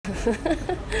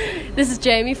This is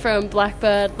Jamie from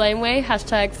Blackbird Laneway.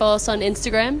 # follow us on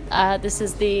Instagram. This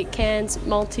is the Cairns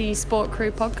Multi-Sport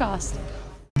Crew podcast.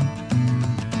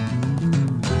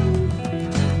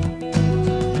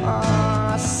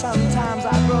 Sometimes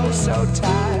I grow so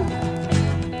tired,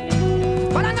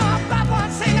 but I know I've got one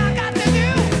thing I got to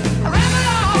do. I ramble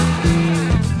on,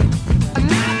 and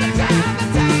now the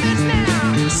time is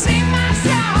now. Sing my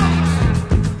song,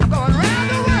 I'm going round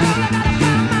the world. I gotta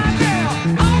find my girl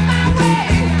on my way.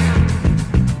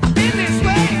 I've been this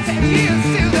way 10 years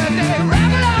till the day.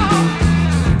 Ramble on,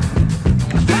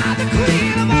 find the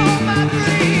queen of all my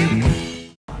dreams.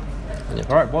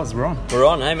 All right, boys, we're on. We're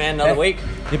on, hey man, another week.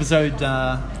 Episode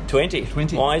 20.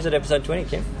 20. Why is it episode 20,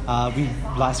 Kim?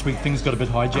 last week things got a bit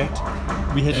hijacked.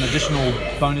 We had an additional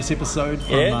bonus episode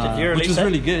from, Did you release which was that?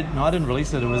 really good. No, I didn't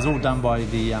release it. It was all done by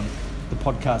the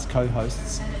podcast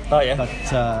co-hosts. Oh yeah, But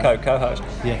co-host.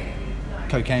 yeah,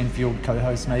 cocaine fueled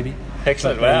co-hosts maybe.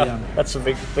 Excellent, But wow. they, That's a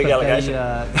big but allegation. they,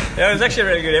 Yeah, it was actually a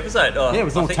really good episode. Oh, Yeah, it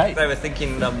was all I think tape. they were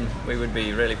thinking we would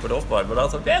be really put off by it, but I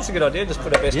thought, yeah, it's a good idea. Just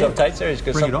put a best Yeah. of Tate series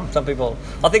because Bring it on. some people.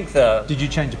 I think the. Did you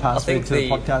change the password think to the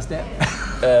the- podcast app?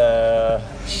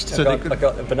 So they I could-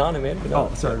 got the banana man. Banana.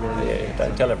 Oh, sorry, really? Yeah,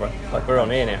 don't tell everyone. Like we're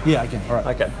on air now. Yeah, okay, all right.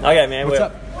 Okay, man. What's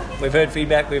up? We've heard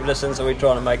feedback. We've listened, so we're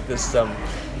trying to make this the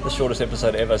shortest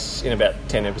episode ever in about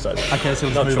 10 episodes. Okay, so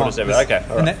let's not move shortest on. ever. Okay,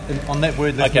 all right. On that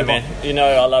word, let's Okay, move man. on. You know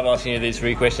I love asking you these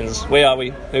 3 questions. Where are we?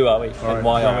 Who are we? All And right,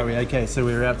 why where are we? Okay, so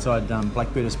we're outside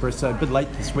Blackbird Espresso. A bit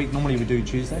late this week. Normally we do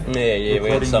Tuesday. Yeah, we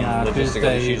had Recording, some logistical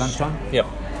Thursday issues. lunchtime. Yep.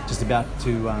 Just about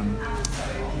to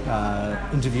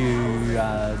interview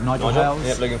Nigel Hales.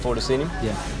 Yep, looking forward to seeing him.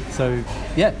 Yeah. So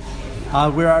yeah.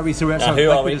 Where are we? So we're outside who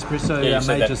are Blackbird we? Espresso, Yeah, you our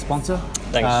said major that. sponsor.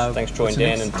 Thanks Troy what's and the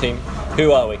Dan next? and team.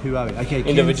 Who are we? Who are we? Okay,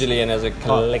 Individually and as a Cairns-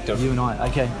 collective. Oh, you and I.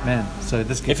 Okay, man. So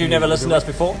this. If you've never listened to us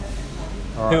before,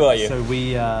 All right, who are you?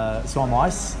 So so I'm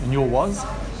Ice, and you're Was,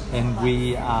 and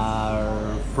we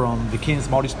are from the Cairns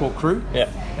Multi-Sport Crew. Yeah.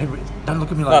 Don't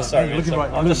look at me like Oh, that. sorry, Hey, man, look at sorry.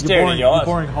 my- I'm look, just you're staring boring, at your you're eyes.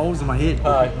 boring holes in my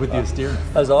head with your steering.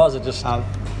 those eyes are just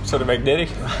sort of magnetic.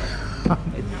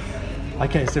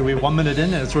 Okay, so we're 1 minute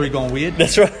in and it's already gone weird.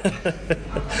 That's right.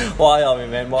 Why are we,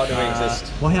 man? Why do we exist?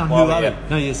 Well, who Why are we? here?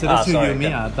 No, yeah, so that's who sorry, you and me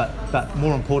okay. are. But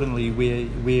more importantly,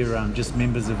 we're just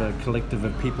members of a collective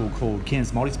of people called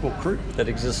Cairns Multi-Sport Crew. That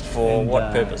exists for And,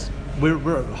 what purpose?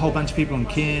 We're a whole bunch of people in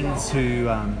Cairns who,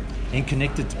 and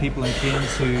connected to people in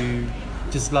Cairns who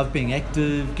just love being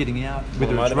active, getting out, whether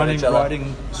it's motivate running, each other.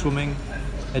 riding, swimming,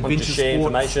 Want adventure to share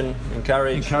sports, information,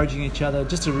 encouraging each other,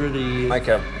 just to really make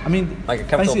a comfortable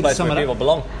basically to place sum where it people up,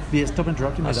 belong. Yeah, stop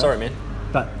interrupting me. Oh, though. sorry, man.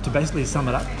 But to basically sum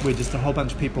it up, we're just a whole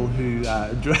bunch of people who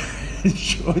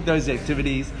enjoy those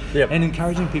activities Yep. and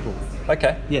encouraging people.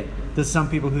 Okay. Yeah, there's some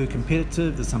people who are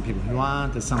competitive, there's some people who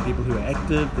aren't, there's some people who are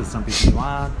active, there's some people who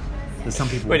aren't, there's some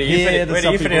people Where do who you care, fit? there's Where do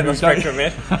some you fit in people the who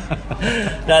don't.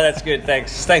 spectrum, man? No, that's good.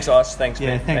 Thanks, Ice. Thanks,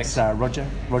 Yeah, man. thanks, Roger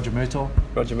Myrtle.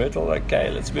 Roger Myrtle.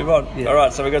 Okay, let's move on. Yeah. All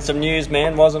right, so we've got some news,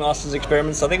 man. Was and Ice's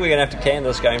experiments. I think we're going to have to can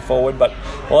this going forward. But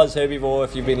was Herbivore,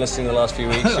 if you've been listening the last few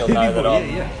weeks, you'll know that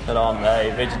Herbivore, I'm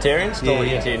a vegetarian. Still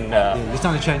eating. Yeah, they're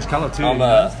starting to change colour too. I'm you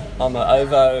know? a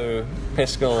ovo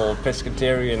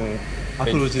pescatarian. I thought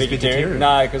it was just vegetarian.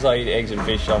 No, because I eat eggs and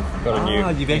fish. I've got a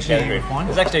new you've actually category. refined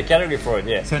it. There's actually a category for it,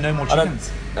 yeah. So no more I don't-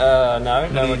 chickens? No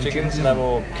more eating chickens, chickens, no yeah.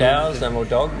 more cows, no more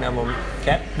dog, no more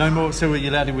cat. No more. So are you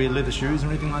allowed to wear leather shoes or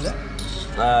anything like that?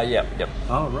 Yep.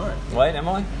 Oh right. Wait, am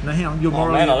I? No, hang on. You're Oh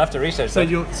morally. man, I'll have to research So that.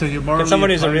 you're morally. Can someone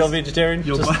who's a real opposed- vegetarian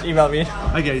you're just mo- email me in?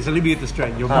 Okay, so let me get this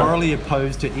straight. You're morally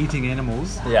opposed to eating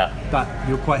animals. Yeah. But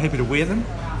you're quite happy to wear them.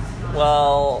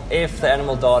 Well, if the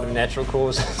animal died of natural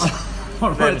causes,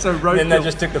 All right. So roadkill. then they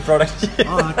just took the product.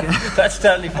 Oh, okay. That's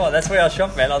totally fine. That's where I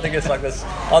shop, man. I think it's like this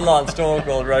online store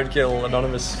called Roadkill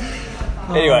Anonymous.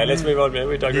 Anyway, let's move on, man.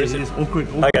 We're digressing. Yes, awkward.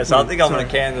 Okay, so I think I'm Sorry. going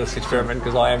to can this experiment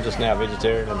because I am just now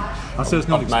vegetarian. And so it's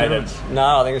not I've made experiment. it.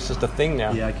 No, I think it's just a thing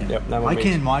now. Yeah, I can. Yep, no more I meat.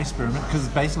 canned my experiment because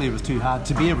basically it was too hard.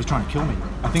 Tabia was trying to kill me.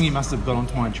 I think he must have got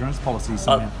onto my insurance policy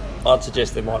somehow. I'd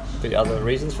suggest there might be other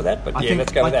reasons for that, but I yeah, think,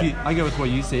 let's go with like that. I go with what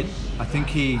you said. I think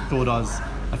he thought I was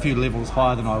a few levels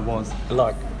higher than I was.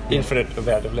 Like infinite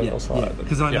amount of levels higher.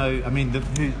 Because I know, I mean,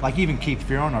 like even Keith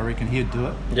Ferron, I reckon he'd do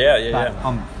it. Yeah. But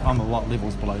I'm a lot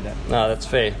levels below that. No, that's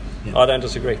fair. Yeah. I don't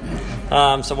disagree.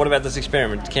 So what about this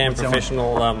experiment? Can What's that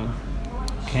professional...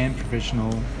 Cam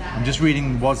professional. I'm just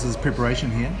reading Waz's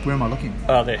preparation here. Where am I looking?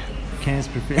 there. Cam's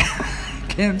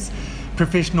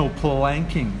professional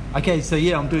planking. Okay, so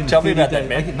yeah, I'm doing. Tell me 30 about that, day,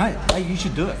 man. Okay, no, hey, you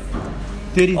should do it.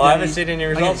 30 I haven't day- seen any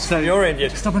results from your end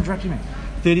yet. Stop interrupting me.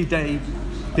 30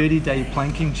 day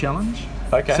planking challenge.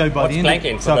 Okay. So by What's the end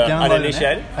planking? of, For so I've the downloaded an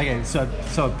uninitiated? app. Okay,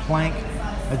 so a plank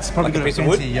It's probably Like a got a piece of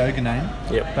fancy wood? yoga name.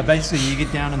 Yep. But basically, you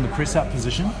get down in the press-up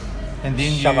position, and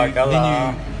then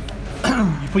Shavagala.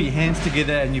 you put your hands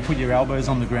together and you put your elbows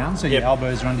on the ground, so your Yep.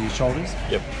 elbows are under your shoulders.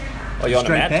 Yep. Are you on a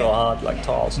Straight mat back. or hard, like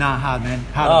tiles? Nah, hard, man.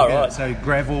 Hard Oh, to get right. it. So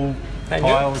gravel, Man,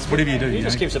 tiles, whatever you do. You know.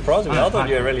 just keep surprising me. I thought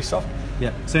you were really soft. Yeah.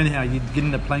 So anyhow, you get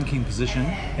in the planking position,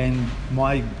 and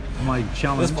my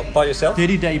challenge, This by yourself?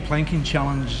 30-day planking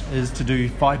challenge is to do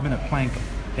 5-minute plank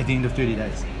at the end of 30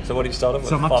 days. So what do you start off with?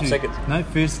 So I'm up 5 to seconds? no.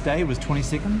 First day was 20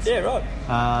 seconds. Yeah,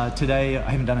 right. Today I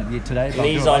haven't done it yet today. But I'll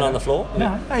do Knees it on later. the floor?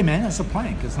 No, hey man, that's a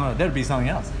plank. It's not. That'd be something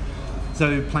else.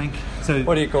 So plank. So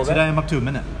What do you call that? Today I'm up to a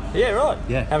minute. Yeah, right.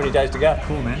 Yeah. How many days to go?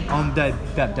 Cool, man. On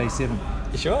about day 7.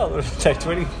 You sure? I'll take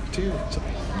 22.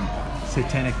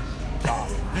 Satanic.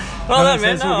 Well No, done, so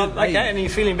man. it's all No, good. okay, Hey, and are you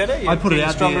feeling better? You're I put it feeling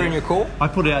out stronger there. in your core? I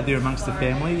put it out there amongst the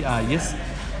family. Yes.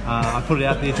 I put it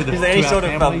out there to the Is there any to our sort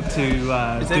of, family is to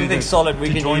there do anything the, solid we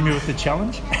to can join use? me with the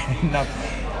challenge.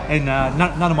 and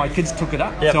none of my kids took it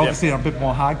up. Yep, so obviously I'm a bit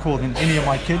more hardcore than any of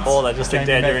my kids. Oh, they just think,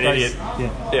 Jamie Dad, you're an Macrae's-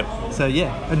 idiot. Yeah. Yep. So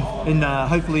yeah, and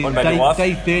hopefully What about your wife?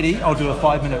 day 30 I'll do a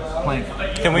 5-minute plank.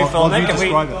 Can we While- film while that? you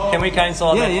describe it. Can we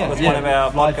coincide that with one of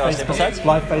our live podcast Facebook, episodes?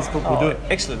 Live Facebook, we'll Oh, do it.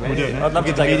 excellent, man. We'll do it, man. I'd love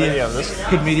We'll to get take a the video of this.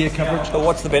 Good media coverage. But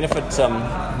what's the benefit?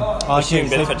 Assumed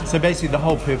benefit. So basically, the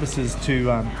whole purpose is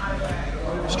to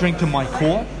strengthen my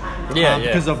core. Yeah, yeah.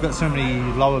 Because I've got so many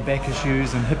lower back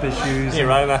issues and hip issues,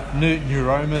 Neuroma. and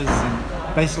neuromas,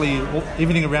 and basically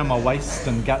everything around my waist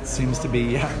and gut seems to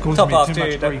be causing Top me half too too,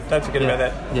 much grief. don't forget about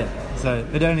that. Yeah. So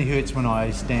it only hurts when I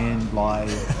stand, lie,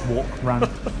 walk, run.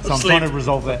 So I'm Sleep. trying to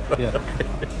resolve that. Yeah.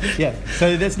 Yeah.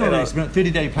 So that's not Yeah. an experiment.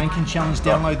 30-day planking challenge.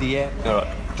 Download the app. All right.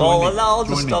 Join Well, me. I'll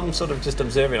Join just, me. I'm sort of just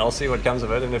observing. I'll see what comes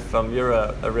of it, and if you're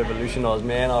a revolutionised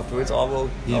man afterwards, I will.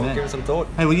 Yeah, I'll man. give it some thought.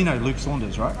 Hey, well, you know Luke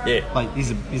Saunders, right? Yeah. Like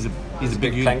he's a a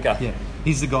big unit. planker. Yeah.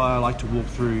 He's the guy I like to walk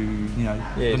through, Yeah,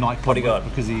 the nightclub bodyguard.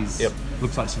 with because he's Yep.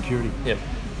 looks like security. Yep.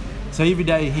 So every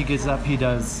day he gets up, he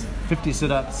does 50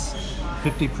 sit-ups,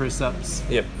 50 press-ups,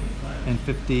 Yep. and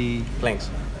 50. Planks.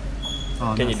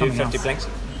 Oh, Can no, you do something 50 else. planks?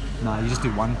 No, you just do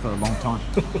one for a long time.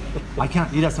 I can't.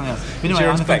 He does something else. Anyway,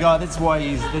 Endurance I'm the plank. guy. That's why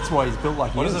he's built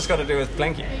like he What has is. this got to do with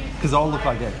planking? Because I'll look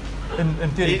like that. In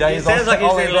 30 It days, sounds like he's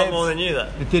I'll doing a have lot abs. more than you, though.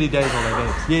 In 30 days, I'll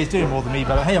have abs. Yeah, he's doing more than me,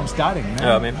 but hey, I'm starting, man.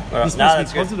 Oh, man. All right. You're No, supposed that's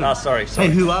to be good. positive. Oh, sorry. Hey,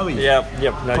 who are we? Yep.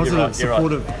 No, Positive, you're right.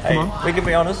 supportive. You're right. Come Hey, on. we can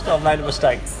be honest. I've made a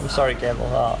mistake. I'm sorry, Campbell.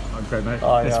 Oh, Okay, mate.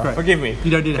 Oh, That's yeah. great. Forgive me. You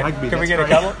don't need to hug me. Can we that's get a great.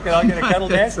 cuddle? Can I get a cuddle,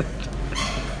 Dad?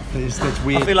 That's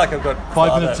weird. I feel like I've got 5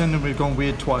 father- minutes in and we've gone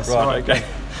weird twice. Right, All right, okay.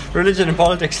 Religion and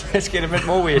politics. Let's get a bit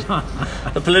more weird.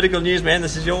 The political news, man.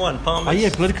 This is your one. Palmer's. Oh yeah,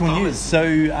 political Palmer's. news.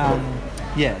 So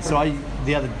so I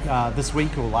this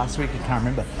week or last week, I can't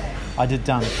remember. I did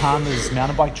Palmer's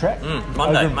mountain bike track.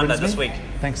 Monday over in this Brisbane. week.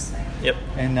 Thanks. Yep.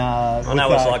 And know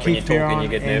what it's like when you Keith talk and Farron you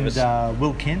get nervous. And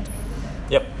Will Kent.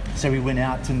 Yep. So we went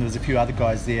out and there was a few other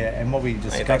guys there, and what we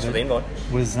discovered thanks for the invite.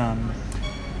 was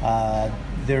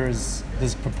there's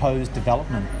proposed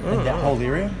development in that whole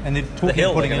area, and they're talking hill,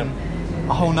 of putting they're in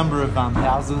a whole number of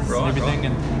houses Right, and everything,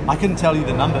 right. and I couldn't tell you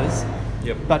the numbers.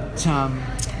 Yep. But Sad.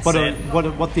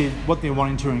 what they're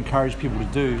wanting to encourage people to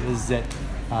do is that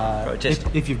Protest.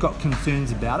 if you've got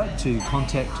concerns about it, to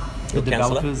contact the Your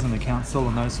counsellor. developers and the council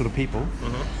and those sort of people.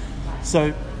 Mm-hmm.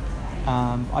 So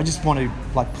I just want to,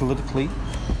 like, politically.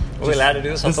 Are we allowed to do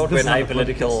this? I thought we're this an is not a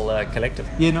apolitical collective.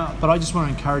 Yeah, no, but I just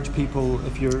want to encourage people,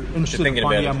 if you're interested in thinking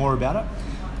finding about out it. more about it,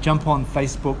 jump on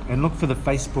Facebook and look for the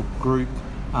Facebook group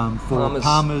for Palmer's.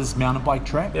 Palmer's mountain bike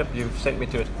track. Yep, you've sent me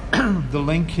to it. The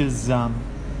link is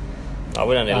Oh,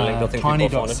 we don't need a link. I think people will find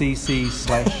it.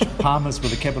 tiny.cc/Palmer's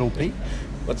with a capital P.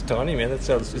 What's tiny, man? That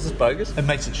sounds. Is this bogus? It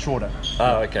makes it shorter.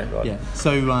 Oh, okay, right. Yeah.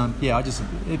 So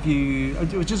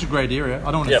it's just a great area. I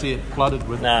don't want to Yep. see it flooded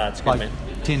with Nah, it's good, like man.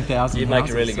 10,000. You'd make a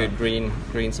houses, really so- good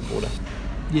green supporter.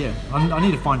 Yeah, I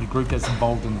need to find a group that's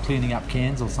involved in cleaning up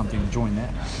cans or something to join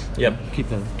that. Yep.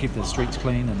 Keep the streets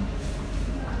clean and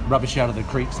rubbish out of the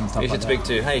creeks and stuff You like should that.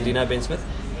 speak to. Hey, do you know Ben Smith?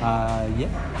 Yeah. You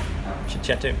should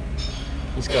chat to him.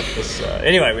 He's got this.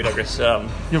 Anyway, we digress.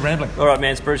 You're rambling. All right,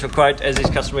 man. Spiritual quote, as is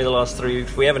customary the last 3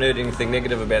 weeks. We haven't heard anything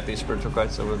negative about these spiritual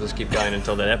quotes, so we'll just keep going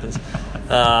until that happens.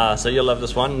 So you'll love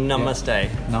this one. Namaste.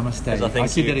 Namaste. 'Cause I think I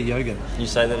see you- that at yoga. You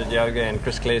say that at yoga, and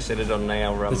Chris Clare said it on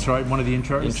our That's right. One of the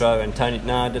intros. intro, and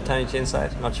did Tony Chen say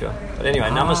it? Not sure. But anyway,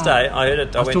 Ah. Namaste. I heard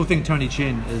it. I still think Tony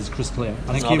Chen is Chris Clare.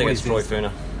 I think I think it's Troy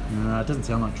Furner. No, it doesn't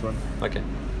sound like Troy. Okay.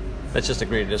 Let's just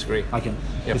agree to disagree. Okay,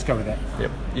 Yep. let's go with that.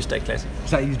 Yep. You stay classy.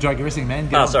 So you're digressing, man.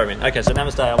 Get Oh, on. sorry, man. Okay, so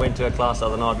Namaste. I went to a class the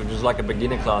other night, which was like a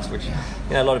beginner class, which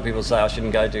a lot of people say I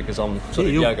shouldn't go to because I'm sort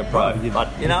of you're- yoga pro. right, you're But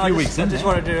a few weeks I in just there.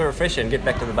 wanted to do a refresher and get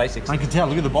back to the basics. I can tell.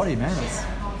 Look at the body, man. It's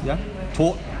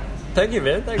taut. Thank you,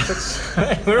 man. Thanks.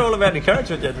 We're all about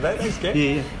encouragement here today. Thanks, Ken.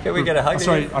 Yeah. Can we get a hug?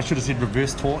 Sorry, I should have said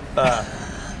reverse taught.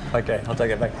 Okay, I'll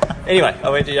take it back. Anyway, I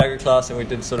went to yoga class and we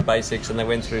did sort of basics, and they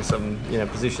went through some,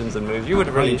 positions and moves. You would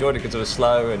have really enjoyed it because it was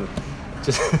slow and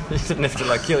just you didn't have to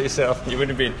like kill yourself. You would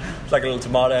have been like a little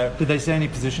tomato. Did they say any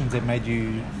positions that made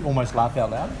you almost laugh out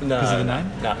loud because of the name?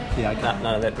 No. Yeah, okay. No,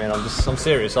 none of that, man. I'm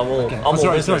serious. I'm all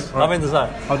Sorry, business. sorry. I'm in the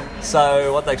zone.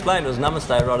 So what they explained was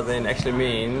namaste rather than actually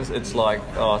means it's like,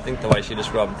 I think the way she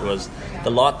described it was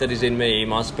the light that is in me,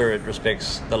 my spirit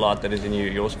respects the light that is in you,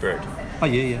 your spirit. Oh,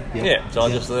 yeah. Yeah, so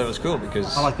I just thought that was cool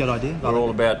because I like that idea. we're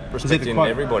all about respecting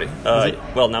everybody.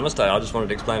 Well, namaste, I just wanted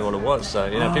to explain what it was. So,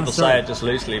 people say it just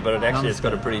loosely, but it's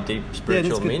got a pretty deep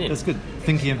spiritual meaning. That's good.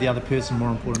 Thinking of the other person more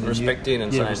important than you. Respecting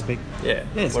and saying, respect. Yeah,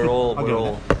 it's we've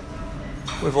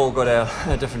all got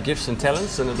our different gifts and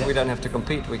talents, and we don't have to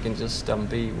compete. We can just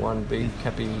be one big,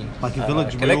 happy like a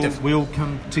village. collective. We all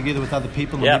come together with other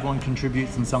people, and everyone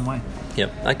contributes in some way.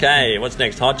 Yep. Okay. What's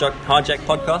next? Hijack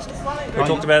podcast. We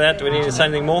talked about that. Do we need to say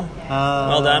anything more?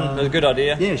 Well done. It was a good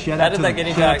idea. Yeah. Shout out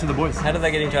to the boys. How did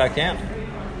they get into our account?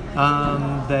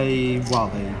 They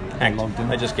logged in.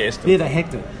 They just guessed. Yeah, they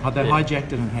hacked it. They hijacked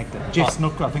it and hacked it. Jeff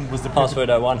Snooker, I think, was the password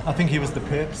 01. I think he was the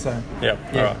perp. So yeah.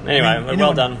 All right. Anyway,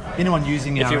 well done. Anyone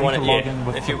using if you're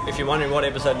wondering what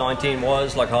episode 19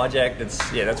 was, like hijacked,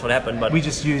 that's what happened. But we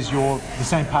just use the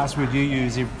same password you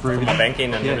use for everything.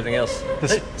 Banking and everything else.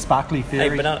 The Sparkly Fairy.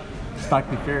 Hey, banana.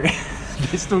 Sparkly Fairy.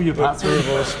 It's still your password.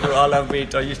 I love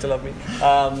meat. I used to love meat.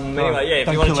 Anyway, if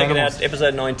you want to check it out,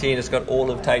 episode 19, it's got all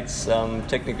of Tate's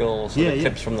technical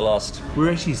clips from the last.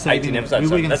 We're actually saving 18 episodes.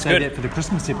 We were going to save that for the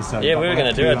Christmas episode. Yeah, we were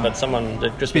going to do it, but someone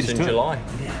did Christmas in July.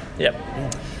 Yep.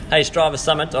 Hey, Strava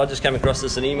Summit. I just came across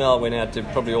this. An email went out to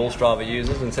probably all Strava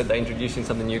users and said they're introducing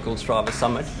something new called Strava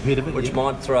Summit, which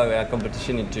might throw our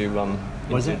competition into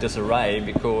disarray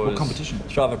because what competition?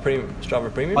 Strava Premium.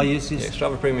 Oh yes. Yeah,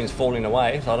 Strava Premium is falling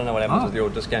away, so I don't know what happens with your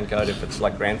discount code if it's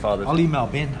like grandfathered. I'll email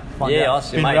Ben.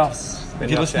 Ask your Ben mate. Ralphs. If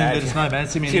you're listening, let us know, man.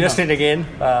 Send me an email. If you're listening again,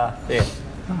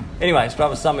 Anyway,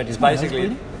 Strava Summit is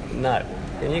basically no.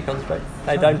 Can you concentrate?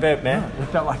 Hey, don't burp, man. No, it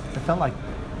felt like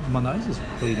my nose is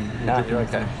bleeding. No, you're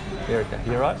okay. You're okay.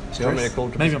 You're right. Do you want me to call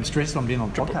Maybe I'm stressed on being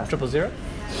on podcast. 000?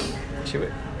 Chew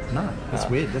it. No, that's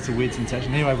weird. That's a weird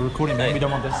sensation. Anyway, we're recording, man. We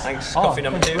don't want this. Thanks. Coffee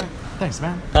number 2. Thanks,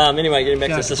 man. Anyway, getting back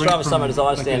to this, the Strava Summit, as I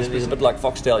understand it, is a bit like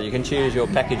Foxtel. You can choose your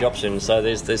package options. So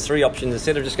there's 3 options.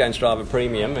 Instead of just going Strava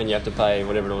Premium and you have to pay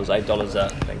whatever it was, $8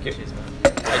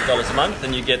 $8 a month,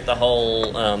 and you get the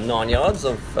whole 9 yards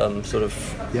of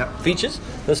features.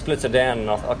 This splits it down.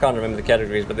 I can't remember the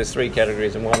categories, but there's 3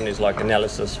 categories, and one is like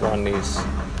analysis, one is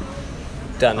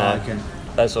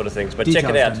those sort of things. But Details,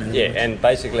 check it out. And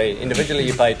basically, individually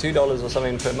you pay $2 or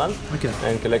something per month,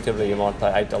 and collectively you might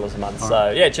pay $8 a month.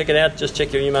 So check it out. Just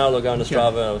check your email or go into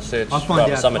Strava or search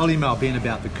Strava Summit. I'll email Ben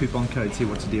about the coupon code, see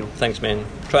what's the deal. Thanks, man.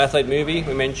 Triathlete movie.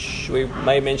 We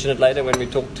may mention it later when we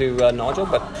talk to Nigel,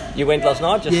 but you went last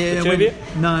night, just the 2 of you?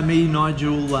 No, me,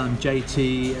 Nigel,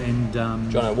 JT, and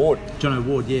John O'Ward.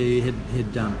 Yeah, he had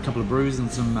a couple of brews and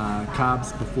some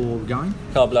carbs before going.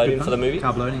 Carb loading for the movie?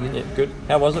 Carb loading, yeah. Good.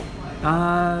 How was it?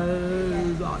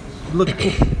 Look,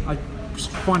 I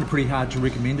find it pretty hard to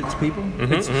recommend it to people.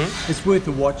 It's worth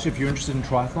a watch if you're interested in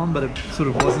triathlon, but it sort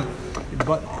of wasn't.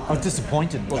 But I was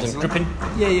disappointed. Wasn't dripping?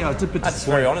 Yeah, I was a bit That's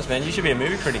very honest, man. You should be a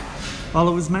movie critic. Well,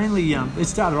 it was mainly. It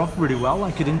started off really well.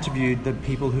 Like it interviewed the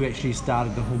people who actually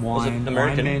started the Hawaiian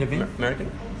Ironman event.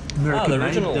 American, the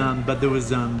original. But there was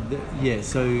so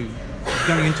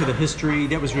going into the history,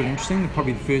 that was really interesting.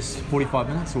 Probably the first 45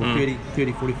 minutes or 30,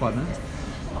 45 minutes.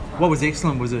 What was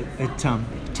excellent was it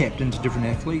tapped into different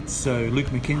athletes. So Luke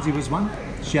McKenzie was one.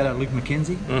 Shout out Luke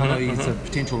McKenzie. I know he's a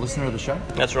potential listener of the show.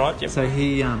 That's right. Yep. So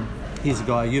he's a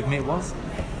guy you've met, was.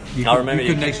 I remember you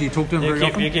couldn't actually talk to him very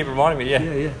often. You keep reminding me,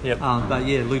 yeah. Yep. But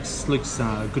yeah, Luke's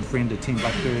a good friend of Team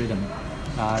Blackbird and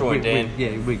Troy and Dan.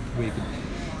 We're good.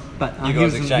 But you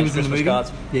guys exchanged Christmas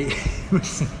cards. Yeah.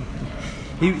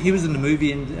 He was in the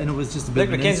movie, and it was just a bit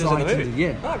of an insight.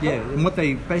 Cool. And what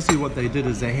they did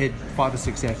is they had 5 or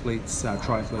 6 athletes,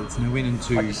 triathletes, and they went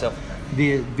into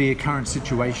their current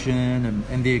situation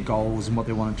and their goals and what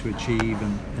they wanted to achieve.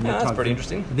 And that's pretty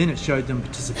interesting. And then it showed them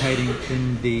participating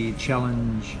in the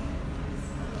Challenge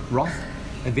Roth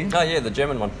event. Oh yeah, the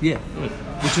German one. Yeah,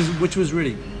 which was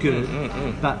really good.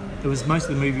 But it was most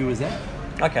of the movie was that.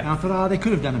 Okay. And I thought, they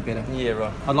could have done it better. Yeah,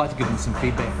 right. I'd like to give them some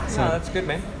feedback. So that's good,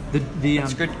 man.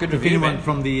 That's good if review, anyone man.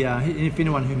 from if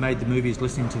anyone who made the movie is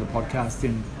listening to the podcast,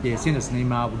 then send us an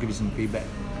email. We'll give you some feedback.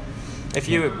 If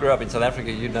you grew up in South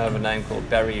Africa, you'd know of a name called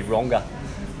Barry Ronga.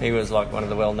 He was like one of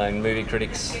the well-known movie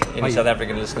critics. Any South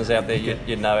African listeners out there,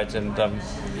 you'd know it. And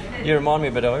you remind me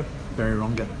a bit of him. Barry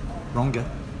Ronga.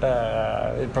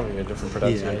 It'd probably be a different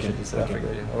pronunciation in South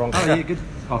Africa. Wrong. Oh, yeah, good.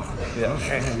 Oh, Yeah.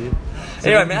 okay. So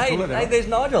Anyway, you man, can call it hey, that. there's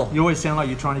Nigel. You always sound like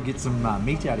you're trying to get some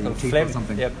meat out of your teeth Phlegm. or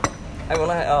something. Yep. Hey, well,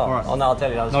 right. right. No, I'll tell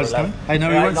you another Nigel's story coming? later. Hey, no,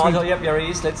 he Right, won't Nigel, swim. yep, here he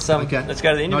is. Let's Okay. let's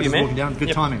go to the interview, Nigel's man. walking down. Good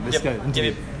Yep, timing. Let's yep, go.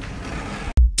 Interview. yep.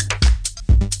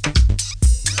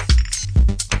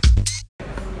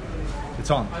 It's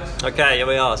on. Okay, here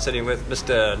we are, sitting with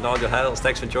Mr. Nigel Hales.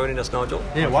 Thanks for joining us, Nigel.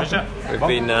 Yeah, watch it. We've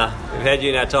had you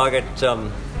in our target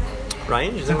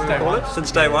range, is that what we day call one. it?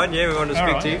 Since day one, yeah, we wanted to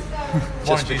speak All to you. Why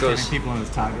Just don't you because, shoot people on his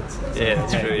targets? yeah,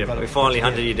 that's true. Yeah. We finally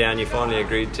hunted you down. You finally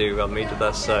agreed to meet with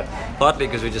us. So partly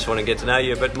because we just want to get to know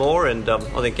you a bit more, and I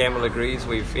think Campbell agrees.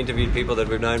 We've interviewed people that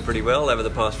we've known pretty well over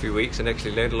the past few weeks, and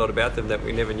actually learned a lot about them that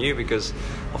we never knew. Because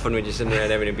often when you're sitting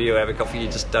around having a beer or having a coffee, you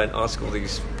just don't ask all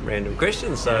these random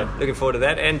questions. So looking forward to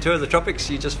that. And Tour of the Tropics,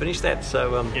 you just finished that.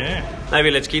 So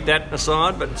maybe let's keep that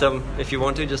aside. But if you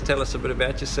want to, just tell us a bit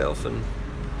about yourself and.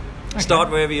 Start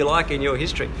wherever you like in your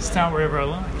history. Start wherever I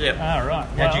like. Yep. Ah, right.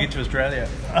 How'd you get to Australia?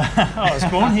 I was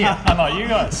born here, unlike you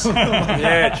guys.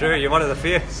 Yeah, true. You're one of the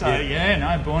few. So,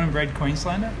 born and bred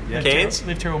Queenslander. Lived Cairns? here,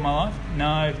 lived here all my life.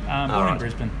 No, born in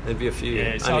Brisbane. There'd be a few.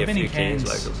 Yeah, so Only I've been a few in Cairns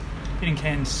Cairns. locals. Been in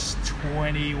Cairns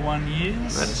 21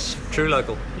 years. That's true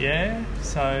local. Yeah.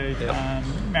 So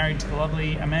married to the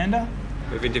lovely Amanda.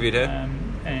 We've interviewed her.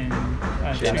 And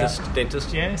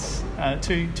Dentist. Yes,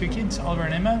 two kids, Oliver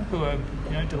and Emma, who are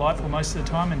delightful most of the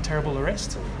time and terrible the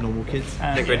rest. Normal kids.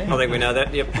 I think we know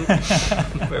that.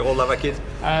 Yep. We all love our kids.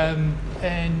 And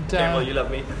Campbell, you love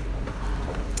me.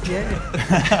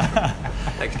 yeah.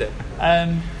 Thanks, Dad.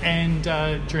 And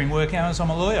during work hours, I'm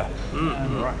a lawyer,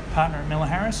 partner at Miller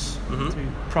Harris, do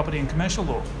property and commercial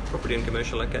law. Property and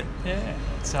commercial, okay. Yeah.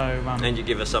 So. And you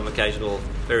give us some occasional,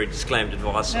 very disclaimed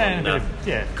advice and on a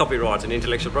bit of, copyright and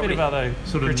intellectual bit property. of other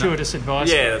Sort of gratuitous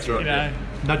advice. Yeah, that's right, You know,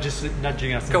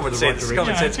 Nudging us Common into the right sense. direction.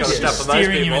 Common sense got just stuff for most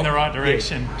steering you in people. the right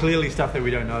direction. Yeah, clearly stuff that we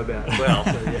don't know about. Well,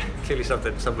 clearly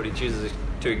something somebody chooses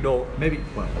to ignore. Maybe,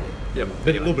 Yep.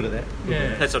 a little bit of that.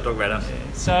 Yeah. Let's not talk about us.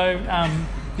 So,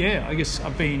 I guess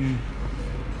I've been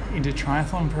into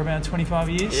triathlon for about 25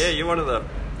 years. Yeah, you're one of the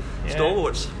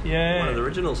stalwarts. Yeah. One of the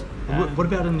originals. What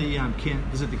about in the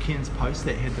was it the Cairns Post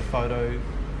that had the photo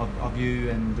of you,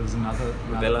 and there was another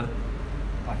Bella.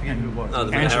 I forget who it was. Oh,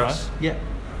 the Angela. Harris. Yeah,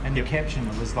 and the caption,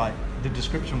 it was like, the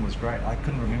description was great. I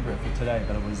couldn't remember it for today,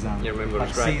 but it was You remember it like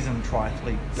was great. seasoned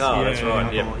triathletes. Oh, that's Yeah, right. And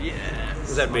I Yeah. thought, yeah.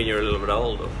 Does that mean you're a little bit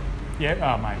old? Or?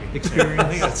 Yeah, maybe. Experience.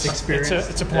 I think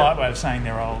it's a polite way of saying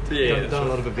they're old. Done a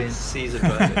lot of events. Seasoned,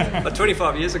 right? But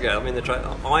 25 years ago, I mean,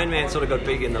 Iron Man sort of got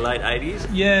big in the late 80s.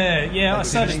 Yeah. I Like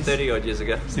started. 30 odd years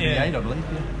ago. 78, I believe.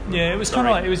 Yeah, it was kind Sorry.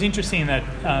 of like, it was interesting that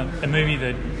the movie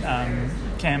that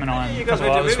Cam and I Yeah, you and guys a couple of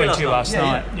went to a others movie went to last last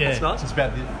night. night. Yeah. That's nice. It's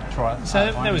about the trial.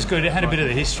 So that was good. It had a bit of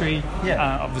the history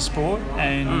of the sport,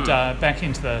 and back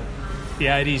into the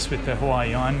 80s with the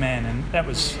Hawaii Ironman, and that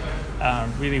was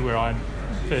really where I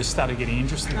first started getting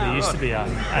interested. There used to be a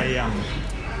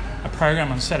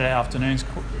program on Saturday afternoons.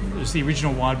 It was the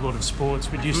original Wide World of Sports.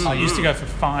 I used to go for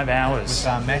 5 hours.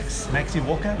 Maxi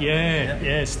Walker. Yeah.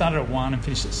 It started at 1 and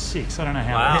finished at 6. I don't know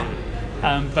how. Wow. It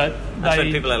did. But That's they,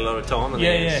 when people had a lot of time on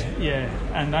their hands. yeah,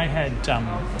 and they had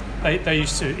they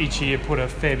used to each year put a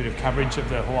fair bit of coverage of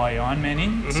the Hawaii Ironman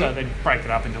in, so they'd break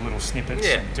it up into little snippets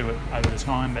and do it over the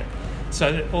time. But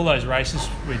so all those races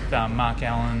with Mark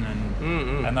Allen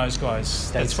and those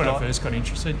guys, that's when I first got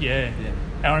interested. Yeah.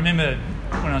 And I remember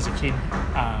when I was a kid,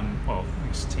 I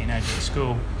was a teenager at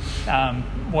school,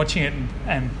 watching it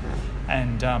and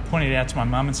pointing it out to my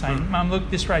mum and saying, "Mum, look,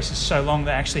 this race is so long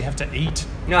they actually have to eat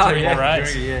during the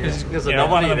race." There's a One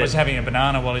novelty of them there. was having a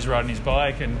banana while he's riding his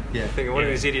bike, and Thinking, what are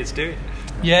these idiots doing?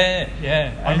 yeah.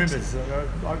 I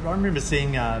remember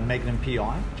seeing Magnum PI. Do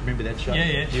you remember that show?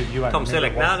 Yeah. You won't Tom remember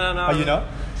Selleck. what- No. Oh, you know?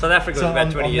 South Africa was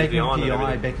about 20 years Magnum behind. and PI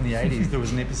everything. back in the 80s, there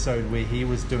was an episode where he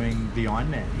was doing the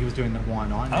Ironman. He was doing the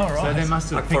Hawaiian Ironman. Oh, right. So they must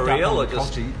have Like picked for up real on or the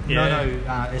just- culture. Yeah. No,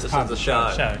 as This part is of the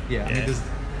show. show. Yeah, I mean, there's,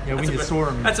 when you saw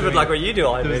him, That's a bit doing like it, what you do,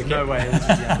 I There's think. no way.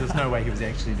 There's no way he was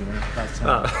actually doing it.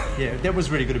 But yeah, that was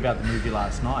really good about the movie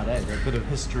last night. A bit of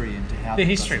history into how The it got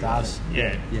history started. was,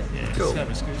 yeah. Cool. So that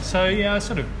was good. So I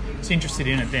sort of was interested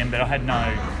in it then, but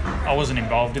I wasn't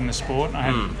involved in the sport. I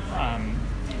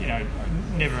had,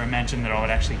 never imagined that I would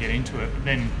actually get into it.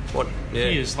 But then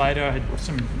years later, I had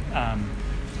some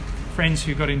friends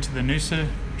who got into the Noosa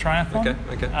triathlon.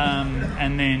 Okay.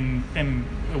 And then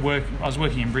the work. I was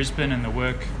working in Brisbane, and the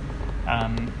work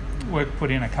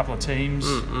put in a couple of teams,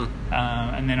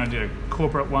 and then I did a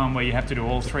corporate one where you have to do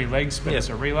all 3 legs, but it's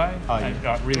a relay,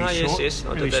 really yes,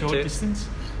 I did that short too. distance.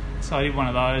 So I did one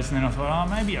of those, and then I thought,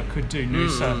 maybe I could do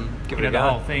Noosa, give it a the go.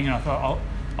 whole thing. And I thought,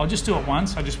 I'll just do it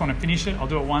once. I just want to finish it. I'll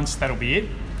do it once. That'll be it.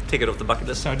 Tick it off the bucket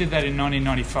list. So I did that in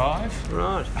 1995.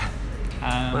 Right.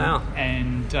 Wow.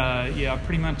 And I've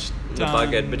pretty much The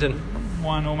bug Edmonton.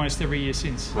 one almost every year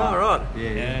since. Oh, right.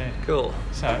 Yeah. Cool.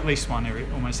 So at least one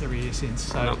almost every year since.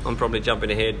 So I'm probably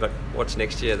jumping ahead, but what's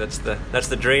next year? That's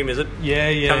the dream, is it?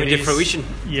 yeah, Coming it to is. fruition.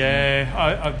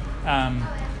 Yeah,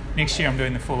 next year I'm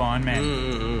doing the full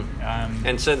Ironman.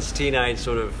 And since teenage,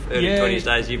 sort of early 20s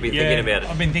days, you've been thinking about it.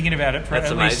 I've been thinking about it for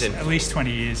That's amazing. at least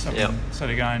 20 years. I've been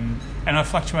sort of going, and I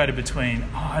fluctuated between,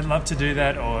 I'd love to do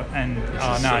that, no,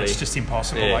 silly. it's just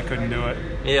impossible. Yeah. I couldn't do it.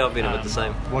 Yeah, I've been a bit the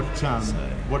same. What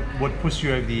pushed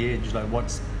you over the edge? Like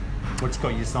what's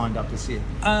got you signed up this year?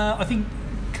 I think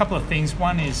a couple of things.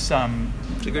 One is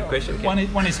It's a good question. Ken.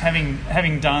 one is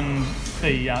having done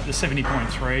the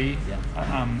 70.3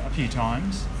 a few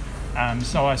times.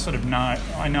 So I sort of know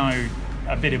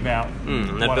a bit about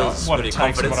that builds what with it your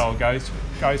takes and confidence. what I'll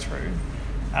go through.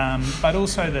 But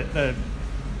also that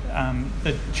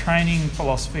the training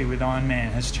philosophy with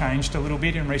Ironman has changed a little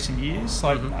bit in recent years.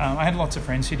 Like I had lots of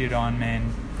friends who did Ironman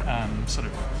sort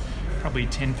of probably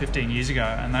 10, 15 years ago,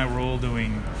 and they were all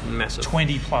doing Massive.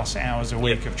 20 plus hours a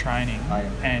week of training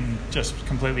and just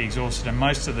completely exhausted. And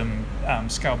most of them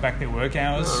scaled back their work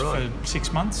hours for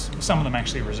 6 months. Some of them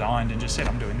actually resigned and just said,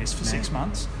 I'm doing this for 6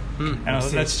 months. And I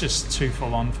thought, that's just too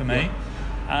full on for me.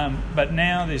 But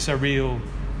now there's a real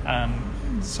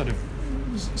sort of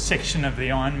section of the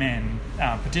Ironman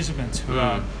participants who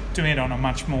are doing it on a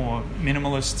much more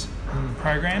minimalist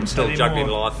program. Still they're juggling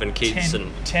more life and kids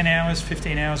 10 hours,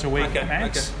 15 hours a week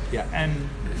max. Okay. Yeah. And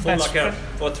For that's like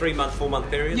for a 3 month, 4 month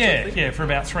period? for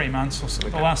about 3 months or so.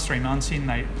 The last 3 months in,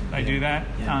 they do that.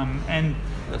 And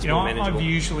That's you know, more manageable. I've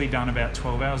usually done about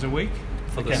 12 hours a week.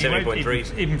 For the Anyway,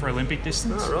 70.3s. even for Olympic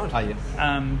distance. Oh, right.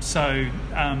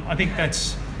 I think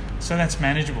that's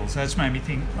manageable. So that's made me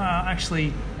think,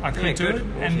 actually, I could do good. it.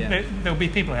 And there'll be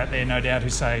people out there, no doubt, who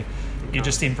say, you're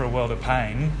just in for a world of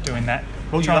pain doing that,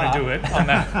 trying to do it on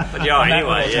that, But you are on that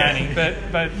anyway, level of training.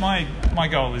 But my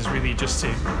goal is really just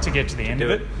to get to the end of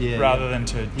it, rather than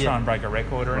to try and break a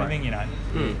record or anything, you know.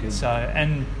 So,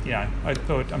 and, you know, I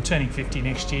thought I'm turning 50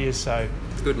 next year, so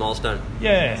Good milestone.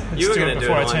 yeah, let's You were do gonna it do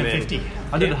before an I turn Ironman. 50.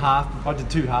 I did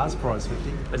 2 halves before I was 50.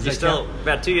 But Does you that still, count?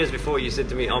 about 2 years before, you said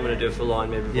to me, I'm going to do a full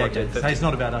Ironman before Yeah, I turn okay. 50. So it's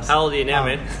not about us. How old are you now,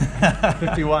 man?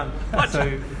 51.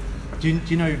 So, do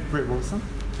you know Brett Wilson?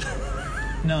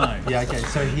 No. Yeah, okay.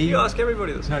 So he You ask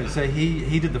everybody this. No, so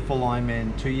he did the full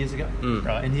Ironman 2 years ago,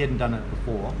 Right. and he hadn't done it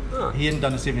before. Oh. He hadn't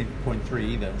done a 70.3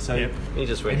 either. So Yep. He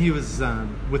just went. and he was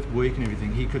with work and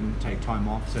everything. He couldn't take time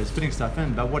off, so he's fitting stuff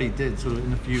in. But what he did, sort of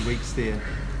in a few weeks there,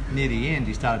 near the end,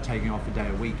 he started taking off a day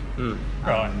a week,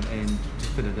 Right. and to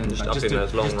fit it in. Just but up just in to,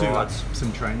 those long just do like rides.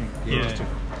 some training, Yeah. just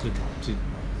to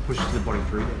push the body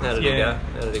through that. How did Yeah. it go?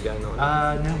 How did it go? No.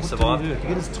 Now what Survived? did he do? I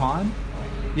forget his time.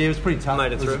 Yeah, it was pretty tough.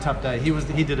 Made it was through. a tough day.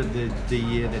 He did it the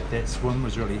year that swim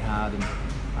was really hard, and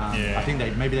Yeah. I think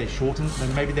they shortened.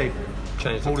 Maybe they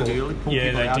Changed the pulled it pool. early, pulled Yeah,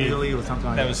 people they out did. early or something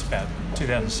like that. That was about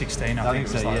 2016, I think think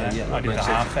it was so, like yeah, that. yeah. I did the Makes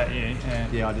half that year.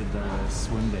 Yeah, I did the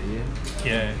swim that year.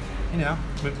 Yeah. You know,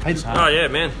 hey, Oh, yeah,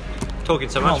 man. Talking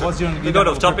so much. what's your- we you got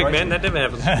got off topic, preparation? man. That never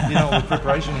happens. you know, all the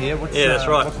preparation here. What's, Yeah, that's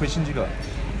right. What questions you got?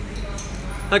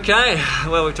 Okay,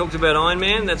 well, we talked about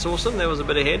Ironman. That's awesome. There was a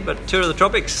bit ahead, but Tour of the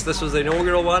Tropics. This was the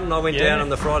inaugural one. I went Yeah. down on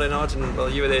the Friday night, and well,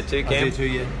 you were there too, I was Cam, there too,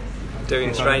 yeah. doing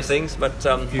Few strange photos. things. But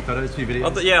A few photos, few videos. I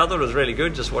thought it was really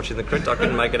good just watching the crit. I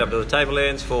couldn't make it up to the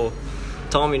Tablelands for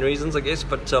timing reasons, I guess.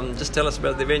 But just tell us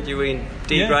about the event. You were in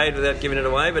D Yeah. grade without giving it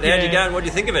away. But how'd you Yeah. go, and what do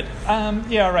you think of it?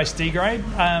 I raced D grade.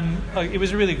 It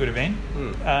was a really good event,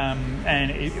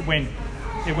 and it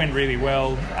went really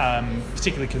well,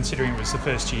 particularly considering it was the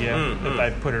first year that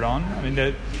they've put it on. I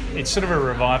mean, it's sort of a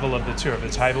revival of the Tour of the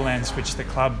Tablelands, which the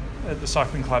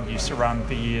cycling club used to run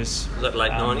for years. Was that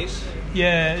late 90s?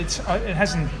 Yeah, it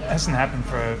hasn't happened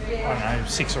for, I don't know,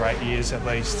 6 or 8 years at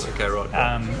least. Okay, right.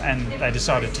 And they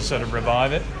decided to sort of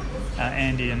revive it,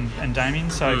 Andy and Damien.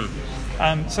 So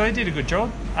they did a good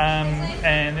job,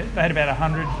 and they had about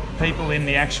 100 people in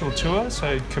the actual tour,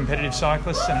 so competitive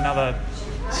cyclists, and another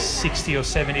 60 or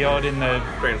 70 odd in the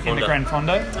Gran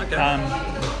Fondo. Okay.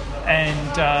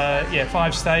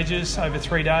 5 stages over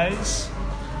 3 days.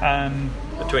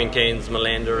 Between Cairns,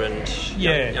 Malander, and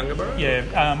Youngborough?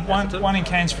 Yeah. One in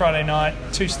Cairns Friday night,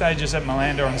 2 stages at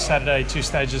Malander on Saturday, 2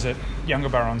 stages at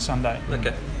Youngborough on Sunday.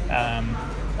 Okay.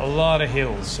 A lot of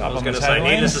hills I up was on going the to say,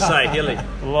 Tablelands. needless to say, hilly.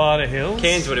 A lot of hills.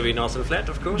 Cairns would have been nice and flat,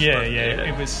 of course. Yeah, but,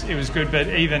 yeah, it was good, but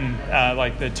even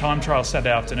like the time trial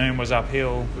Saturday afternoon was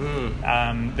uphill.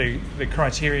 The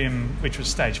Criterium, which was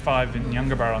stage 5 in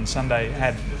Youngborough on Sunday,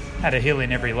 had a hill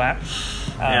in every lap.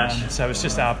 So it was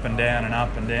just up and down and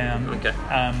up and down. Okay.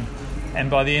 And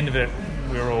by the end of it,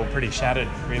 we were all pretty shattered,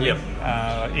 really. Yep.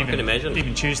 Even, can imagine.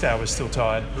 Even Tuesday, I was still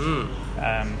tired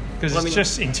because it's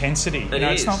just intensity. It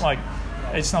it's not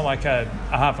like a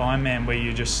half Ironman where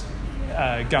you're just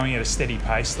going at a steady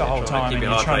pace the whole time and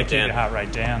you're trying to keep your heart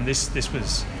rate down. This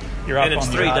was you're up and it's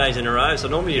on 3 your days in a row, so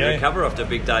normally you recover after a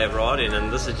big day of riding,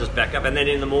 and this is just back up. And then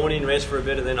in the morning, rest for a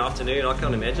bit, and then afternoon, I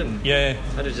can't imagine. Yeah.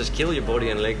 That'd just kill your body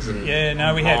and legs and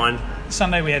we mind. had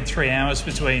Sunday. We had 3 hours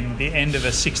between the end of a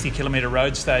 60-kilometre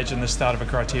road stage and the start of a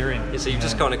criterium. Yeah, so you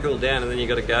just kind of cool down, and then you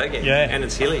got to go again. Yeah. And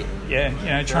it's hilly. Yeah,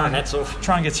 hats off.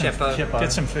 Try and get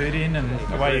some food in,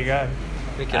 and away you go.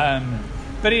 Okay.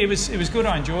 But it was good.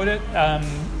 I enjoyed it.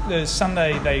 The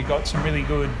Sunday they got some really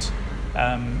good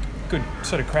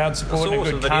sort of crowd support and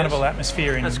a good carnival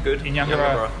atmosphere in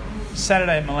Yungaroa.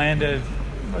 Saturday at Malanda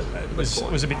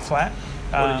was a bit flat.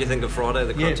 What did you think of Friday?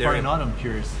 The criterium? Friday night. I'm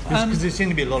curious because there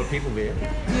seemed to be a lot of people there.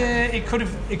 Yeah, it could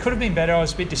have been better. I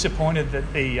was a bit disappointed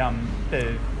that the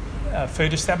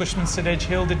food establishments at Edge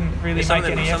Hill didn't really make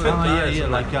any effort.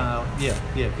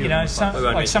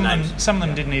 Some of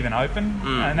them didn't even open,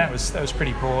 and that was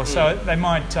pretty poor. So they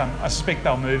might. I suspect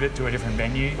they'll move it to a different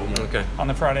venue on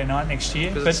the Friday night next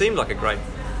year. Because it seemed like a great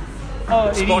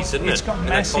spot, didn't it? It's got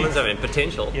massive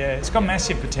potential. Yeah, it's got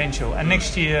massive potential, and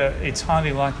next year it's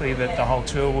highly likely that the whole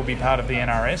tour will be part of the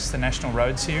NRS, the National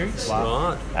Road Series,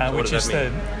 right? Which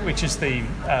is the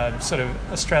sort of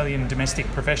Australian domestic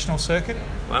professional circuit.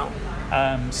 Wow.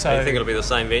 So you think it'll be the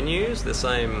same venues, the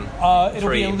same? It'll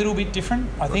be a little bit different.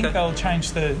 I think they'll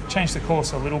change the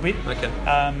course a little bit. Okay.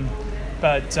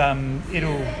 But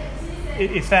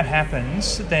if that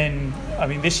happens, then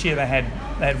this year they had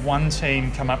one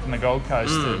team come up from the Gold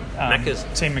Coast,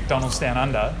 Team McDonald's Down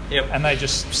Under, and they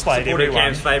just slayed everyone.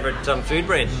 Cam's favourite food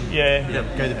brand. Yeah.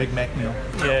 Go the Big Mac meal.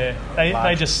 Yeah,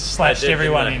 they just slashed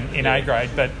everyone in A grade,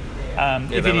 but.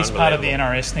 If it is part of the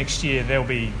NRS next year, there'll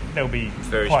be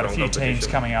quite a few teams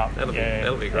coming up.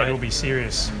 That'll be great. It'll be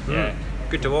serious. Yeah,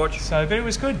 good to watch. So, but it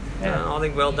was good. Yeah. I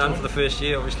think well done for the first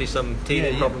year. Obviously, some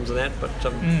teething problems and that, but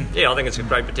I think it's a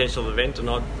great potential event, and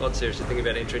I'd seriously think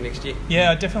about entering next year.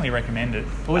 Yeah, I definitely recommend it.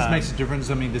 Always makes a difference.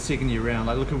 The second year round,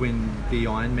 like look at when the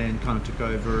Ironman kind of took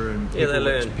over, and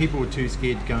people were too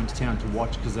scared to go into town to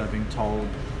watch because they've been told.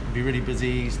 Be really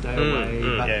busy, stay away.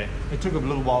 But it took a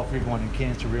little while for everyone in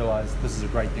Cairns to realise this is a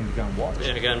great thing to go and watch.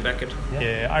 Yeah, going back it.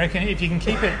 Yeah, I reckon if they can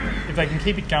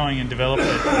keep it going and develop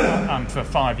it for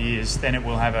 5 years, then it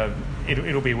will have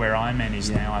it'll be where Ironman is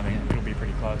now. I think it'll be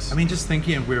pretty close. Just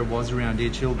thinking of where it was around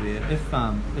Edge Hill there,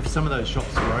 if some of those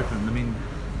shops were open,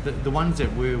 the ones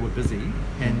that were busy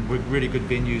and were really good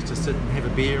venues to sit and have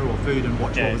a beer or food and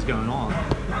watch what was going on.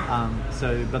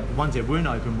 But the ones that weren't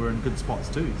open were in good spots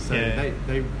too. So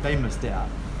they missed out.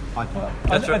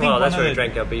 That's where we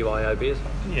drank our BYO beers.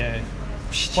 Yeah.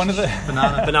 One of the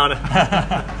banana.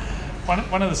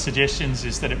 One of the suggestions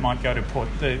is that it might go to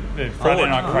the Friday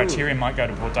night criterium might go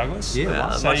to Port Douglas.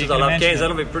 Yeah, as much as I love Cairns,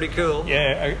 that'll be pretty cool.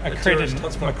 Yeah, a credit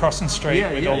McCrossan Street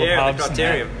with all the pubs. The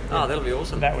criterium. That'll be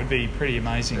awesome. That would be pretty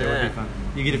amazing. That would be fun.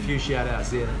 You get a few shout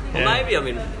outs there. Well, maybe,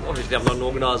 obviously I'm not an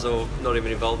organiser or not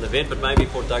even involved in the event, but maybe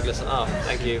Port Douglas.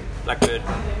 Thank you, Blackbird.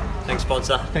 Thanks,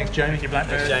 sponsor. Thanks, Jamie. Thank you,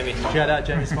 Blackbird. Thanks, Jamie. Shout out,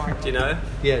 Jamie Smart. Do you know?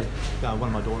 Yeah, one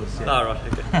of my daughters. Yeah. Oh, right,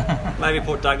 okay. Maybe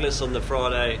Port Douglas on the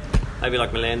Friday, maybe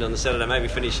like Malanda on the Saturday, maybe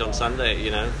finish on Sunday,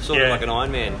 sort of like an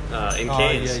Ironman in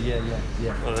Cairns. Yeah.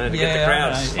 I don't know, to get the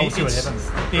crowds. I'll see what happens.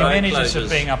 The advantages of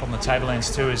being up on the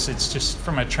Tablelands too is it's just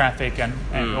from a traffic and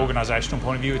organisational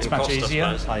point of view, it's much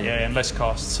easier. And less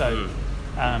cost. So,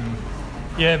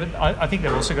 but I think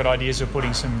they've also got ideas of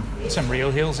putting some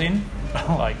real hills in,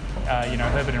 like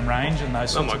Herberton Range and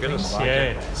those sorts of things.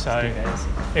 So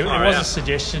it was a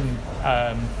suggestion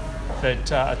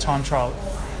that a time trial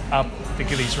up the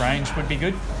Gillies Range would be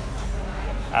good.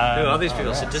 Who are these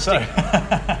people? Sadistic.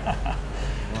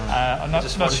 I'm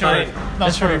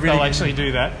not sure if they'll actually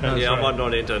do that. But I might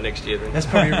not enter next year then. That's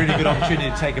probably a really good opportunity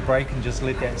to take a break and just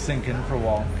let that sink in for a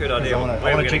while. Good idea.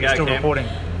 I want to check it's still recording.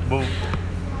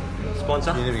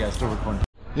 Sponsor? Yeah, there we go, still recording.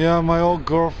 Yeah, my old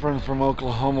girlfriend from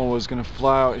Oklahoma was going to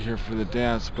fly out here for the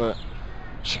dance, but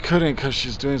she couldn't because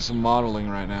she's doing some modeling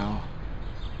right now.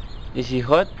 Is she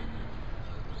hot?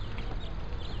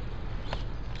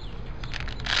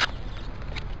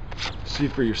 See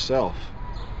for yourself.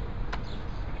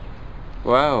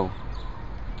 Wow.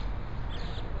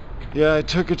 Yeah, I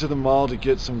took her to the mall to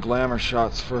get some glamour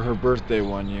shots for her birthday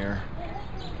one year.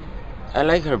 I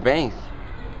like her bangs.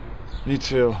 Me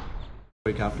too.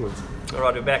 Week afterwards. All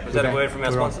right, we're back. Was that a word from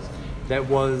our sponsors? That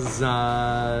was,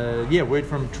 word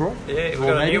from Troy. Yeah, we've Or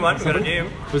got a maybe new one. We've got a somebody. new.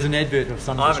 It was an advert of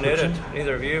some I haven't heard description. it,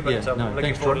 neither of you, but Yeah, I'm looking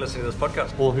thanks, forward Troy. to listening to this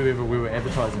podcast. Or whoever we were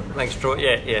advertising. Thanks, Troy.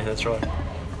 Yeah, that's right.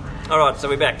 All right, so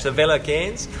we're back. So Velo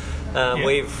Cairns,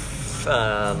 we've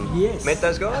Yes. met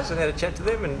those guys and had a chat to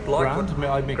them and liked Grant, what-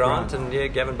 I met Grant.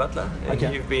 and Gavin Butler. And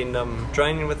Okay. you've been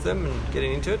training with them and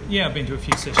getting into it. Yeah, I've been to a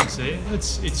few sessions there.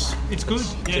 It's good.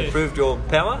 Yeah. Improved your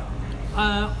power.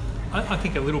 I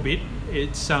think a little bit.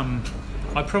 It's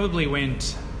I probably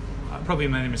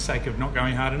made the mistake of not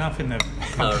going hard enough in the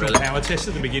functional really? power test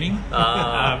at the beginning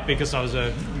because I was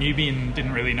a newbie and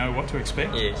didn't really know what to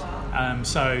expect. Yes.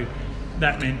 So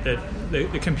that meant that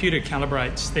the computer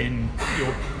calibrates then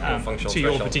your functional to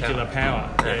your threshold particular power.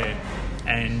 Yeah.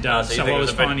 And so you so think I it was was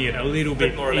a bit- finding it a little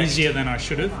bit bit more relaxed? easier than I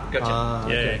should have. Gotcha.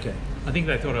 Okay. I think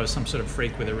they thought I was some sort of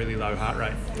freak with a really low heart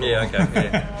rate. Yeah, okay.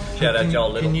 Yeah. Shout out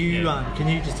Joel Little. Can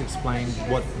you just explain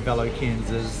what Velo Cairns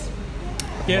is?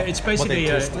 Yeah, it's they basically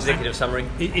test? Executive summary.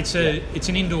 it's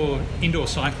an indoor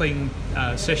cycling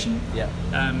session.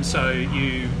 Yeah. So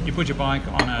you put your bike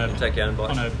on a Take your own bike.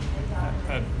 on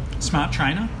a smart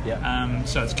trainer. Yeah.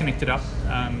 So it's connected up.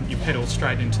 You pedal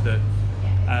straight into the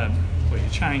your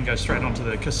chain goes straight onto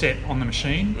the cassette on the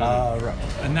machine. Right.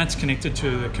 And that's connected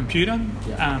to the computer,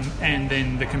 Yeah. and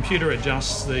then the computer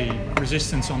adjusts the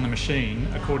resistance on the machine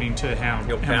according to how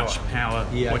much power,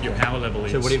 Yeah, what your okay. power level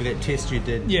is. So whatever that test you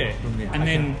did. Yeah, From there. and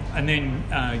Okay.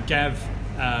 then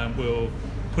Gav will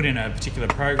put in a particular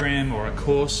program or a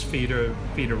course for you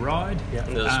to ride. Yeah.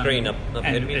 And there's a screen up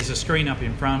ahead and of you. there's a screen up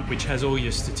in front which has all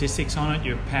your statistics on it: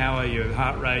 your power, your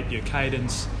heart rate, your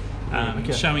cadence.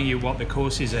 Okay. Showing you what the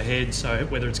course is ahead, so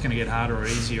whether it's going to get harder or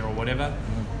easier or whatever,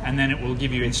 and then it will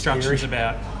give you instructions scary.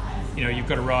 about, you've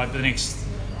got to ride for the next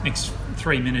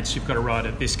 3 minutes. You've got to ride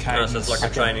at this cadence. So it's like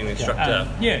a training instructor.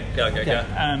 Yeah. Go.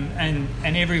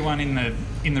 And everyone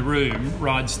in the room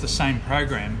rides the same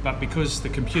program, but because the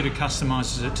computer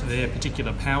customises it to their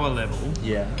particular power level,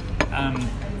 Yeah.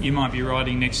 you might be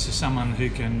riding next to someone who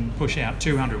can push out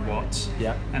 200 watts,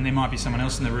 Yeah. and there might be someone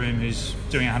else in the room who's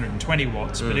doing 120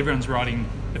 watts, but everyone's riding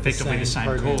effectively the same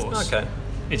same program. course. Okay.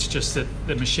 It's just that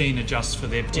the machine adjusts for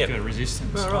their particular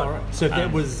resistance. All right. So if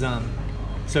that was,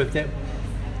 if that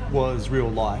was real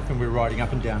life, and we're riding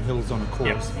up and down hills on a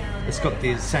course, it's got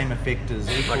the same effect as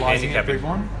equalising handicapping.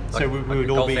 everyone. So Like- we like would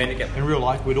a all golf be handicap. in real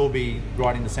life. We'd all be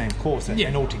riding the same course Yeah.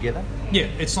 and all together. Yeah,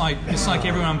 it's like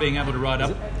everyone being able to ride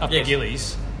up the Yes.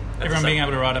 gillies. That's Everyone the being same.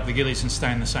 able to ride up the gillies and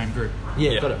stay in the same group.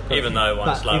 Yeah, Yeah, got it. even though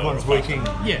one's but lower everyone's or faster. working.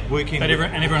 Yeah, working. but with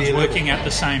everyone's their working level.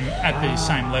 at the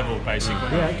same level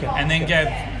basically. Yeah, okay. And then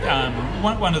Gav,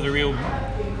 one of the real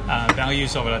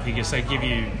values of it, I think, is they give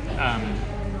you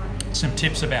some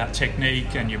tips about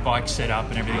technique and your bike setup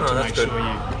and everything to that's make good. sure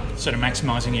you're sort of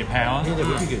maximising your power. Yeah, that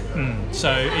would be good.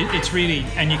 So it's really,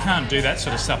 and you can't do that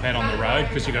sort of stuff out on the road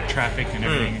because you've got traffic and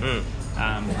everything.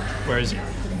 Whereas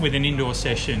with an indoor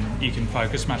session, you can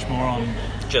focus much more on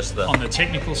Just the the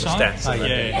technical side. stats and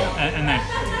And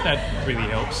that really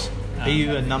helps. Are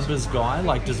you a numbers guy?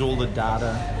 Like, does all the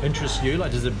data interest you?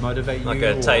 Like, does it motivate you? like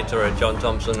a or- Tate or a John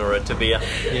Thompson or a Tabia.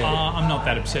 Yeah. I'm not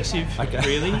that obsessive, Okay.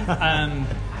 really.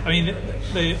 I mean, I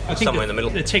think Somewhere in the middle.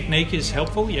 the technique is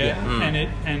helpful,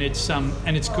 and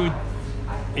it's good.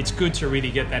 It's good to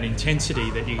really get that intensity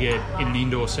that you get in an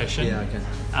indoor session. Yeah, okay.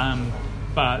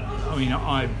 But I mean,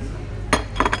 I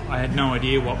had no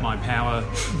idea what my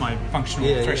functional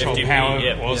Yeah, threshold FTP, power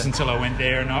was yeah. until I went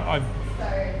there, and I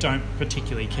don't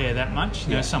particularly care that much.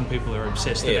 You know, some people are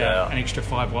obsessed about an extra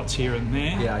 5 watts here and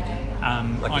there. Yeah,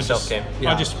 okay. Like yourself, Cam.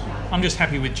 Yeah. I'm just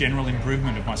happy with general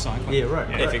improvement of my cycling. Yeah,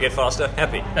 right. If you get faster,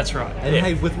 happy. That's right. And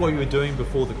hey, with what you were doing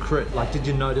before the crit, like, did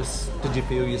you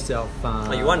feel yourself?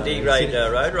 Oh, you won D grade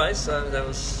road race, so that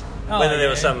was whether there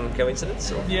was some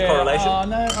coincidence or correlation.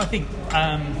 No, I think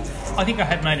I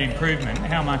had made an improvement.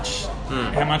 How much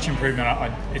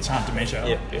improvement? It's hard to measure.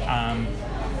 Yeah.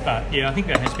 But yeah, I think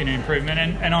there has been an improvement,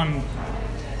 and I'm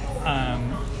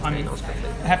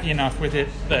happy enough with it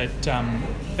that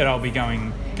I'll be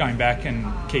going back and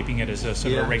keeping it as a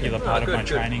sort of a regular part of my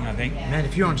training. I think. Man,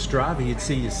 if you're on Strava, you'd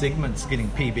see your segments getting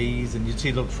PBs, and you'd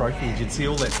see little trophies. You'd see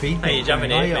all that feedback. Hey, you're jumping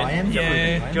going, in, oh, man. I am jumping Yeah.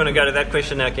 in. Do you want to go to that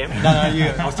question now, Cam?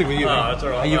 No, I'll stick with you. Oh, man. that's all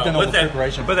right. You've done all the With that-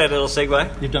 preparation. With that little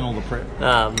segue, You've done all the prep.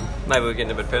 maybe we're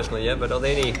getting a bit personal, yeah, but are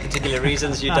there any particular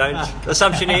reasons you don't? The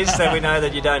assumption is that we know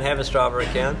that you don't have a Strava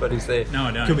account, but is there? No,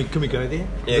 I don't. Can we go there?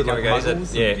 Yeah, Is it can we go? Is it?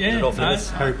 Muggles? Yeah. Yeah, Is it off limits?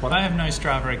 Harry Potter? I have no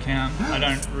Strava account. I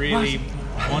don't really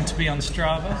want to be on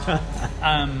Strava.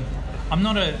 I'm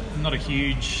not a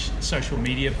huge social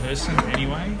media person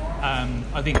anyway.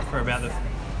 I think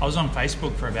I was on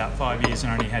Facebook for about 5 years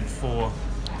and only had four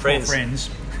Friends. friends.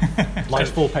 Like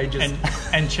 4 pages.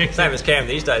 and check Same it. as Cam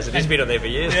these days. It's been on there for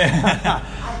years.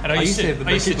 And I used to have the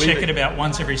check big it about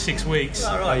once every 6 weeks.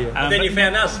 All right. Oh, yeah. And then but you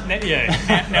found us.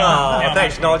 Now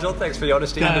Thanks, I'm- Nigel. Thanks for the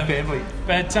honesty. The family.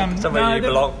 But Somewhere you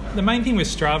belong. the main thing with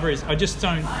Strava is I just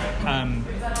don't.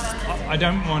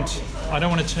 I don't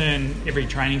want to turn every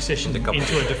training session into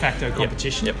a de facto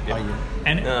competition. Yep. Oh, yeah.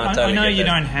 And No, I I totally know get you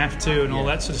that. don't have to and all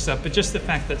that sort of stuff, but just the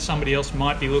fact that somebody else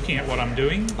might be looking at what I'm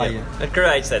doing. Oh, yeah. It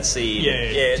creates that seed. Yeah.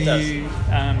 it Do does. you,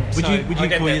 so would I you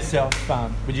get call that. yourself,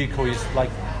 like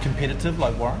competitive,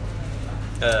 like Warren?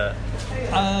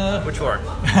 Which one?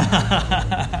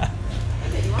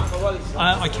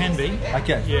 I can be.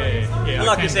 Okay. Yeah. I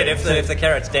Like can you said, be. if the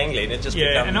carrot's dangling, it just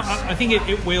Yeah, becomes. and I think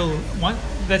it will.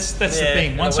 That's the Yeah,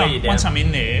 thing. it'll weigh you down. Once I'm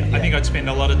in there, I think I'd spend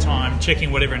a lot of time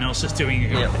checking what everyone else is doing,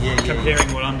 and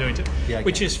comparing what I'm doing to,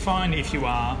 which is fine if you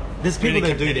are. There's people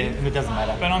really that do that, competitive. and it doesn't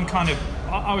matter. But I'm kind of.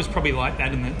 I was probably like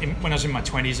that when I was in my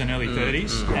 20s and early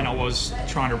 30s, and I was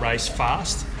trying to race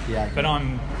fast. Yeah. But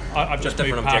I've just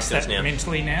different moved past that objectives now.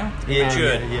 mentally now.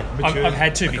 Matured. I've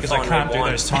had to because I fine can't red do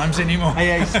wine. those times anymore.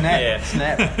 Hey, snap, Yeah.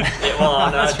 snap. Yeah, well,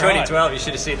 I know. That's right. 2012, you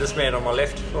should have seen this man on my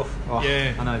left. Oh, Oh,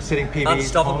 Yeah. I know, setting PBs.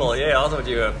 unstoppable. times. Yeah, I thought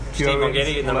you were Steve QRS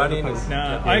Mongetti in the all over the running. place.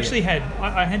 No, I actually had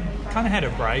kind of had a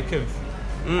break of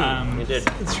you did.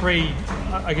 three,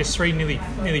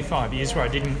 nearly 5 years where I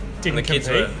didn't And the kids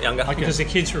compete were younger. because the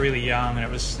kids were really young and it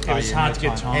was hard to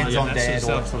get time. Hands on and that dad,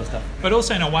 sort all of that stuff. sort of stuff. But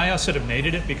also in a way I sort of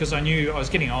needed it because I knew I was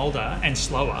getting older and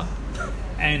slower.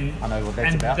 And I know what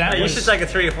that's and about. That Hey, you was, should take a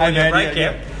 3 or 4 Hey, year man, break,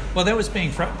 yeah, Cam. well, that was I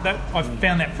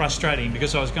found that frustrating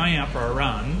because I was going out for a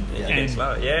run Yeah, and it's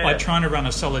slow, yeah. like trying to run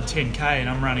a solid 10k and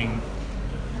I'm running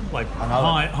like I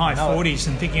know it. high I know it. 40s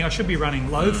and thinking I should be running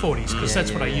low 40s because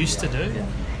that's what I used to do,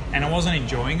 and I wasn't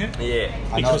enjoying it. Yeah.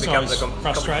 Because It I becomes was a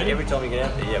frustrated. every time you get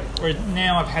out there, yeah. Whereas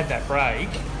now I've had that break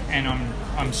and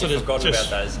I'm sort of forgotten just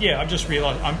about those. yeah. I've just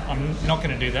realised I'm not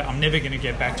going to do that. I'm never going to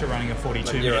get back to running a 42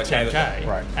 But you're minute okay with 10k, that.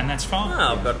 Right. and that's fine. No,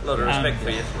 I've got a lot of respect for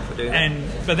you for doing that.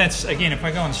 But that's again, if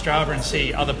I go on Strava and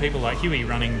see other people like Huey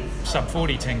running sub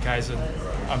 40 10ks,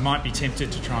 I might be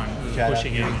tempted to try and Shout push out.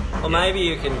 again. Or maybe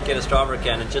you can get a Strava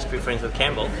account and just be friends with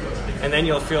Campbell, and then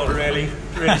you'll feel really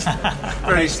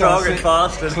strong and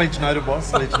fast. And, Sledge noted, boss.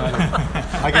 Sledge noted. Okay,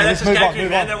 hey, let's that's move just on. you,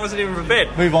 Move man. on. That wasn't even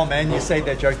prepared. Move on, man. You say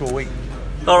that joke all week.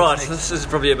 All right, this is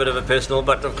probably a bit of a personal,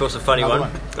 but of course a funny Another one.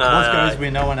 one. Once goes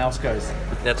where no one else goes.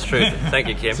 That's true. Thank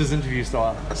you, Cam. This is interview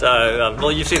style. So,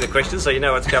 well, you've seen the questions, so you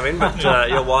know what's coming. But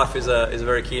your wife is a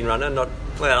very keen runner, not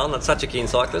such a keen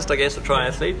cyclist, I guess, a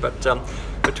triathlete. But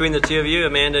between the two of you,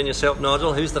 Amanda and yourself,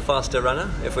 Nigel, who's the faster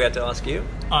runner? If we had to ask you.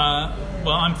 Well,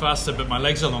 I'm faster, but my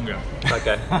legs are longer.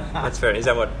 Okay, that's fair. Is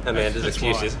that what Amanda's That's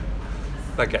excuse why. is?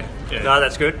 Okay. Yeah. No,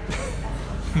 that's good.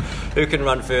 Who can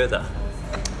run further?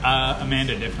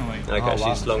 Amanda, definitely. Okay, Oh,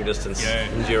 wow. she's long distance Yeah.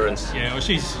 endurance. Yeah, well,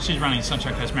 she's running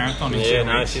Sunshine Coast Marathon in 2 Yeah,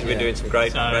 no, weeks. she's been doing some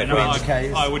great So great no, runs.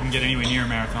 I wouldn't get anywhere near a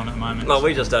marathon at the moment. Well,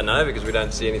 we just don't know because we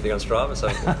don't see anything on Strava, so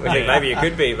we think maybe you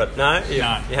could be, but no. You're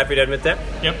happy to admit that?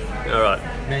 Yep. All right.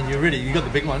 Man, you're ready. You got the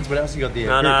big ones. What else you got there?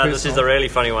 No, Very this is personal. the really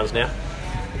funny ones now.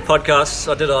 Podcasts.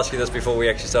 I did ask you this before we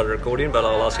actually started recording, but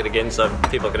I'll ask it again so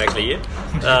people can actually hear.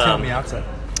 Tell me answer.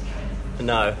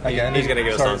 No, Okay, he's going to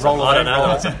give us sorry, an answer. roll I don't away, know.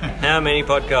 roll away. How many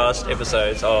podcast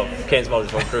episodes of Cairns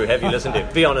Multisport Crew have you listened to?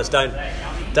 Be honest. Don't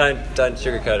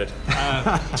sugarcoat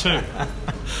it. 2.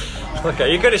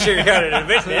 Okay, you could have sugarcoated it a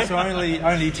bit there. So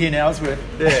only 10 hours worth.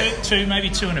 Two,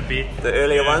 maybe 2 and a bit. The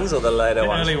earlier ones or the later The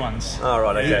ones? early ones. Oh,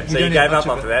 right, okay. You So you don't have gave up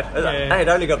much of after that? Yeah. Hey, it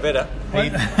only got better.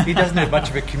 He doesn't have much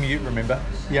of a commute, remember?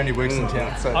 He only works in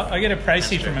town. So I get a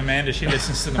précis from Amanda. She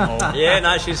listens to them all. Yeah,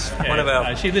 no, she's one of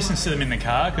our... She listens to them in the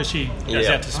car because she goes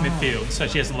Yeah. out to Smithfield, so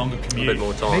she has a longer a commute. bit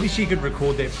more time. maybe she could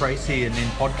record that praise here and then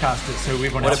podcast it so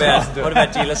everyone What else can listen to about,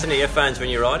 it. do you listen to earphones when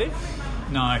you're riding?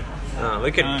 No. Oh,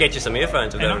 we could No. get you some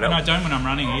earphones if And that would I help. don't when I'm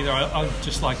running either. I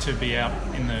just like to be out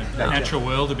in the natural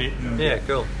world a bit and Yeah,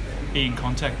 cool. be in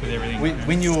contact with everything.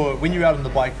 When you're out on the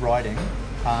bike riding,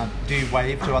 do you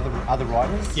wave to other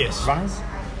riders? Yes. Runners?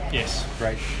 Yes,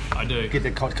 Great. I do. Get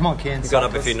the come on, Ken. Got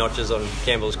up a few notches on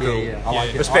Campbell's Yeah, cool. yeah. I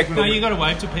like it. Respect. No, you got to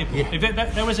wave to people. Yeah. If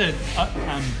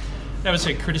that was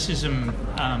a criticism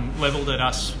levelled at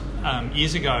us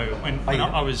years ago when yeah.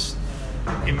 I was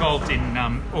involved in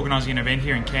organising an event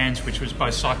here in Cairns, which was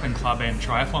both cycling club and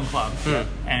triathlon club.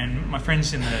 And my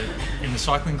friends in the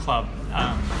cycling club,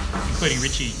 including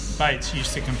Richie Bates,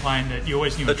 used to complain that you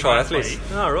always knew The a triathlete. triathletes.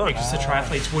 Oh, right. Because the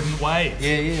triathletes wouldn't wave.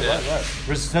 Yeah.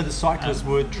 Right. So the cyclists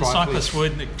would The triathletes. cyclists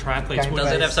would, the triathletes Gang would. Does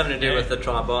it Base. have something to do Yeah. with the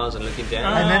tri-bars and looking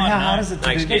down? And then how no. hard is it to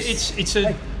Thanks, do Nick. this? It's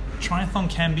a triathlon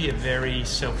can be a very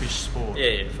selfish sport.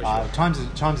 Yeah, for sure.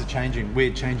 Times are changing.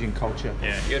 We're changing culture.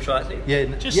 Yeah. You're a triathlete?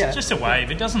 Yeah, Just a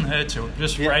wave. It doesn't hurt to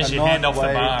just Yeah, raise a your hand nice off the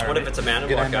wave. bar. What if it's a mountain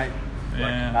G'day, biker? mate.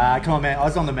 Yeah. Come on, man. I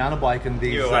was on the mountain bike and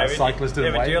these You were waving? cyclists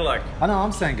didn't Yeah, but wave. you're like- I know,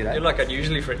 I'm saying g'day. You're like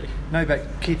unusually friendly. No, but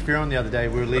Keith Fearon the other day,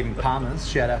 we were leaving Palmer's.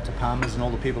 Shout out to Palmer's and all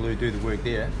the people who do the work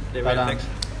there. Yeah, but man, thanks.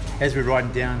 as we're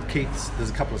riding down, there's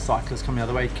a couple of cyclists coming the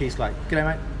other way. Keith's like, "G'day,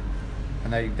 mate,"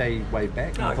 and they wave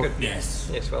back. And I Oh, thought, good. Yes.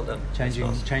 Yes, well done. Changing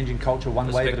That's nice. changing culture one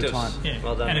wave at a Perspectives. time. Yeah.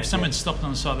 Well done, and if mate. someone stopped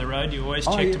on the side of the road, you always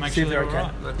Oh, check yeah, to make see sure if they're they're all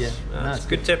okay. right. Yeah, No, no, it's it's a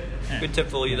good tip. Good tip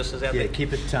for all you listeners out Yeah, there.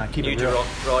 keep it New real.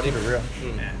 to riding. Keep it real.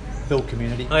 Yeah. Build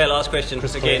community. Oh yeah, last question.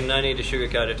 Chris Again, Clare. no need to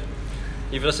sugarcoat it.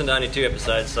 You've listened to only 2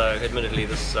 episodes, so admittedly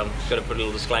this got to put a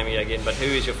little disclaimer here again. But who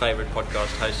is your favourite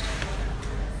podcast host?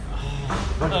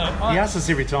 He asks us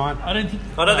every time. I don't think.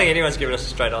 I don't think anyone's given us a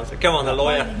straight answer. Come on, the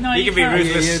lawyer. No, you you can be can't. Yeah,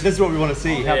 ruthless. yeah, this is what we want to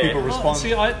see, how Yeah. people Well, respond.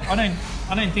 see, I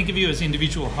don't think of you as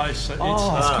individual hosts. It's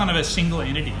Oh. kind of a single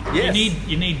entity. Yes.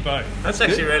 You need both. That's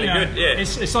actually really You know, good. Yeah.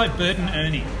 It's like Bert and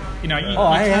Ernie. You know, you,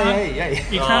 Oh, you hey, can't, hey,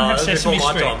 hey. you Oh, can't have that's Sesame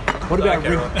before my Street. time. What about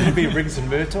Okay, right. could it be Riggs and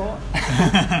Murtaugh?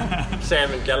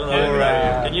 Sam and Gallen? Or,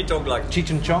 can you talk like? Cheech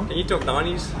and Chong? Can you talk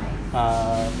 90s?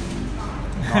 90s.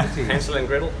 Hansel and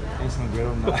Gretel? Hansel and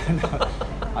Gretel? No.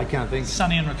 I can't think.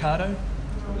 Sonny and Ricardo.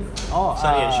 Oh,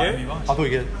 Sonny and Miami Cher? Vice. I thought you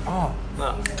get. Oh,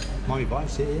 No, Miami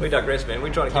Vice, yeah. we digress, man.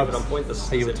 We're trying to keep it on point this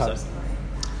Hey, you were episode. Tubbs.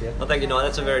 Yeah. Well, thank you, Nye.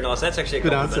 That's a very nice. That's actually a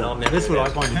Good compliment. answer. I'm happy That's with what I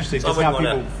that. find interesting. So I Just how wouldn't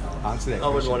people wanna- answer that I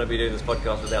wouldn't question. want to be doing this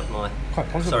podcast without my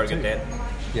Quite positive surrogate too. dad.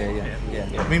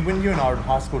 Yeah. I mean, when you and I were in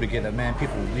high school together, man,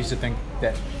 people used to think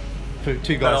that for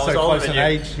two I guys was so older close than in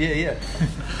you. age. Yeah.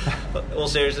 But all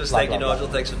seriousness, Blah, thank you, blah, blah. Nigel.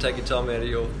 Thanks for taking time out of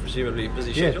your presumably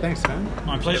busy Yeah, schedule. thanks, man.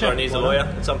 My pleasure. Everyone needs a lawyer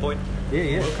at some point.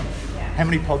 Yeah. How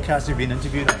many podcasts have you been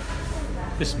interviewed on?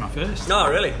 This is my first. No,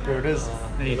 really. There it is.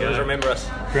 There you You always go. remember us.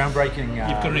 Groundbreaking. You've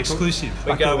got an exclusive.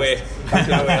 We go where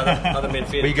other men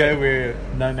fear. We go where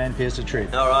no man fears to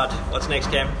tread. All right. What's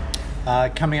next, Cam?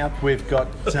 Coming up, we've got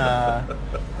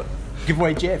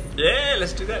Giveaway Jeff. Yeah,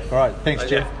 let's do that. All right, thanks,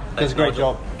 Okay. Jeff. Thanks, Does a great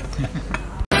Nigel.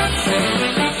 job.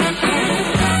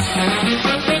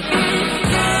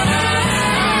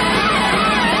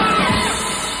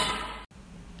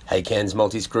 Hey Cairns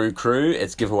Multi-Screw crew,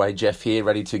 it's Giveaway Jeff here,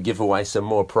 ready to give away some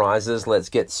more prizes. Let's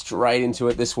get straight into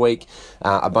it this week.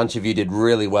 A bunch of you did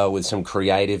really well with some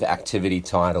creative activity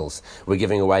titles. We're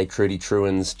giving away Trudy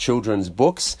Truan's children's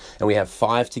books, and we have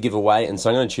 5 to give away, and so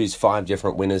I'm going to choose 5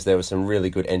 different winners. There were some really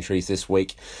good entries this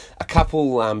week. A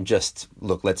couple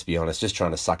look, let's be honest, just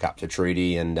trying to suck up to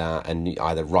Trudy and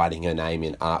either writing her name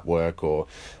in artwork or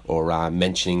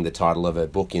mentioning the title of her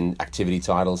book in activity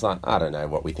titles. I don't know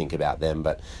what we think about them,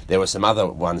 but there were some other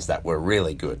ones that were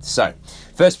really good. So,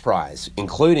 first prize,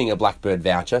 including a Blackbird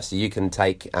voucher, so you can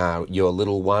take your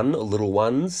little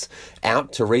ones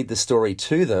out to read the story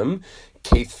to them.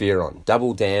 Keith Fearon,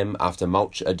 Double Dam After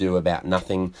Mulch Ado About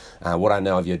Nothing. What I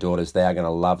know of your daughters, they are going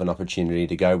to love an opportunity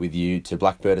to go with you to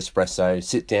Blackbird Espresso,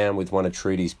 sit down with one of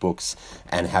Trudy's books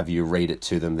and have you read it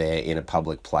to them there in a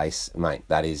public place. Mate,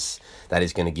 that is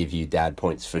going to give you dad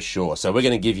points for sure. So we're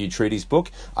going to give you Trudy's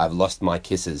book, I've Lost My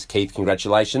Kisses. Keith,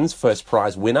 congratulations, first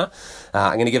prize winner.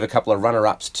 I'm going to give a couple of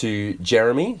runner-ups to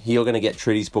Jeremy. You're going to get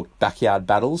Trudy's book, Backyard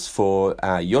Battles, for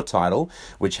your title,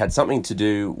 which had something to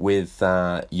do with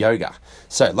yoga.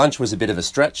 So lunch was a bit of a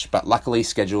stretch, but luckily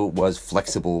schedule was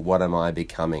flexible. What am I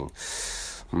becoming?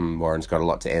 Warren's got a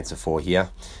lot to answer for here.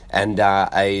 And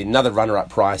another runner-up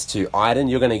prize to Iden.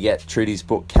 You're going to get Trudy's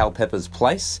book, Cal Pepper's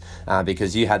Place,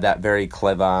 because you had that very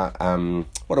clever,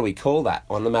 what do we call that?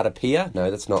 Onomatopoeia?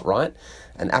 No, that's not right.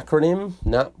 An acronym?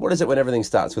 No. What is it when everything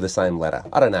starts with the same letter?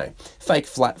 I don't know. Fake,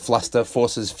 flat, fluster,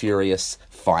 forces, furious,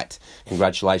 fight.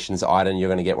 Congratulations, Iden. You're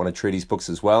going to get one of Trudy's books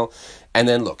as well. And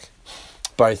then look,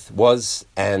 both Woz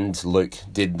and Luke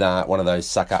did one of those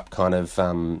suck-up kind of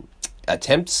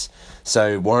attempts.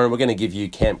 So, Warren, we're going to give you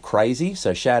Camp Crazy.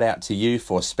 So, shout out to you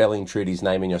for spelling Trudy's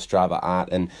name in your Strava art.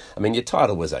 And I mean, your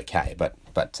title was okay, but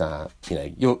you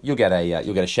know, you'll get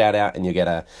a shout out and you'll get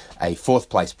a 4th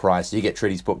place prize. So you get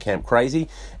Trudy's book Camp Crazy.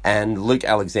 And Luke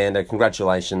Alexander,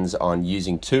 congratulations on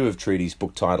using 2 of Trudy's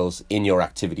book titles in your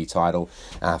activity title.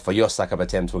 For your suck up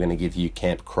attempt, we're going to give you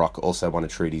Camp Croc, also one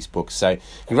of Trudy's books. So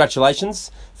congratulations,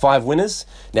 5 winners.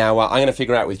 Now I'm going to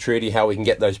figure out with Trudy how we can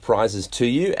get those prizes to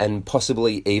you and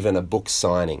possibly even a book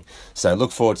signing. So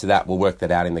look forward to that. We'll work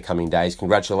that out in the coming days.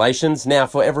 Congratulations. Now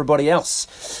for everybody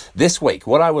else. This week,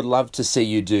 what I would love to see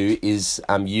you do is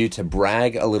you to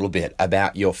brag a little bit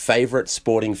about your favourite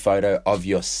sporting photo of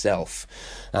yourself.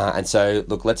 And so,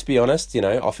 look, let's be honest,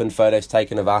 often photos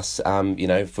taken of us,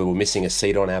 if we were missing a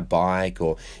seat on our bike,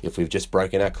 or if we've just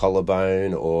broken our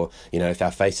collarbone, or, if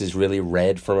our face is really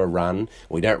red from a run,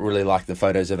 we don't really like the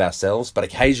photos of ourselves, but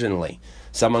occasionally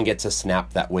someone gets a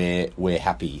snap that we're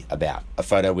happy about, a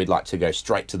photo we'd like to go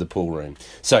straight to the pool room.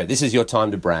 So this is your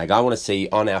time to brag. I want to see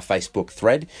on our Facebook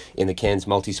thread in the Cairns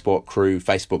Multisport Crew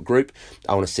Facebook group,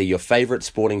 I want to see your favourite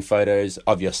sporting photos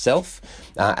of yourself.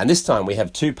 And this time we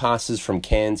have 2 passes from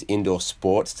Cairns Indoor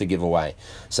Sports to give away.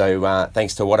 So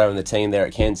thanks to Watto and the team there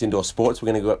at Cairns Indoor Sports,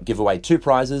 we're going to give away 2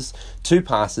 prizes, 2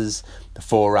 passes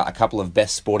for a couple of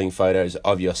best sporting photos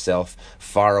of yourself.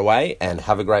 Fire away and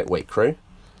have a great week, crew.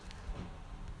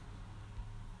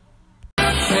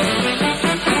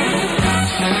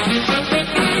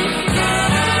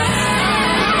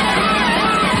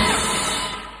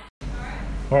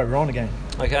 All right, we're on again.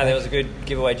 Okay, that was a good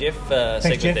giveaway, Jeff.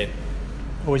 Segment Jeff. there.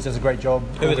 Always does a great job.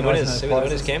 Who were the winners? organising Who were the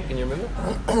those winners, Cam? Can you remember?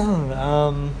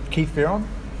 prizes. Keith Ferron.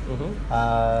 He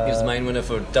was the main winner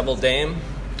for Double Dam.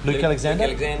 Luke Alexander.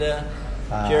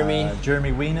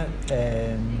 Jeremy. Wienert,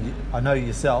 and I know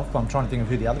yourself, but I'm trying to think of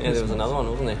who the other Yeah, there person was another one,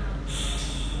 wasn't there?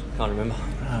 Can't remember.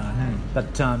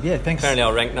 But yeah, thanks. Apparently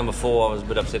I ranked number 4. I was a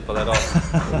bit upset by that.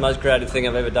 It was the most creative thing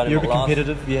I've ever done You're in a my bit life.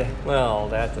 competitive, yeah. Well,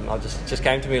 that I just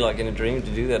came to me like in a dream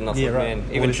to do that, and I thought, Yeah, right. man,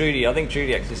 Well, even let's- Trudy, I think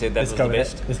Trudy actually said that Let's was go the with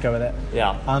best. that. Let's go with that.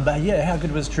 Yeah. But yeah, how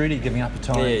good was Trudy giving up a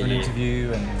time Yeah, for an yeah.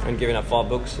 interview and And giving up 5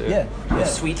 books. yeah,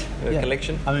 Sweet yeah.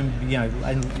 collection. I mean,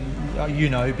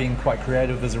 and being quite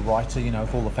creative as a writer,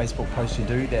 with all the Facebook posts you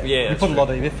do, that Yeah, you that's put a lot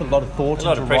true. of effort, a lot of thought A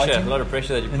lot into of pressure, writing. a lot of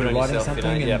pressure that you put into on writing yourself.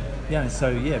 something, Yeah. and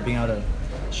so being able to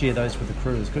share those with the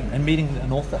crew is good, and meeting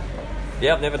an author.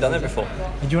 Yeah, I've never done that before.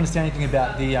 And do you want to say anything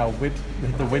about the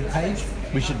web page?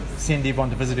 We should send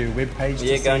everyone to visit her web page.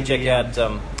 Yeah, to go and see check the,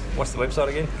 out, what's the website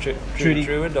again? Trudy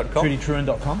TrudyTruin.com.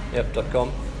 TrudyTruin.com. Yep,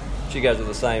 .com. She goes with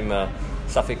the same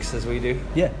suffix as we do.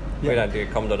 Yeah. We don't do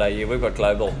 .com.au. We've got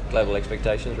global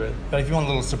expectations, really. But if you want a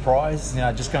little surprise,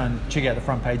 just go and check out the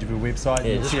front page of her website.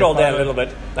 Yeah, You'll just see scroll down a photo. little bit.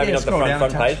 Maybe not the scroll down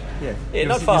front a touch. page. Yeah, Yeah,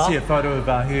 not You'll far. see a photo of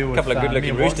her with A couple of good-looking me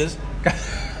and Ross. roosters.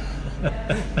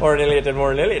 Warren Elliott and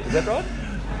Warren Elliott, is that right?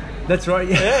 That's right.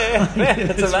 Yeah, Yeah. Man,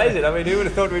 that's That's amazing. I mean, who would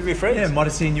have thought we'd be friends? Yeah, might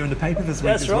have seen you in the paper this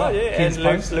week That's as right, well. yeah. Ken's And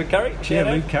Post. Luke Curry.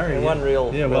 Yeah, Luke Curry. And one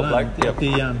real well bloke.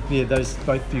 done. Yep. Those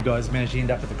both of you guys managed to end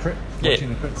up at the crit, Yeah. watching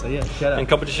the crit. So yeah, shout out. And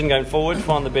competition going forward,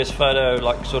 find the best photo,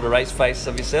 like sort of race face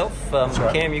of yourself.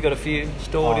 right. Cam, you got a few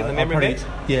stored in the memory banks?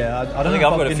 Yeah, I I don't think know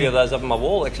I've if got a been- few of those up on my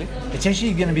wall, actually. It's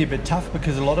actually going to be a bit tough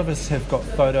because a lot of us have got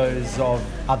photos of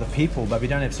other people, but we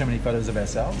don't have so many photos of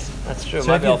ourselves. That's true. So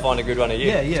Maybe if you- I'll find a good one of you.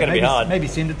 Yeah, It's going to maybe, be hard. Maybe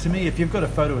send it to me if you've got a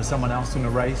photo of someone else in a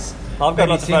race. I've got maybe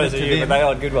lots of send photos it of to you, them. but they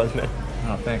are good ones, man.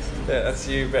 Oh, thanks. Yeah, that's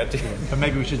you about to. But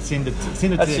maybe we should send it to That's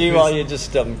that you while person. you're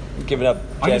just giving up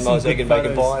I got Jan some Miles good egg and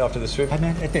bacon photos. pie after the swim. Hey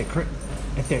man, at that crit,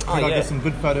 I yeah. got some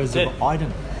good photos Did. of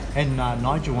Iden and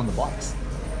Nigel on the bikes.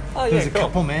 Oh, yeah, There's a cool.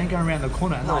 couple, man, going around the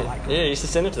corner, and they're like, Yeah, you used to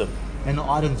send it to them. and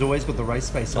Iden's always got the race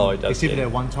face on. Oh, he does, Except for yeah.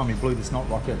 that one time he blew the snot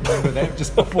rocket. Remember that?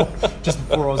 just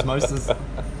before osmosis. It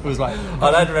was like,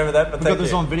 I don't remember that, but we thank got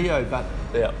this you. on video, but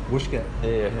Yeah. Whooshka.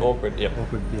 Yeah, awkward, yeah.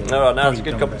 Awkward, yeah. No, no, Probably it's a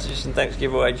good done with competition. Thanks,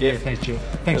 giveaway, Yeah, Jeff. thanks, Jeff.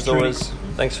 Thanks, As Trudy. always,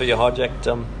 thanks for your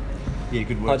hijacked Yeah,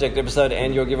 good work. hijacked episode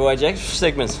and your giveaway, Jack,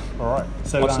 segments. All right.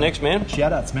 So What's next, man?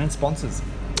 Shout outs, man. Sponsors.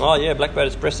 Oh, yeah,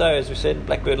 Blackbird Espresso, as we said,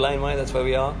 Blackbird Laneway, that's where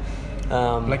we are.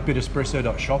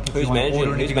 BlackbirdEspresso.shop. if Who's you want to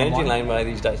order managing anything online. Laneway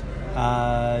these days?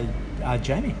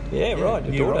 Jamie. Yeah, right,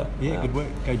 your new daughter. role. Yeah, Yeah. good work.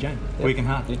 Go, Jane. Yep. Working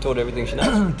hard. You taught everything she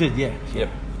knows. Did, yeah. Yep.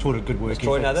 Taught her good work. Does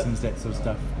Troy know ethics that? and that sort of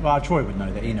stuff. Well, Troy would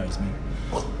know that. He knows me.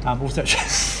 Also,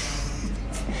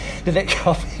 did that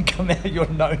coffee come out of your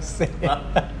nose there?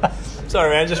 Sorry,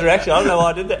 man, just a reaction. I don't know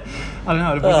why I did that. I don't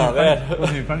know. It wasn't Oh, even funny. man. It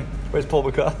wasn't even funny. Where's Paul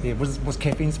McCarthy? Yeah, what's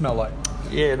caffeine smell like?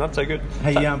 Yeah, not so good.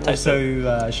 Hey, Taste it.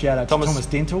 also shout out to Thomas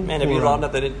Dental. Man, have for, you lined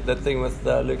up that thing with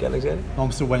Luke Alexander?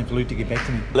 I'm still waiting for Luke to get back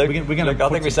to me. Luke, we're gonna Luke, I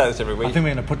put think we some- say this every week. I think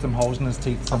we're going to put some holes in his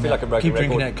teeth. I feel like a broken Keep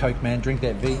drinking record. that Coke, man. Drink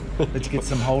that V. Let's get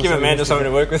some holes. Give so Amanda we something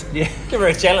to work with. Yeah. Give her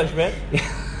a challenge, man.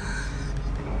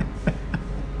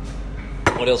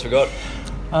 What else we got?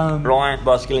 Ryan,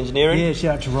 Bicycle Engineering. Yeah,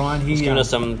 shout out to Ryan. He's giving us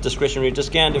some discretionary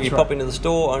discount if you That's pop right. into the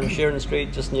store on Sheridan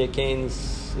Street, just near Cairns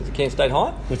State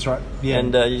High. That's right. Yeah.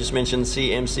 And you just mentioned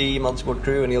CMC, Multisport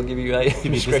Crew, and he'll give you a Give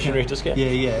me a discretionary discount. Yeah,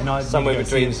 yeah. And I Somewhere need to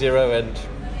go between see 0 and 100%.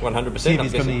 if I'm he's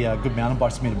got guessing. any good mountain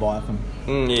bikes for me to buy from.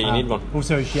 Yeah, you need one.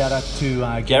 Also, shout out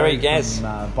to Gary Gaz.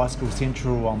 from Bicycle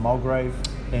Central on Mulgrave.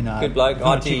 And, Good bloke. if you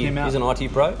wanna IT. check him out, He's an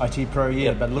IT pro. IT pro, yeah.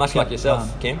 Yep, But look much like at,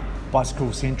 yourself, Cam.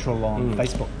 Bicycle Central on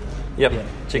Facebook. Yep. Yeah,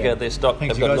 Check yeah. out their stock.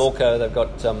 Thanks, They've got you guys. Norco. They've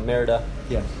got Merida.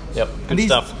 Yeah. Yep. And Good these,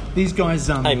 stuff. These guys,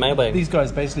 Hey, mailbag. These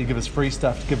guys basically give us free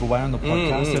stuff to give away on the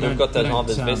podcast. They we've don't- got they those don't,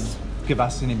 Harvest vests. give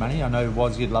us any money. I know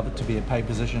Woz, you'd love it to be a paid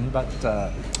position, but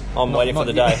I'm not- waiting for not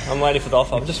the yet. day. I'm waiting for the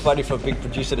offer. I'm just waiting for a big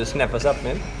producer to snap us up,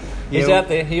 man. He's well, out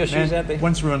there. He or she's man, out there.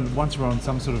 Once we're on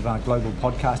some sort of global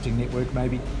podcasting network,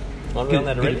 maybe. Aren't we Get- on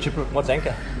that get a already? chipper. What's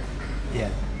Anchor? Yeah.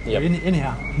 Yep.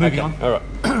 Anyhow, moving on. All right.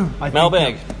 I think,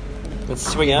 Mailbag. Let's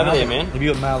swing over there, man. Have you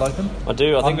got the mail open? I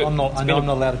do. I think I'm not. it's I been know a- I'm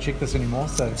not allowed to check this anymore.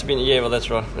 So It's been, yeah, well, that's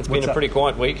right. It's been What's a up? pretty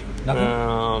quiet week.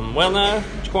 Nothing? Well, no,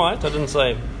 it's quiet. I didn't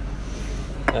say.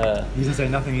 he didn't say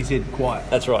nothing. He said quiet.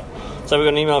 That's right. So we got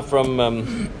an email from,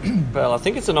 well, I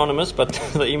think it's anonymous, but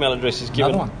the email address is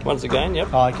given Another one? once again. Yep.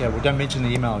 Oh, okay. Well, don't mention the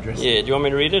email address. Yeah, do you want me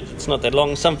to read it? It's not that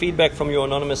long. Some feedback from your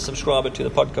anonymous subscriber to the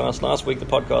podcast. Last week, the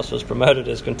podcast was promoted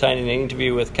as containing an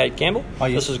interview with Kate Campbell. Oh,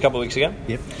 yes. This was a couple of weeks ago.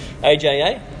 Yep.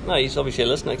 AJA, no, he's obviously a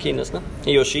listener, a keen listener.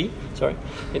 He or she, sorry.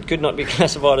 It could not be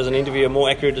classified as an interview. A more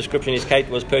accurate description is Kate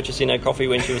was purchasing her coffee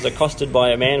when she was accosted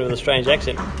by a man with a strange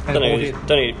accent. And Don't know all who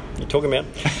did. you're talking about.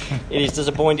 It is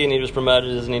disappointing it was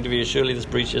promoted as an interview. Surely this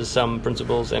breaches some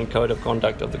principles and code of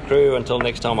conduct of the crew. Until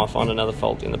next time I find another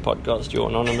fault in the podcast, your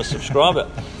anonymous subscriber.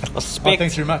 I suspect,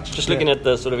 thanks very much. just Yeah. looking at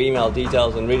the sort of email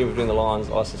details and reading between the lines,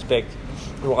 I suspect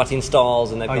writing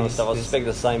styles and that kind of yes, stuff. I yes. suspect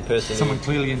the same person. Someone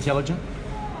clearly intelligent.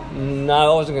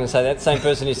 No, I wasn't going to say that. Same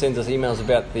person who sends us emails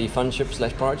about the fun ship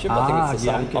 / pirate ship. I think it's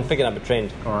the yeah, same. okay. I'm picking up a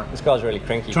trend. All right. This guy's really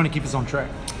cranky. Trying to keep us on track.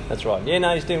 That's right. Yeah,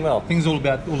 no, he's doing well. Things all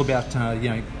about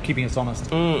keeping us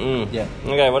honest. Yeah.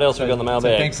 Okay, what else we got on the So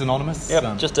mailbag? thanks, Anonymous.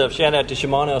 Yep, just a shout out to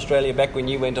Shimano Australia back when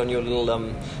you went on your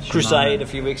little crusade a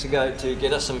few weeks ago to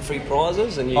get us some free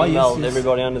prizes and you emailed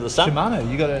everybody under the sun. Shimano,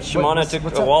 you got a Shimano took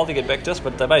what's a up? while to get back to us,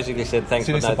 but they basically said thanks,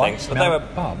 Send but us no a bike? thanks. But they were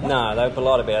what? they were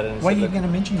polite about it. And Why are said, you look, going to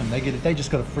mention them? They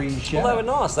just got a free shout. well, they were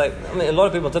nice. A lot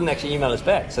of people didn't actually email us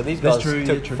back, so these That's guys true,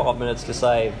 took yeah, true. 5 minutes to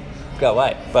say, go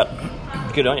away. But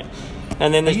good on you.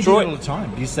 And then there's You do it all Troy. the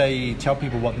time. You tell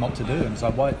people what not to do, and it's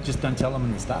like, why? Just don't tell them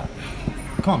in the start.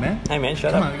 Come on, man. Hey man,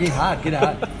 shut Come up. on, get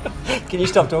hard. Can you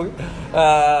stop talking?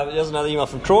 There's another email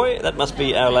from Troy. That must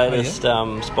be our latest There's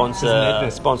an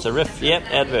advert. sponsor riff. Yep,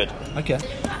 advert. Okay.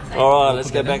 All right, let's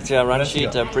put go that back in. to our run What else you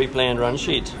sheet, got? pre-planned run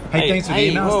sheet. Hey, thanks for the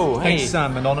emails. Whoa, Thanks, hey.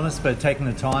 Anonymous, for taking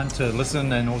the time to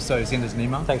listen and also send us an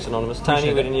email. Thanks, Anonymous. Appreciate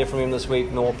Tony, we it. didn't hear from him this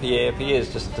week, nor Pierre.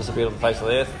 Pierre's just disappeared off the face of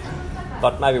the earth.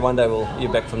 But maybe one day we'll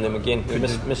hear back from them again. We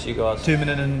miss you guys.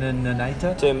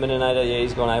 Terminator. Terminator, yeah,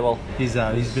 he's gone AWOL. He's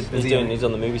a bit busy. He's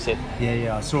on the movie set.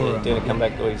 Yeah, I saw Yeah, doing a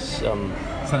comeback. Or he's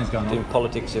Something's going doing on.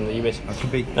 politics in the US. It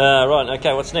could be. Right,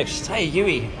 okay, what's next? Hey,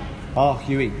 Huey. Oh,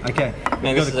 Huey. Okay. Man,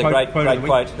 We've this got is a great of the week.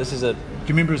 quote. This is a Do you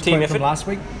remember his team quote effort. from last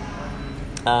week?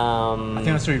 I think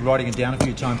I saw you writing it down a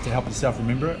few times to help yourself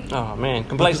remember it. Oh man,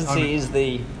 complacency is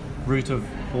the Root of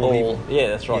all all. evil. Yeah,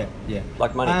 that's right. Yeah.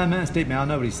 Like money. Man, it's deep, man. I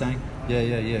know what he's saying. Yeah.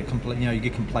 You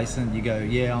get complacent. You go, I'm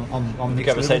next Become a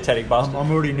level. satanic bastard. I'm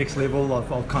already next level. I've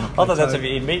kind of. I thought that's plateaued. if you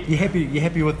eat meat. You're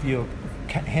happy with your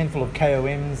handful of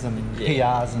KOMs and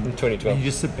PRs and In 2012. and you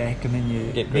just sit back and then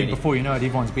Get then greedy. before you know it,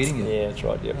 everyone's beating you. Yeah, that's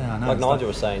right. Yep. Yeah, I know, Like it's Nigel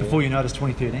was saying. Before you know it, it's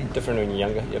 2013. Different when you're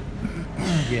younger. Yep.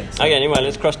 Yeah. so- Okay, anyway,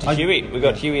 let's cross to I- Huey. We've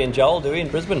got yeah. Huey and Joel, do we, in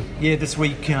Brisbane? Yeah, this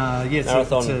week, it's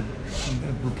Marathon. a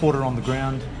reporter on the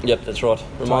ground, Yep, that's right.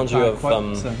 Reminds you Type of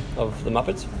quote, so- of the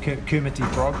Muppets. Kermity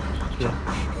Frog. Yeah.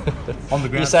 On the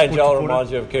ground. You say sports Joel reporter.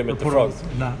 reminds you of Kermit the Reporter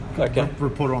Frog. No. Okay.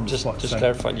 Reporter on the Just spot. so-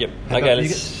 clarify. Yep. Hey, Okay, but you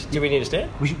let's. Do we need to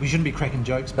stand? We shouldn't be cracking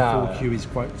jokes No, before Huey's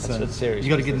quote. So That's serious. you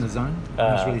got to get in the zone.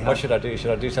 It's really hard. What should I do?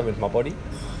 Should I do something with my body?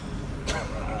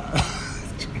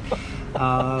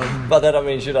 By that I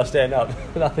mean, should I stand up?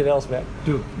 Nothing else, man.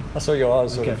 Do it. I saw your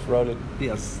eyes sort Okay. of rolling.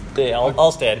 Yes. Yeah,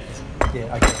 I'll stand.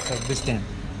 Yeah. Okay. So this stand.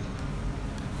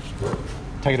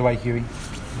 Take it away, Huey.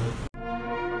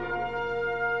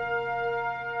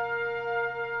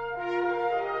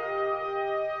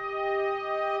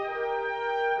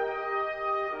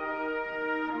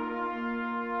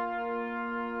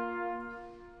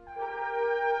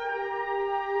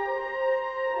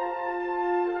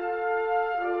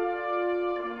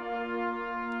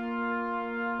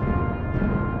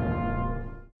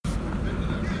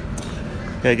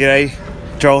 Yeah,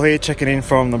 g'day. Joel here, checking in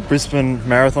from the Brisbane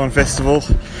Marathon Festival.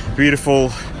 Beautiful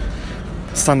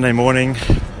Sunday morning,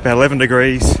 about 11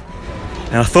 degrees.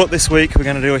 And I thought this week we're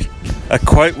going to do a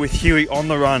quote with Huey on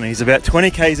the run. He's about 20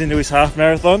 k's into his half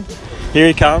marathon. Here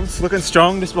he comes, looking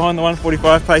strong, just behind the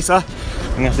 145 pacer. I'm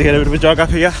going to have to get a bit of a jog up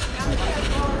here.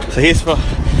 So here's for,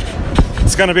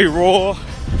 it's going to be raw,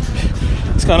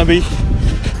 it's going to be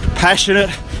passionate,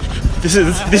 This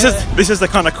is the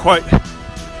kind of quote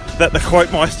that the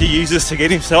quote meister uses to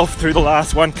get himself through the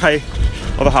last 1k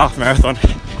of a half marathon.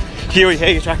 Huey, how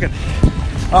you tracking?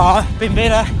 Oh, been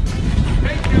better.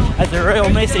 It's a real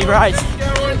messy race.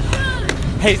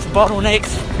 Heaps of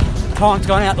bottlenecks. Time's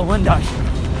gone out the window.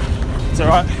 It's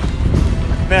alright.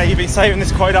 Now you've been saving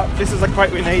this quote up. This is the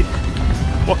quote we need.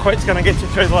 What quote's going to get you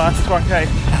through the last 1k?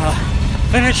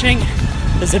 Finishing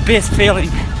is the best feeling.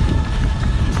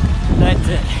 That's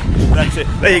it. That's it.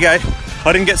 There you go.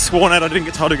 I didn't get sworn at. I didn't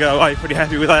get told to go away. Pretty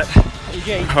happy with that.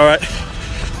 Okay. Alright.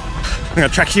 I'm going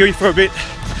to track Huey for a bit.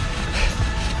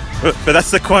 But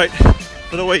that's the quote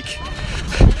for the week.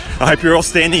 I hope you're all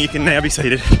standing. You can now be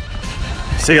seated.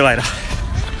 See you later.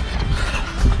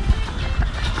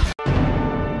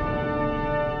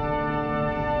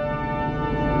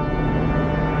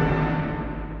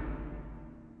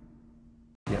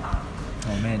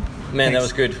 Man, that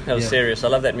was good. That was serious. I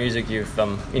love that music you've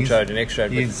introed and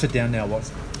extroed. You can sit down now, Watts.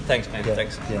 Thanks, man. Yeah,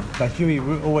 Thanks. Yeah. But Huey,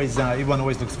 everyone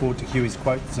always looks forward to Huey's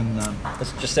quotes and.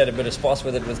 Let's just had a bit of spice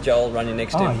with it with Joel running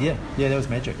next to him. Yeah, that was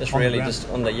magic. Just really just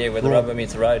on the where the rubber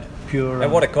meets the road. Pure.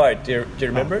 And what a quote! Do you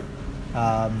remember it?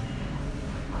 I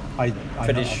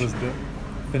Finish. know,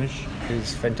 finish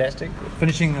is fantastic.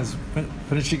 Finishing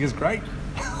is great.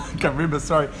 I can't remember.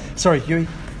 Sorry, Huey.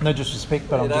 No disrespect,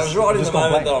 but I was right in the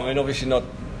moment, though. I mean, obviously not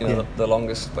the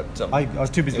longest, but I was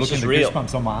too busy looking at the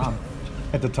goosebumps on my arm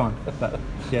at the time. But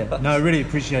yeah, no, I really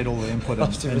appreciate all the input. I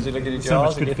was too busy looking at your so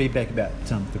eyes much good feedback about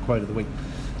the quote of the week.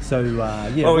 So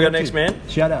yeah. What we got next, man?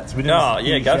 Shout outs. Go for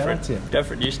it. Yeah. Go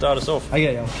for it. You start us off.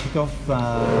 Okay, I'll kick off.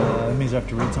 That means I have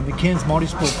to read something. Cairns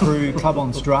Multisport Crew Club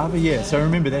on Strava. Yeah, so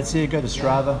remember that's there. Go to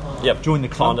Strava. Yep. Join the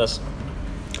club. Find us.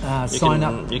 Sign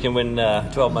up. You can win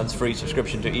 12 months free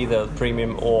subscription to either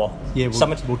Premium or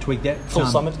Summit. We'll tweak that. Full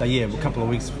Summit. Yeah, a couple of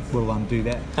weeks we'll do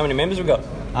that. How many members we got?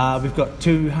 We've got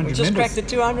 200 members. We just cracked the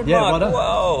 200 mark.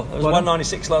 Whoa! It was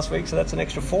 196 last week, so that's an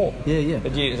extra 4. Yeah.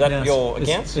 But is that your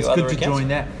accounts? It's good to join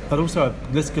that. But also,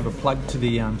 let's give a plug to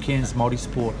the Cairns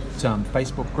Multisport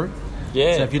Facebook group.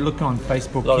 Yeah. So if you look on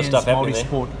Facebook, Cairns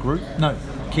Multisport group. No,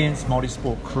 Cairns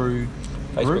Multisport Crew.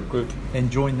 Facebook group and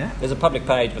join that. There's a public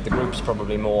page, but the group's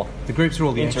probably more. The groups are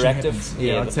all the interactive.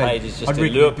 Yeah, the page is just to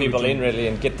lure people in really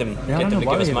and get them to give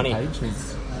us money.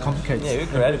 It's complicated. Yeah, who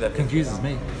created that? Confuses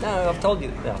me. No, I've told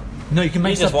you. No, you can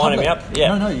make stuff public. You just wind me up.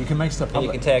 Yeah. No, you can make stuff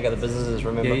public. And you can tag other businesses.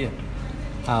 Remember? Yeah.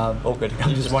 Awkward.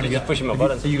 I'm just winding up. Pushing my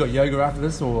buttons. You got yoga after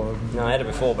this, or? No, I had it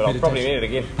before, but I'll probably need it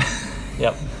again.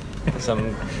 Yep.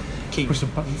 Some push some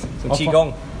buttons. Some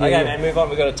qigong. Okay, man, move on.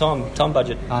 We've got a time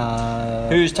budget.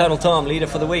 Who's total time leader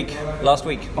for the week? Last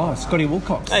week? Oh, Scotty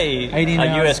Wilcox. Hey, 18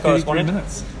 hours, US correspondent.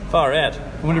 minutes. Far out.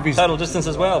 I wonder if he's total distance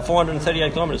as well,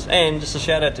 438 kilometres. And just a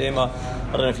shout out to him. I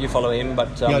don't know if you follow him, but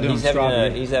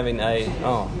he's having a.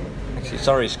 Actually,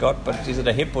 sorry, Scott, but is it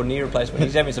a hip or knee replacement?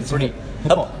 He's having some pretty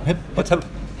HIP.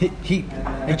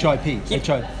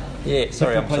 Yeah,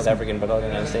 sorry, I'm South African, but I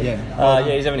don't understand. Yeah,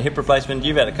 he's having a hip replacement.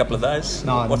 You've had a couple of those.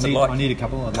 No, what's it like? I need a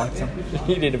couple. I'd like some.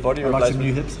 You need a body replacement. I'd like some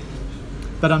new hips.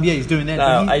 But he's doing that.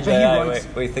 No, AJA,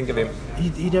 what do you think of him?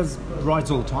 He does rides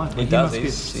all the time. He does.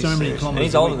 He's so many serious. kilometres. And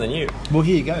he's older than you. Well,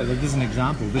 here you go. There's an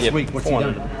example. This week, what's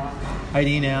 400. He done?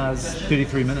 18 hours,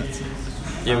 33 minutes.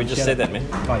 Yeah, we just said that, man.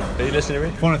 Are you listening to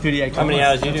me? 438 How many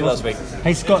hours did you do last week?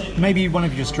 Hey, Scott, maybe one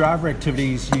of your Strava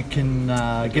activities, you can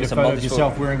get a photo of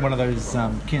yourself wearing one of those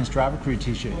Cairns Strava Crew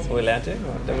t-shirts. Are we allowed to?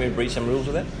 Don't we breach some rules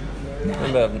with that?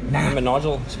 Remember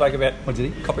Nigel spoke about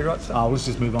copyrights? Oh, let's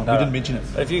just move on. We didn't mention it.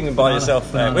 But if you can buy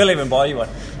yourself, we'll even buy you one.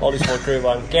 Multisport Crew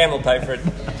one. Cam will pay for it.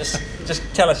 Just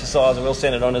tell us your size and we'll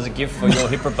send it on as a gift for your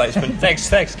hip replacement. Thanks,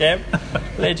 Cam.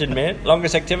 Legend, man.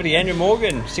 Longest activity, Andrew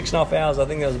Morgan, 6.5 hours. I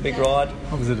think that was a big ride.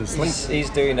 What was it, asleep? He's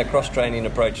doing a cross-training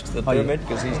approach to the pyramid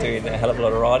because he's doing a hell of a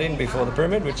lot of riding before the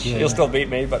pyramid, which he'll still beat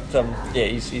me, but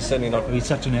he's certainly not. He's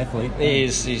such an athlete. He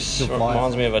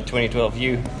reminds me of a 2012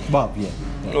 you. Well, yeah.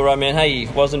 All right, man. Hey,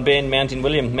 wasn't Ben Mountain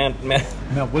William? Mount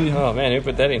William. Oh man, who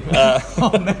put that in?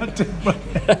 Mountain William.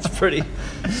 That's pretty.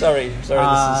 Sorry. This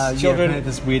is children. Yeah,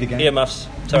 this is weird again. Earmuffs.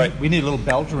 Sorry. We need a little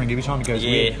bell to ring every time it goes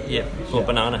weird. Yeah. Or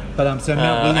banana. But so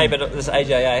Mount William. Hey, but this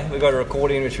AJA, we've got a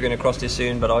recording which we're going to cross this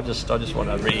soon. But I just want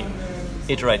to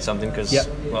reiterate something because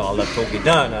well, I love talking.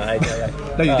 No, AJA.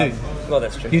 No, you do. Well,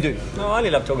 that's true. You do. No, I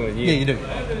only love talking with you. Yeah, you do.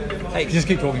 Hey, just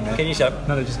keep talking, man. Can you shut up?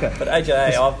 No, just go. But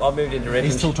AJA, I've moved into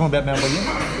Redlands. He's still talking about Mount William?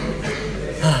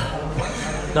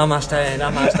 Namaste.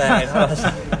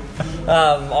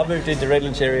 I moved into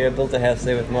Redlands area, built a house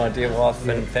there with my dear wife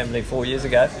and family 4 years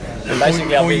ago. And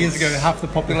basically, 4 years ago, half the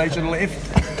population left.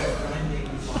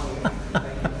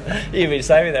 You've been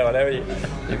saving that one, haven't you?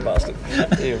 You bastard.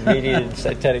 You immediate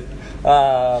satanic.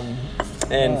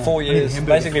 And 4 years,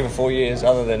 basically for 4 years,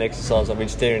 other than exercise, I've been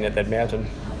staring at that mountain.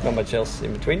 Not much else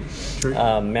in between. True.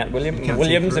 Mount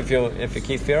Williams, if you're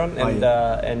Keith Ferron, and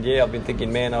I've been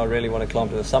thinking, man, I really want to climb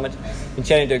to the summit. Been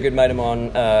chatting to a good mate of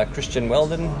mine, Christian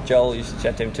Weldon. Joel used to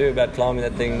chat to him too about climbing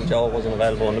that thing. Joel wasn't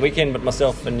available on the weekend, but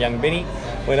myself and young Benny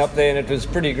went up there, and it was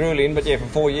pretty grueling. But yeah, for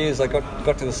 4 years I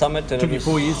got to the summit, and Took you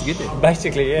 4 years to get there.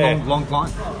 Basically, yeah. Long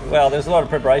climb. Well, there's a lot of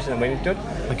preparation that went into it.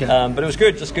 Okay. But it was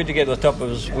good, just good to get to the top. It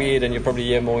was weird, and you'll probably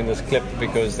hear more in this clip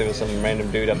because there was some random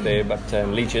dude up there, but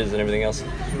leeches and everything else.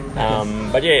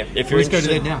 But yeah, if you're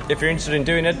interested in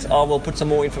doing it, I will put some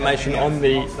more information on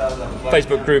the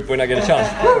Facebook group when I get a chance.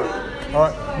 All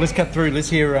right, let's cut through. Let's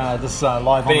hear this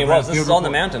live. Benny was. This is on the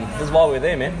mountain. This is why we're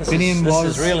there, man. This is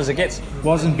as real as it gets.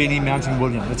 Wasn't Benny mounting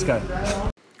William? Let's go.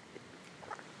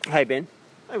 Hey Ben.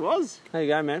 Hey Woz. How you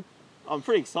going, man? I'm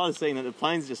pretty excited seeing that the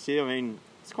plane's just here. I mean,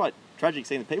 it's quite tragic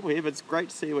seeing the people here, but it's great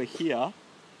to see we're here.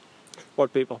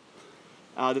 What people?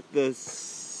 The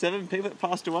 7 people that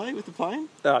passed away with the plane.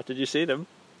 Oh, did you see them?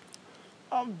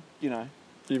 You know.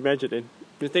 You mentioned it.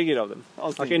 You're thinking of them. I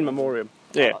was like in memoriam.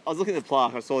 Yeah. I was looking at the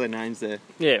plaque. I saw their names there.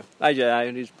 Yeah. AJA,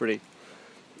 and he's pretty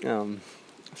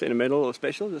sentimental or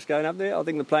special, just going up there. I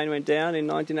think the plane went down in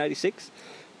 1986.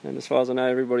 And as far as I know,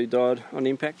 everybody died on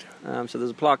impact. So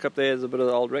there's a plaque up there, there's a bit of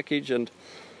the old wreckage and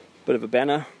a bit of a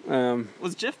banner.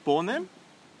 Was Jeff born then?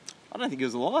 I don't think he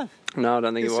was alive. No, I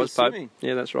don't think he was. Pope.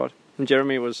 Yeah, that's right. And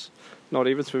Jeremy was not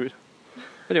even through.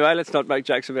 Anyway, let's not make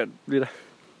jokes about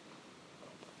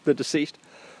the deceased.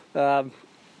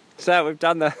 So we've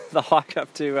done the hike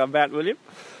up to Mount William.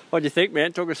 What do you think,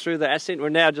 man? Talk us through the ascent. We're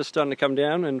now just starting to come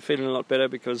down and feeling a lot better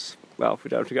because, well, we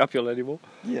don't have to go uphill anymore.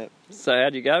 Yeah. So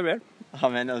how'd you go, man? Oh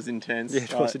man, that was intense. Yeah,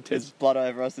 it was intense. There's blood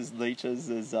over us, there's leeches,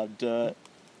 there's dirt,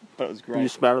 but it was great. You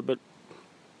smell a bit.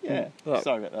 Yeah,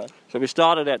 sorry about that. So we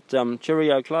started at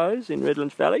Cheerio Close in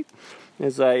Redlands Valley.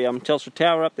 There's a Telstra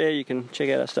tower up there. You can check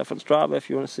out our stuff on Strava if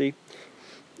you want to see.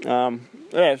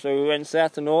 Yeah, so we went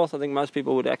south to north. I think most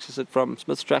people would access it from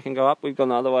Smith's Track and go up. We've gone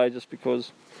the other way just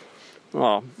because,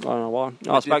 I don't know why.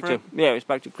 We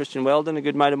spoke to Christian Weldon, a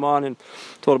good mate of mine, and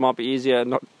thought it might be easier,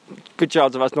 good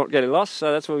chance of us not getting lost,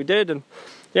 so that's what we did. And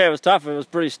yeah, it was tough. It was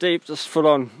pretty steep, just full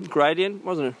on gradient,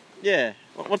 wasn't it? Yeah.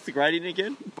 What's the gradient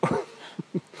again? I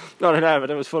don't know, but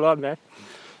it was full on, man.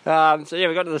 So yeah,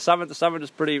 we got to the summit. The summit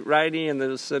was pretty rainy, and there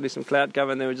was certainly some cloud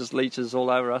cover, and there were just leeches all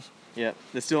over us. Yeah,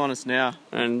 they're still on us now.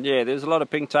 And yeah, there's a lot of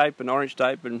pink tape and orange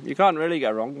tape, and you can't really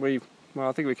go wrong.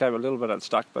 I think we came a little bit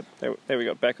unstuck, but there we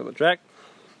got back on the track.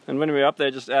 And when we were up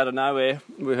there, just out of nowhere,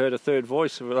 we heard a third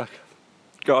voice, and we're like,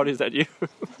 God, is that you?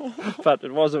 But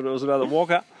it wasn't. It was another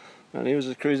walker, and he was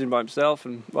just cruising by himself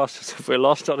and asked us if we're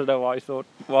lost. I don't know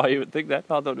why he would think that.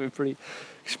 I thought we were pretty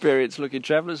experienced looking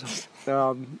travellers.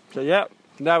 So yeah,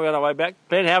 now we're on our way back.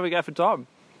 Ben, how we go for time?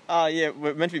 Yeah,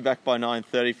 we're meant to be back by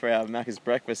 9:30 for our Macca's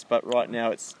breakfast, but right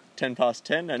now it's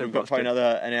 10:10, and we've got probably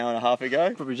another an hour and a half to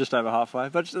go. Probably just over halfway,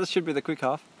 but this should be the quick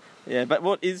half. Yeah, but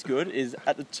what is good is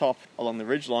at the top along the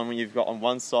ridgeline, when you've got on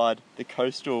one side the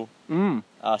coastal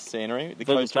scenery, the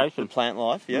coastal the plant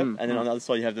life, and then on the other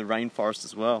side you have the rainforest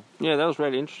as well. Yeah, that was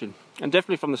really interesting. And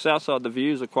definitely from the south side, the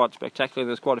views are quite spectacular.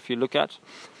 There's quite a few lookouts.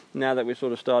 Now that we're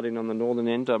sort of starting on the northern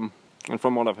end, and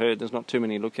from what I've heard, there's not too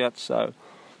many lookouts. So,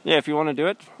 yeah, if you want to do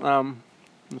it,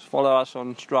 just follow us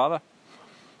on Strava.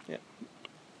 Yeah.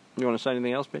 You want to say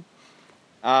anything else, Ben?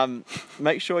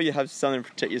 Make sure you have something to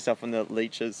protect yourself from the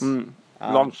leeches.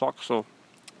 Long socks, or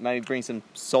maybe bring some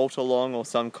salt along or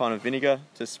some kind of vinegar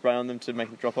to spray on them to make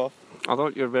them drop off. I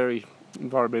thought you were very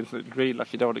environmentally green,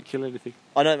 like you don't want to kill anything.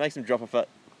 I know it makes them drop off, but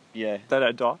yeah, they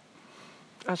don't die.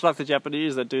 That's like the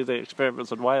Japanese that do the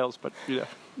experiments on whales, but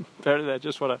apparently they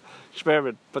just want to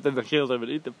experiment, but then they kill them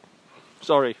and eat them.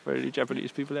 Sorry for any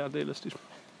Japanese people out there listening.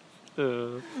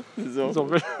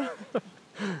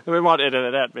 We might edit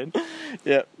it out, Ben.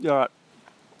 Yeah. All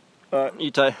right.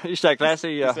 You stay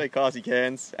classy. You stay classy,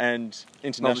 Cairns, and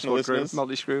international listeners.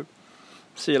 Multi-screw.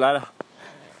 See you later.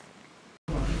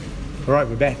 All right,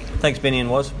 we're back. Thanks, Benny and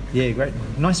Woz. Yeah, great.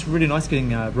 Really nice getting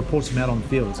reports from out on the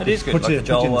fields. It is good, like the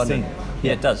Joel one.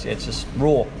 Yeah, it does. Yeah, it's just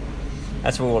raw.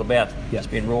 That's what we're all about. Yeah.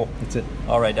 Just being raw. That's it.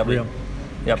 RAW. Real.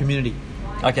 Yep. Community.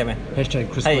 Okay, man.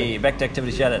 Hashtag Chris. Hey, back to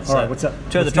activity shout-outs. All right, what's up?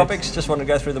 Two of the topics. Just wanted to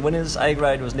go through the winners. A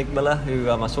grade was Nick Miller, who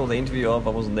I saw the interview of.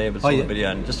 I wasn't there, but saw the video,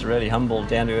 and just a really humble,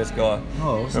 down-to-earth guy.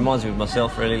 Oh, awesome. Reminds me of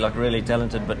myself, really, like really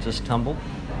talented, but just humble.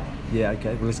 Yeah,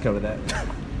 okay. Well, let's go with that.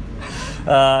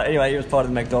 Anyway, he was part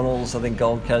of the McDonald's, I think,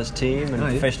 Gold Coast team and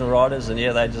professional riders, and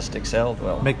yeah, they just excelled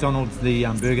well. McDonald's, the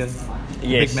burger.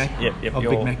 Yes. Big Mac. Yep.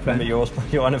 Big Mac fan. Your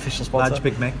unofficial sponsor. Large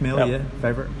Big Mac meal, yeah.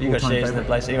 Favourite. You got shares in the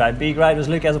place. Anyway, B grade was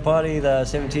Luke Azapati, the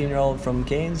 17-year-old from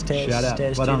Cairns. Shout out.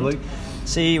 Well done, Luke.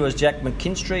 C was Jack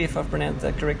McKinstry, if I've pronounced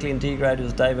that correctly, and D grade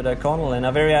was David O'Connell, and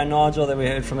our very own Nigel that we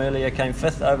heard from earlier came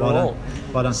 5th overall.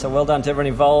 Well done. So well done to everyone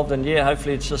involved, and yeah,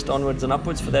 hopefully it's just onwards and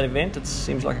upwards for that event. It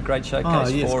seems like a great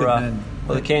showcase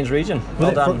for the Cairns region.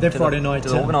 Well done that to Friday night,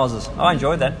 the organisers. I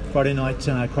enjoyed that. Friday night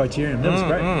criterium. That was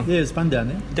great. Yeah, it was fun down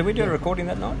there. Did we do a recording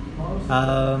that night?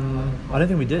 I don't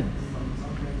think we did.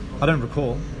 I don't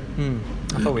recall.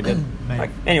 I thought we did.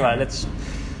 Anyway,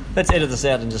 let's edit this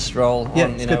out and just roll on.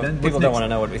 It's good, man. People don't want to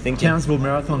know what we think. Townsville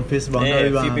Marathon Festival. Yeah,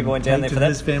 a few people went down there for that.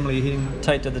 His family hitting.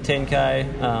 Tate did the 10K.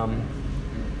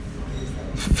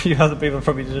 A few other people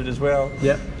probably did it as well.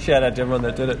 Yeah. Shout out to everyone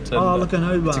that did it. Look, I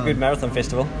know. It's a good marathon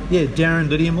festival. Yeah, Darren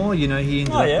Lydiamore. He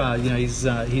ended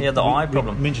up. He had the eye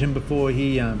problem. Mentioned him before.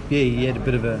 He had a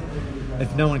bit of a.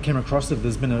 If no one came across it,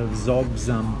 there's been a Zog's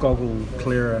goggle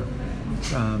clearer.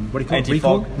 What do you call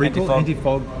Anti-fog. it?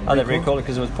 Anti-fog. Oh, they recalled it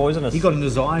because it was poisonous. He got in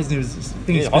his eyes and he's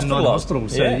been in the hospital.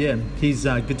 So he's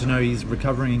good to know he's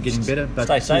recovering and getting better. But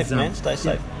stay safe, man. Stay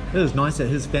safe. It was nice that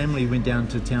his family went down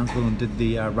to Townsville and did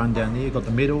the run down there. Got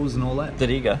the medals and all that. Did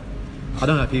he go? I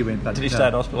don't know if he went, but did he stay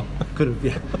at hospital? Could have,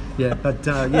 yeah. But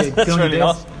that's really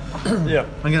nice. Yeah,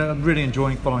 I'm really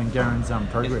enjoying following Darren's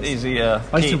progress. Is he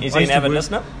an avid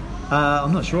listener?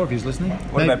 I'm not sure if he's listening.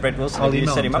 What about Brett Wilson? Have you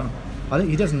set him up? I think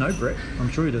he doesn't know Brett. I'm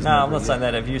sure he doesn't. No, know I'm not saying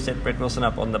that. Have you set Brett Wilson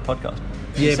up on the podcast?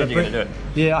 Yeah, but you're going to do it.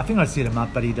 Yeah, I think I set him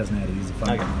up, but he doesn't know how to use the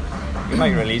phone. Okay. You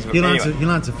make it really easy.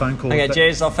 He'll answer phone calls. Okay,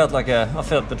 Jez, I felt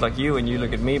a bit like you when you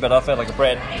look at me, but I felt like a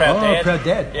proud dad. Proud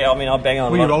dad. Yeah, I mean, I bang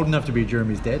on. Well, you're old enough to be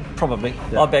Jeremy's dad. Probably.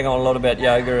 Yeah. I bang on a lot about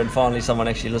yoga, and finally someone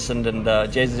actually listened. And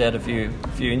Jez has had a few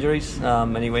injuries,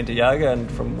 and he went to yoga,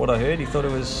 and from what I heard, he thought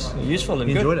it was useful and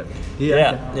he good. Enjoyed it.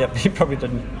 Yeah. He probably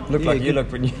didn't look like you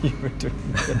looked when you were doing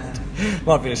it.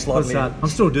 Might be a slightly. I'm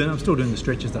still doing the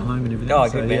stretches at home and everything. Oh,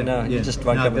 good man. No, you just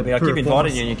won't come with me. I keep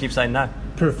inviting you, and you keep saying no.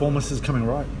 Performance is coming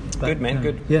right. Good man,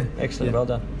 good. Yeah, excellent. Well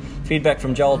done. Feedback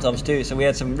from Joel Tubbs too. So we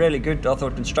had some really good, I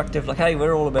thought, constructive. Like, hey,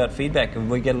 we're all about feedback, and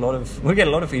we get a lot of feedback.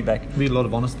 We get a lot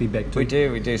of honest feedback too.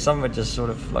 We do. Some of it just sort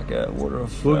of like a water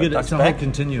of. It's a whole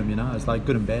continuum, It's like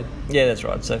good and bad. Yeah, that's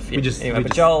right. So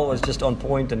but Joel was just on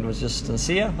point and was just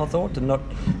sincere, I thought, and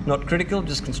not critical,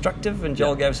 just constructive. And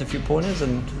Joel gave us a few pointers,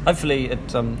 and hopefully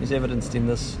it is evidenced in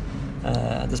this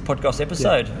podcast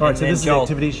episode. Yeah. All right, so this is the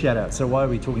activity shout out. So why are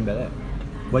we talking about that?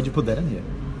 Why'd you put that in here?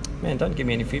 Man, don't give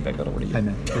me any feedback on it. What are you? Hey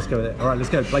man, let's go with that. All right, let's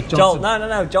go. Blake Johnson.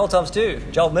 No. Joel Tubbs too.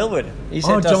 Joel Millwood. He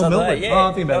said Joel Millwood. Yeah,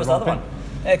 I think about that was the other one.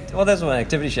 Well, that was an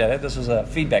activity shout out. This was a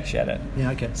feedback shout out.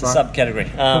 Yeah, okay. It's a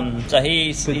subcategory.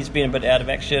 So he's been a bit out of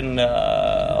action.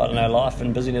 I don't know, life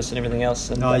and busyness and everything else.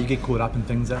 And, you get caught up in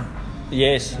things, though.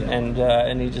 Yes,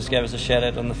 and he just gave us a shout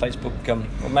out on the Facebook,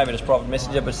 or maybe it's private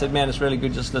messenger, but said, man, it's really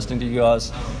good just listening to you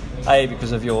guys. A,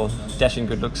 because of your dashing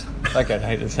good looks. Okay, I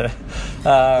hate it.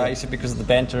 He said because of the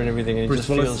banter and everything. And Bruce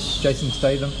Willis, Jason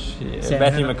Statham,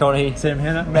 Matthew McConaughey. Sam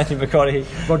Hanna. Matthew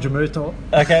McConaughey. Roger Murtaugh.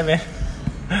 Okay, man.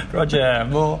 Roger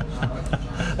Moore.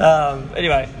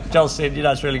 Anyway, Joel said,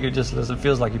 it's really good just listen. It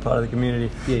feels like you're part of the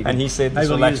community. Yeah, and he said this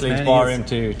will actually inspire him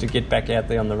to get back out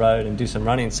there on the road and do some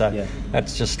running. So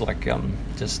that's just like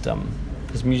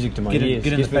it's music to my ears.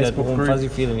 Get in the Facebook warm, group, fuzzy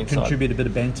feeling inside. Contribute a bit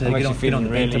of banter. I'm actually feeling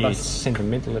really bus.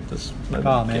 sentimental at this moment.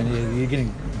 Oh man,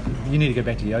 you need to go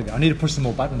back to yoga. I need to push some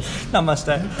more buttons.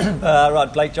 Namaste.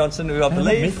 Right, Blake Johnson, who I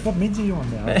believe. What meds are you on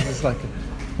now? It's like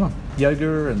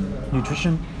yoga and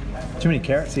nutrition. Too many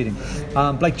carrots eating.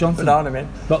 Blake Johnson. Banana, man.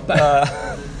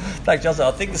 Blake Johnson.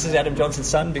 I think this is Adam Johnson's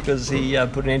son because he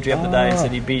put an entry up today and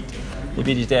said he beat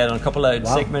his dad on a couple load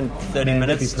segment, 30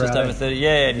 minutes, just over 30.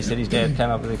 Yeah, and he said his dad came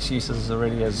up with excuses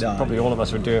already, as probably all of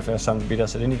us would do if our sons beat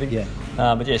us at anything. Yeah.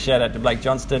 But shout out to Blake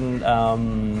Johnston.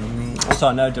 Also,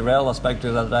 I know Darrell. I spoke to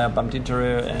her the other day. I bumped into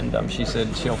her, and she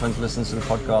said she often listens to the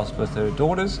podcast with her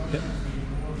daughters. Yep.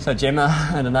 So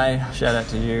Gemma and Anae, shout out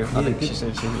to you. I think she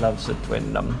said she loves it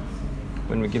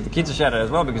when we give the kids a shout out as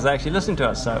well because they actually listen to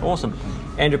us. So awesome.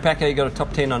 Andrew Packer, you got a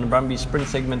top 10 on the Brumbies sprint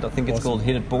segment. I think it's called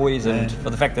Hit It Boys, and for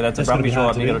the fact that that's a Brumbies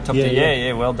ride, and you got a top 10.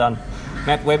 Yeah, well done.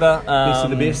 Matt Webber, best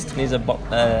of the best. He's a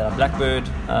Blackbird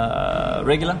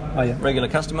regular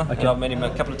customer. Okay. And I've met him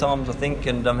a couple of times, I think,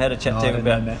 and had a chat to him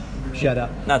about. Shout out.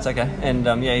 No, it's okay. And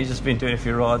he's just been doing a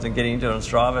few rides and getting into it on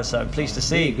Strava. So pleased to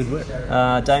see. Yeah, good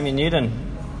work. Damien Newton,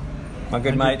 my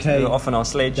good mate, who often I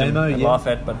sledge and laugh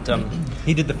at, but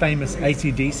he did the famous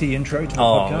AC/DC intro to the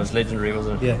podcast. It was legendary,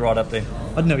 wasn't it? Yeah. Right up there.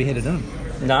 I didn't know he had it in.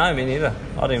 No, me neither.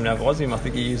 I didn't even know if it was him. I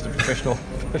think he used a professional.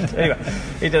 Anyway,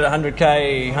 he did a 100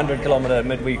 kilometre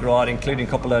midweek ride, including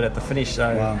Copperload at the finish. So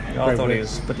I thought he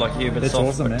was a bit like you, but that's soft.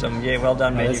 Awesome, but man. well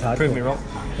done, man. You proved me wrong.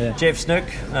 Yeah. Jeff Snook.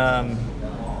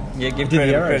 Yeah, give Did the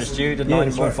credit where arrows. credit's due. Did Yeah,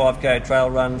 that's 19.5k trail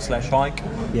run / hike.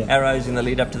 Yeah. Arrows in the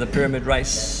lead up to the pyramid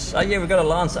race. Oh yeah, we've got a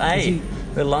Lance A.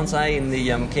 We've got Lance A in the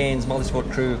Cairns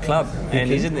Multisport Crew Club, and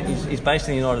he's based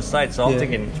in the United States. So I'm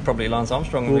thinking it's probably Lance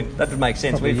Armstrong. Well, that would make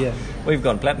sense. probably, We've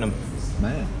gone platinum.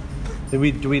 Man, do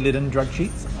we let in drug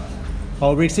cheats?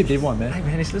 Oh, we accept everyone, man. Hey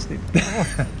man, he's listening.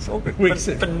 It's all good. We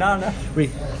accept. Banana. We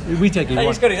take everyone. Hey,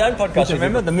 he's got his own podcast.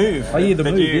 Remember The Move? Oh yeah, The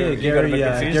that Move. you got a bit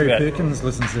confused Gary about. Perkins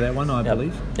listens to that one, I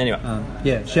believe. Anyway,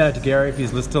 yeah. Shout out to Gary if he's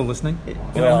still listening.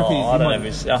 Well, I don't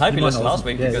know. I hope he listened last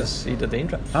week Yeah, because he did the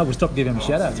intro. Oh, we'll stop giving him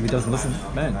shout outs if he doesn't listen,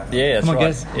 man. Yeah, that's come on, right.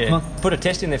 guys. Yeah. Come on. Put a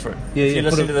test in there for it. Yeah, if you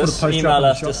listen to this, put a poster up email on the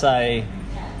us to shop. say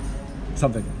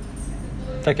something.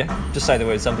 Okay, just say the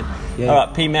word something. Yeah. All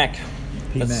right, PMac.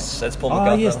 P-Mac. That's Paul Oh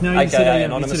McArthur. yes, no, you AKA said a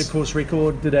Anonymous. course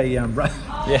record, did a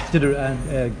did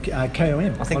a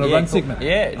KOM I think on a run segment.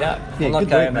 Yeah, no, well, not good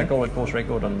KOM. work, They mate. call it course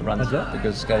record on the runs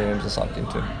because KOM's a psyched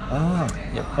into. Ah,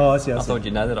 Yep. oh, I see. I thought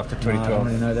you'd know that after No, 2012. I don't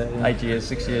really know that. Yeah. 8 years,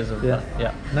 6 years of Yeah.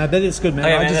 yeah. No, but it's good, man.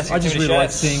 Okay, I man, just that's really activity like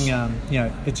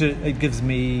shirts. seeing, it gives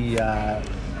me.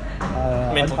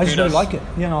 I Mental just really kudos. like it.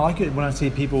 I like it when I see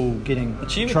people getting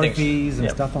Achievement trophies and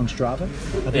things. stuff on Strava. I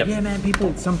think, Yep. yeah,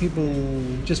 man, some people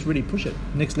just really push it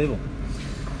next level.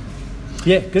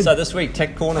 Yeah, good. So this week,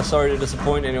 Tech Corner. Sorry to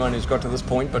disappoint anyone who's got to this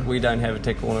point, but we don't have a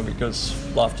Tech Corner because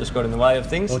life just got in the way of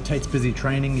things. Or Tate's busy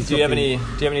training. Do you have any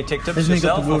tech tips Hasn't he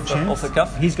got yourself the world off, champs? off the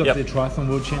cuff? He's got Yep. the triathlon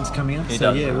world champs coming up. He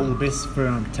So does. yeah, all the best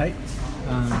for Tate.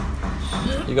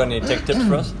 You got any tech tips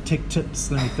for us? Tech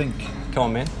tips. Let me think. Come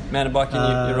on, man. Mountain biking,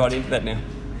 you're right into that now.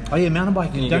 Oh yeah, mountain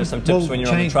biking. Can you give us some tips when you're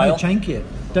on the trail? No chain care.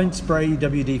 Don't spray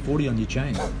WD-40 on your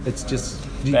chain. It's just.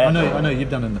 Bad. I know you've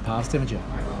done it in the past, haven't you?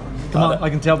 Come on, I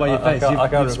can tell by your face.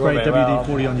 You've sprayed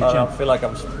WD-40 on your I chain. feel like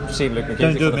I'm seeing Luke Don't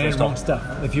McKenzie do for it, the man. first Wrong time.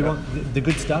 stuff. If you want the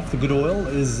good stuff, the good oil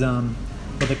is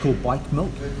what they call bike milk,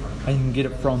 and you can get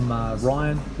it from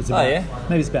Ryan. It's about, yeah?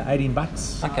 Maybe it's about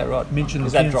 $18. Okay, right. Mention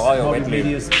Is that dry or wet lube?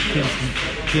 Media's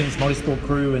Ken's Multisport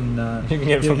Crew, and You can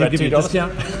get it for he'll about give you a $2.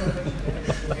 discount.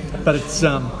 But it's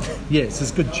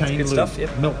it's good chain good lube stuff,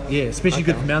 yep. milk. Yeah, especially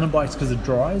good for mountain bikes because it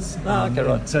dries. Okay,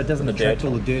 right. So it doesn't The attract dirt.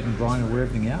 all the dirt and grime and wear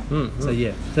everything out. So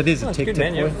yeah, so there's a That's tech good,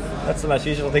 tip man. for you. That's the most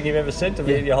useful thing you've ever said to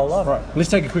me in your whole life. Right, let's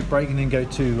take a quick break and then go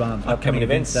to upcoming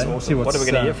events. Awesome. See What what's, are we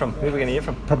going to hear from? Who are we going to hear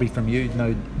from? Probably from you,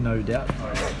 no doubt.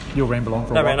 You'll ramble on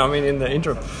for No, a while. man, I mean in the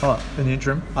interim. Oh, in the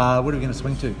interim, what are we going to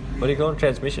swing to? What do you call it?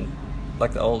 Transmission?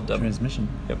 Like the old... Transmission.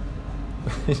 Yep.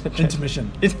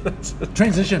 Intermission.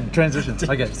 Transition.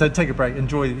 Okay, so take a break.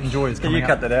 Enjoy what's coming You up.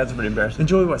 cut that out, it's a bit embarrassing.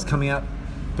 Enjoy what's coming up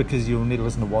because you'll need to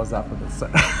listen to Woz after this. So.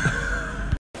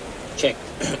 Check.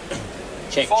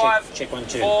 check. 5, check 1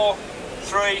 2. 4,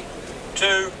 3,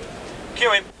 2,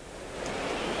 cue him.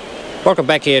 Welcome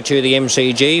back here to the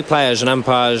MCG. Players and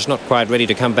umpires not quite ready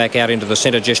to come back out into the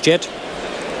centre just yet.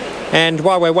 And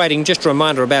while we're waiting, just a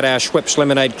reminder about our Schweppes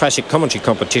Lemonade Classic Commentary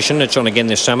Competition. It's on again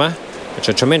this summer. It's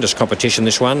a tremendous competition,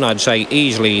 this one. I'd say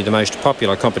easily the most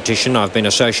popular competition I've been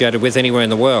associated with anywhere in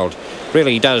the world.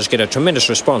 Really does get a tremendous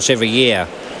response every year.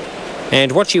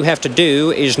 And what you have to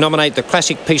do is nominate the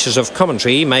classic pieces of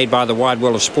commentary made by the Wide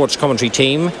World of Sports commentary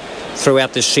team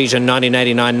throughout this season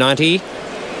 1989-90.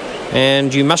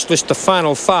 And you must list the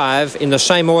final 5 in the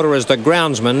same order as the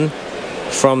groundsman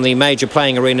from the major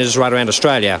playing arenas right around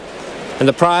Australia. And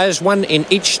the prize, one in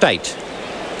each state.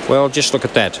 Well, just look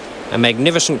at that. A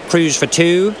magnificent cruise for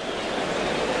 2.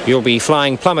 You'll be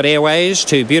flying Plummet Airways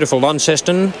to beautiful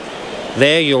Launceston.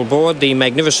 There you'll board the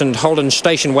magnificent Holden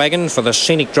station wagon for the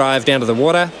scenic drive down to the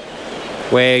water,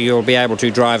 where you'll be able to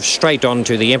drive straight on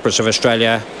to the Empress of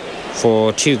Australia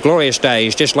for 2 glorious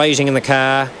days, just lazing in the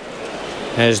car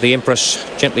as the Empress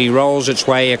gently rolls its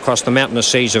way across the mountainous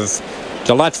seas of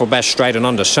delightful Bass Strait and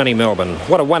onto sunny Melbourne.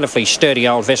 What a wonderfully sturdy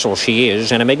old vessel she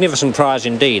is, and a magnificent prize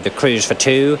indeed, the cruise for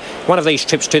 2. One of these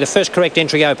trips to the first correct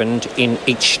entry opened in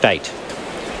each state.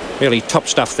 Really top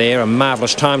stuff there, a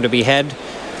marvellous time to be had,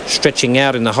 stretching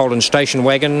out in the Holden station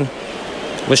wagon,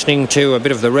 listening to a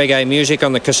bit of the reggae music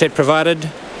on the cassette provided,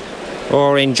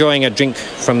 or enjoying a drink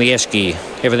from the esky.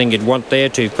 Everything you'd want there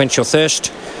to quench your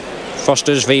thirst.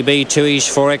 Foster's, VB, Tui's,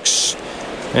 Forex,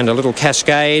 and a little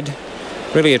Cascade.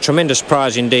 Really a tremendous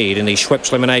prize indeed in the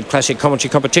Schweppes Lemonade Classic Commentary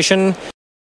Competition.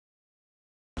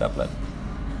 Up, lad.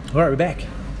 All right, we're back.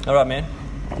 All right, man.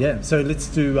 Yeah, so let's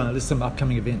do some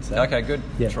upcoming events. Okay, good.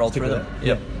 Yeah, Let's roll stick through with them. that.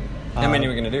 Yep. Yeah. How many are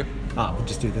we going to do? We'll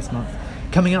just do this month.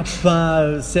 Coming up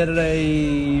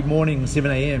Saturday morning,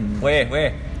 7 a.m.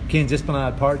 Where? Cairns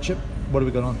Esplanade Pirate Ship. What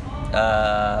have we got on?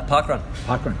 Parkrun.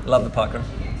 Parkrun. Love the parkrun.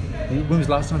 When was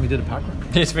the last time you did a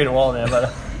parkrun? It's been a while now,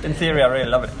 but In theory, I really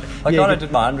love it. I kind of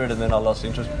did my 100 and then I lost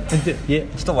interest. Yeah.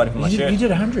 Still waiting for my shirt. You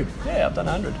did 100? Yeah, I've done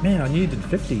 100. Man, I knew you did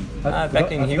 50.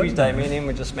 Back in Huey's day, me and him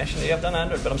were just smashing it. Yeah, I've done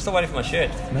 100, but I'm still waiting for my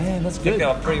shirt. Man, that's I good. think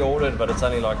I've pre-ordered, but it's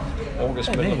only like August,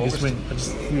 middle of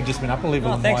August. You just went up a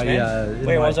level in thanks, my, man.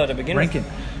 Where was I to begin with? ranking.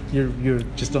 You're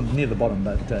just near the bottom,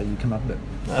 but you come up a bit.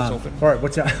 That's all good. All right,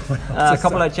 what's our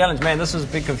Couple of challenge, man. This was a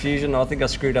big confusion. I think I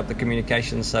screwed up the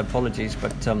communications, so apologies.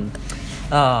 But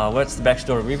what's the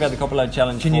backstory? We've had the Coppola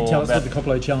challenge. Can you tell us what the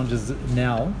Coppola challenge is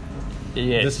now?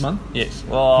 Yes. This month? Yes.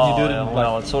 Well, can you do it in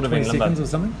well, it's sort of 20 in limbo. seconds or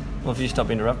something? Well, if you stop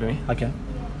interrupting me. Okay.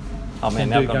 Oh man,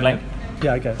 now I've gone blank.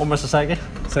 Yeah, okay. Almost a second.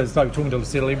 So it's like talking to a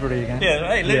celebrity again. Yeah,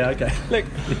 hey, look. Yeah, okay. Look.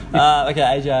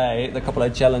 Okay, AJ, the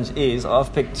Coppola challenge is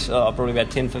I've picked probably about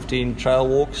 10-15 trail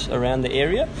walks around the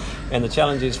area, and the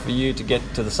challenge is for you to get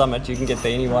to the summit. You can get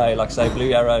there anyway, like say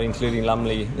Blue Arrow, including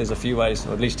Lumley. There's a few ways,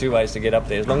 or at least 2 ways to get up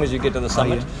there. As long as you get to the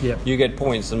summit, you get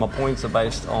points, and my points are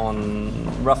based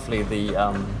on roughly the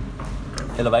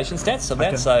elevation stats of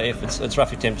that. So if it's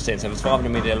roughly 10%. So if it's 500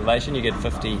 metre elevation, you get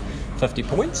 50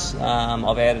 points.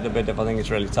 I've added a bit if I think it's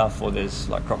really tough, or there's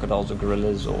like crocodiles or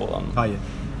gorillas or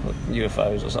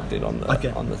UFOs or something on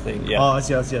the thing. Yeah. Oh, I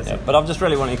see. Yeah. But I'm just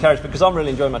really want to encourage, because I'm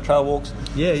really enjoying my trail walks.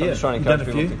 Yeah, so I'm just trying to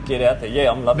encourage people to get out there.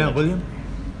 Yeah, I'm loving Mount it. William?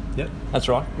 Yep. That's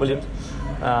right, Williams.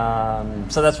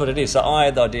 So that's what it is. So I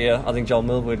had the idea. I think Joel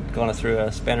Millwood kind of threw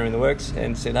a spanner in the works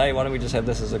and said, hey, why don't we just have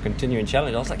this as a continuing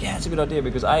challenge? I was like, yeah, it's a good idea,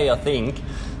 because I think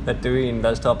that doing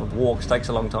those type of walks takes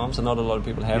a long time, so not a lot of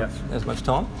people have as much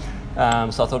time.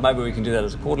 So I thought maybe we can do that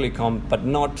as a quarterly comp, but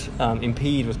not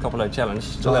impede with Coppola Challenge.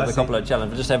 Still have the Coppola Challenge,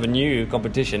 but just have a new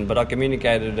competition. But I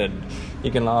communicated it.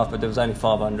 You can laugh, but there was only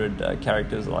 500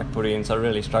 characters that I put in, so I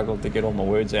really struggled to get all my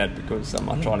words out, because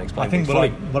I try and explain. I think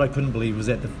what I couldn't believe was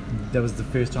that that was the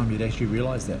first time you'd actually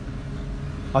realised that.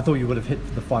 I thought you would have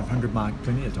hit the 500 mark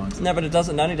plenty of times. No, but it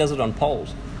only does it on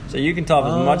polls. So you can type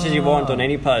as much as you want on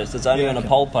any post. It's only on a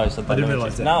poll post that they I didn't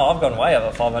realise that. No, I've gone way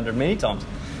over 500 many times.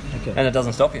 Okay. And it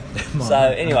doesn't stop you. So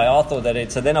anyway, I thought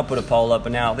that so then I put a poll up,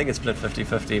 and now I think it's split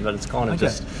 50-50, but it's kind of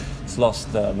it's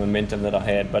lost the momentum that I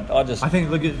had. But I think,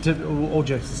 look, all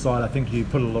jokes aside, I think you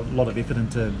put a lot of effort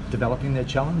into developing that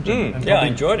challenge. And I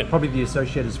enjoyed it. Probably the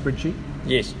associated spreadsheet.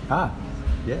 Yes.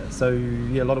 Yeah, so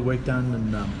a lot of work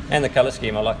done, and the colour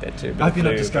scheme, I like that too. I hope you're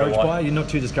not discouraged by it. You're not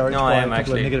too discouraged by I am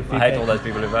actually. I hate all those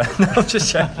people who vote. No, I'm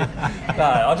just joking. No,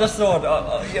 I just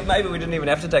thought maybe we didn't even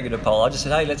have to take it to poll. I just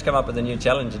said, hey, let's come up with a new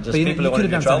challenge, and just people who want to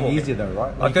do travel. You could have done something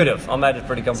easier though, right? I could have. I made it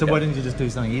pretty complicated. So why didn't you just do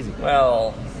something easy?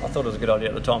 Well, I thought it was a good idea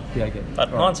at the time. Yeah, okay. But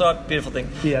hindsight, beautiful thing.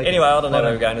 Yeah, okay. Anyway, I don't know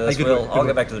where we're going to this. I'll go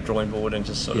go back to the drawing board and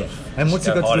just sort of. And what's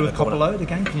it got to do with Coppola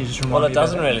again? Can you just remind me? Well, it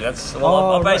doesn't really.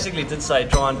 I basically did say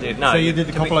try and do. No. So you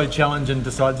did the Coppola challenge and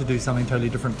decided to do something totally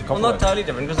different to Coppola? Well, not totally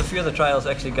different, because a few of the trails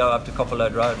actually go up to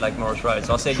Coppola Road, Lake Morris Road.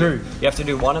 So I said you have to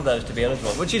do one of those to be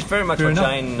eligible, which is very much what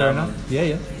Jane. Fair enough.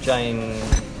 Yeah. Jane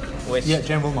West. Yeah,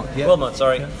 Jane Wilmot. Yeah. Wilmot,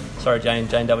 sorry. Sorry, Jane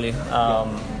W.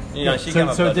 She came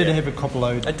up. So it did have a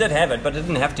Coppola. It did have it, but it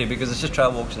didn't have to, because it's just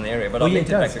trail walks in the area. But I linked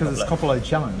it back to because it's Coppola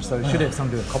challenge, so it should have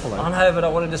something to do with Coppola. I know, but I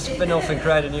wanted to spin off and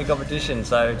create a new competition,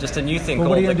 so just a new thing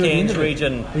called the Cairns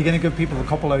Region. Are you going to give people the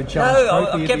Coppola challenge?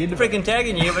 No, I kept freaking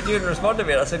tagging you, but you didn't respond to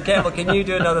me. I said, Campbell, can you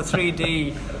do another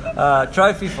 3D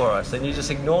trophy for us? And you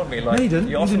just ignored me. Like, no, you didn't.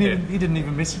 You didn't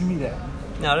even message me that.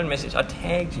 No, I didn't message. I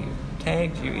tagged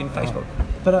you in Facebook.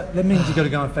 But that means you've got to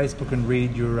go on Facebook and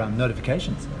read your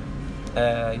notifications.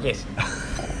 Yes,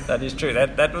 that is true.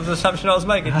 That was the assumption I was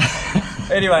making.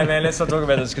 Anyway, man, let's not talk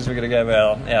about this, because we're going to go over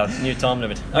our new time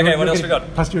limit. Okay, what else we got?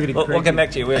 Plus, you're getting cranky. We'll come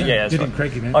back to you. That's right.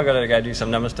 Cranky, man. I've got to go do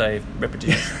some Namaste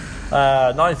repetitions.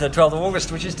 9th and 12th of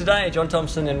August, which is today. John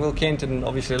Thompson and Will Kent, and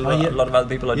obviously a lot of other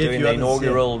people are doing the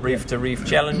inaugural Reef to Reef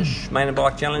Challenge, Main and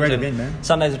Bike Challenge. Great event, man.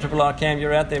 Sunday's a Triple R Cam.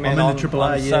 You're out there, man. I'm in the Triple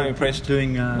R, I'm so impressed. Well,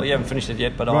 you haven't finished it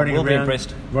yet, but I will be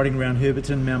impressed. Riding around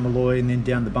Herberton, Mount Malloy, and then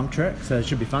down the bump track, so it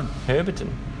should be fun. Herberton?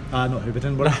 Not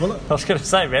Herberton, what do you call it? I was going to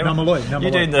say, man. Mount Malloy.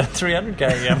 You're doing the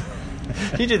 300k.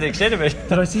 You do the extent of it.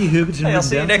 Did I see Herberton? Hey, I'll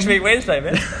see you next week Wednesday,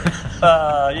 man.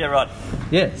 Yeah, right.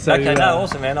 Yeah. So okay,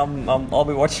 awesome, man. I'll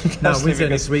be watching. No, Wednesday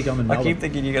next week. I'm in Melbourne. I keep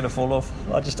thinking you're going to fall off.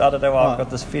 I don't know why I've got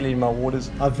this feeling in my waters.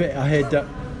 I had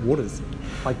waters.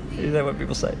 Is that what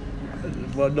people say?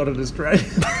 Well, not in Australia.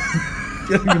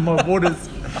 Getting in my waters.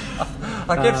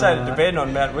 I kept saying it depended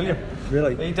on Mount William.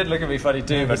 Really? He did look at me funny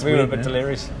too, but we were a bit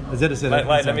delirious. Is that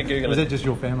wait, let me Google it. Was that just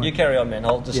your family? You carry on, man.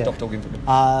 I'll just stop talking for a bit.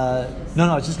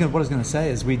 No, what I was going to say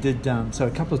is we did, so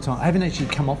a couple of times, I haven't actually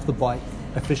come off the bike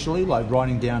officially, like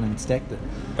riding down and stacked it.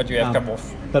 But you have come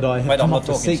off. But I have Wait, come I'm off not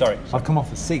the talking, seat. sorry. I've come off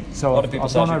the seat, A so lot of I've people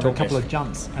gone say I over a should couple talk of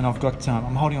jumps, and I've got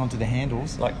I'm holding onto the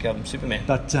handles. Like Superman.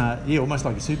 But yeah, almost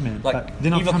like a Superman. Like but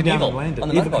then I've Evil come down Knievel and landed. on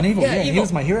the Evil motorbike. Knievel, Yeah, yeah, he Evil.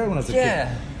 was my hero when I was a Yeah.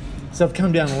 kid. So I've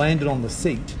come down and landed on the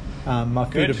seat. My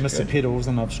feet Good, have missed the good. pedals,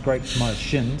 and I've scraped my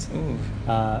shins.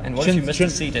 And what if you missed the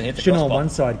seat and hit the shin on crossbar? one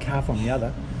side, calf on the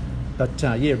other. But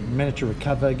yeah, managed to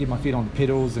recover, get my feet on the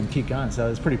pedals, and keep going. So I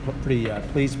was pretty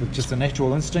pleased with just the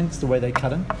natural instincts, the way they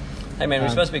cut in. Hey man, we're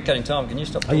supposed to be cutting time. Can you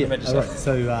stop talking about all right. yourself?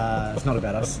 So it's not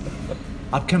about us.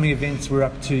 Upcoming events, we're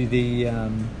up to the.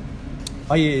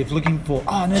 If you're looking for.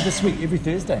 This week, every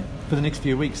Thursday for the next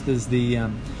few weeks, there's the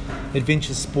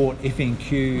Adventure Sport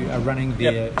FNQ running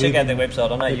their. Yep. Check out their website.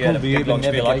 I know you had a big long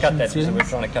spiel. I cut that because we're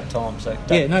trying to cut time. So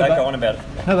don't go on about it.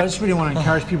 No, but I just really want to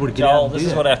encourage people to get Joel, out and this do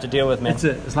is that. what I have to deal with, man.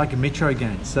 It's like a metro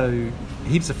game, so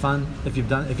heaps of fun. If you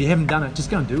haven't done it, just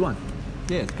go and do one.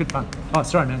 Yeah, it's good fun. Oh,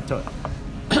 sorry, man. All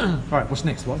right, what's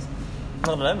next, Woz? I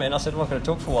don't know, man. I said I'm not going to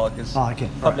talk for a while because okay.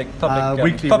 public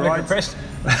weekly rides. request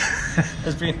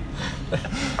has been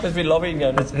lobbying.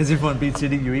 Has everyone been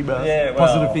sending you emails? Yeah,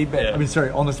 Positive feedback. yeah. I mean, sorry,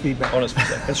 honest feedback. Honest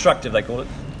feedback. Constructive, they call it.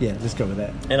 Yeah, let's go with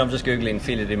that. And I'm just googling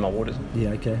 "feel it in my waters." Yeah,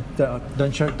 okay.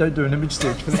 Don't do an image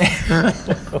search for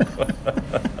that.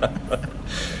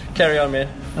 Carry on, man.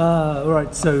 All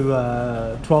right, so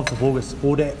 12th of August,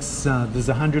 Audax. There's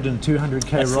 100 and 200k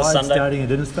That's the rides Sunday. starting at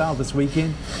Innisfail this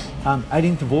weekend.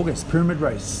 18th of August, Pyramid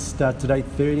Race starts at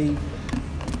 8:30.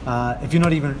 If you're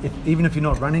not even if you're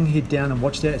not running, head down and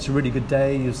watch that. It's a really good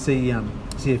day. You'll see a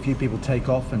few people take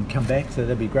off and come back, so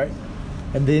that'd be great.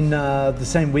 And then the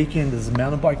same weekend there's a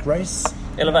mountain bike race.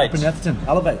 Elevate. Up in Atherton.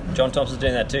 Elevate. John Thompson's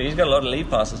doing that too. He's got a lot of leave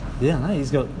passes. Yeah, no,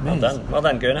 he's got. Man, Well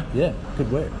done, Gurner. Yeah,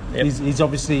 good work. Yep. He's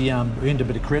obviously earned a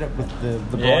bit of credit with the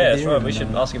bride Yeah, that's there right. and, We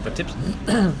should ask him for tips.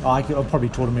 I've probably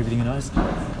taught him everything he knows.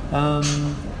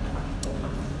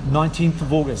 19th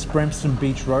of August, Bramston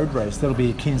Beach Road Race. That'll be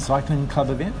a Cairns Cycling Club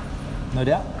event, no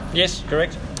doubt. Yes,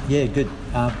 correct. Yeah, good.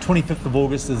 25th of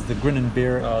August is the Grin and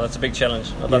Bear It. Oh, that's a big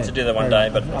challenge. I'd love to do that one day,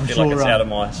 but I feel like it's out of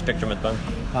my spectrum at the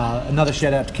moment. Another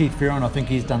shout out to Keith Farron. I think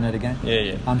he's done that again.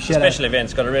 Yeah. Shout Special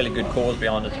events got a really good cause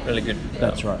behind it. Really good.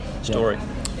 That's right. Story. Yeah.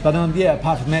 But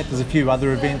apart from that, there's a few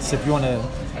other events. If you're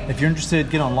interested,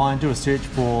 get online, do a search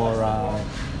for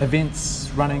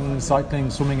events, running, cycling,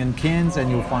 swimming in Cairns,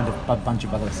 and you'll find a bunch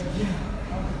of others.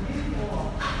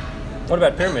 What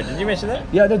about Pyramid? Did you mention that?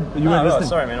 Yeah, I did. You weren't listening.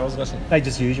 Sorry, man. I wasn't listening. Hey,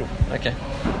 just usual. Okay.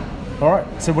 All right.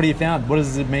 So, what have you found? What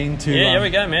does it mean to? Yeah, here we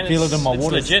go, man. Feel it in my it's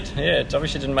waters. legit. Yeah, it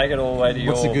obviously didn't make it all the way to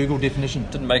your. What's the Google definition?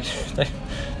 Didn't make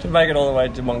it all the way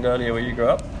to Mongolia where you grew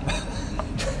up.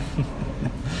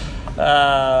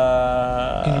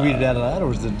 Can you read it out loud,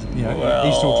 or is it? Are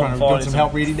you still trying to get some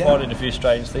help reading that? Finding a few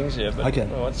strange things here, but okay.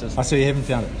 Well, what's this? I see you haven't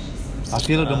found it. I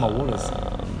feel it in my waters.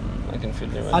 I can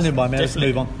feel it. I never mind, man. Let's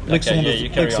move on. Lex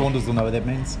Saunders will know what that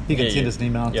means. He can send us an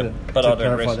email to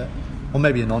clarify that. Or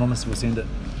maybe Anonymous will send it.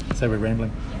 Say we're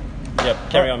rambling. Yep,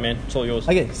 carry on, man. It's all yours.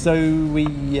 Okay, so we...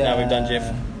 now we've done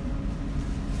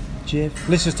Jeff.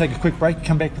 Let's just take a quick break,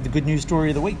 come back with the good news story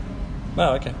of the week.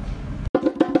 Oh, okay.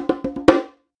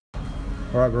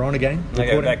 All right, we're on again.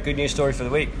 Okay, back. Good news story for the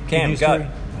week. Cam, go.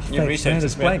 You researched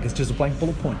it's blank. It's just a blank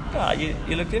bullet point.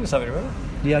 You looked into something, remember?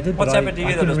 Yeah, I did. What's happened to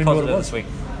you that was positive this week?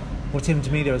 What's happened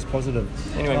to me that was positive?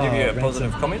 Anyone give you a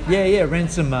positive comment? Yeah. Ran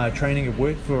some training at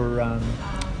work for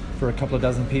a couple of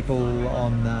dozen people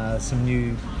on some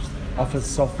new office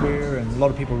software, and a lot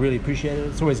of people really appreciate it.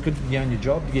 It's always good in your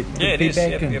job to get good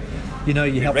feedback and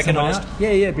you help someone out.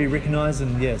 Yeah, be recognised,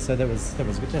 and so that was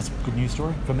good. That's a good news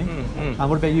story for me.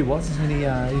 What about you, Woz?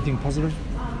 Anything positive?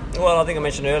 Well, I think I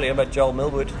mentioned earlier about Joel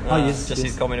Millwood. Yes.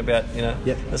 His comment about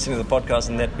listening to the podcast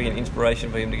and that being an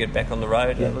inspiration for him to get back on the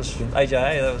road. That was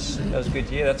AJA. That was a good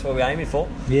year. That's what we're aiming for.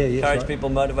 Encourage people,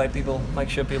 motivate people, make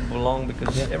sure people belong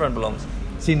because everyone belongs.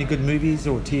 See any good movies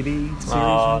or TV series?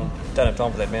 Don't have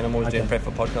time for that, man. I'm always doing prep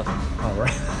for podcasts. Oh,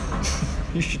 right.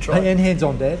 You should try. And Hands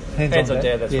on Dad. Hands on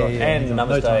Dad, that's right. And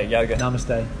Namaste Yoga.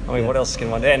 Namaste. I mean, what else can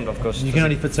one do? And, of course, you can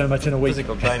only fit so much in a week.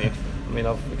 Physical training. I mean,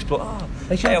 I've explored.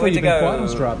 Actually, I went to go. Quiet on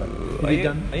Strava. Are you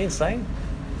insane?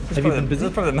 Have you been busy? This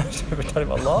is probably the most I've ever done in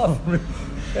my life.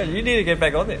 Yeah, you need to get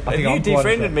back on there. If you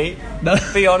defriended me,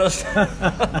 be honest.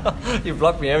 You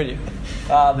blocked me, haven't you?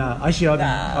 No, actually,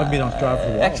 I've been on Strava for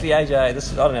a while. Actually, AJ, I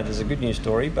don't know if there's a good news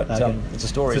story, but it's a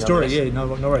story. It's a story, yeah, no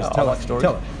worries. I like stories.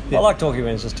 Tell it. Yeah. I like talking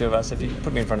when it's just two of us. If you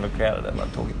put me in front of a crowd, I don't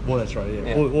like talking. Well, that's right,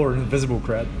 yeah. Or an invisible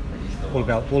crowd.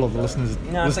 all of the listeners.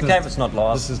 No, it's okay if it's not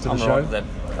live. Listeners to I'm the all show. right with that.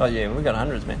 Oh yeah, we've got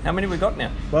hundreds, man. How many have we got now?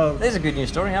 Well, there's a good news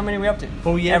story. How many are we up to?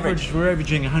 Well, we're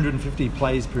averaging 150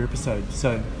 plays per episode,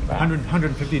 so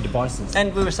 150 devices.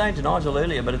 And we were saying to Nigel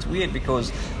earlier, but it's weird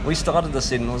because we started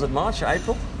this in, was it March or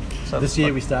April? So this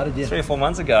year we started, 3 or 4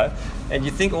 months ago, and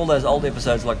you think all those old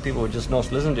episodes like people would just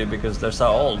not listen to because they're so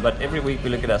old, but every week we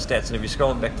look at our stats, and if you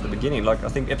scroll back to the beginning, like I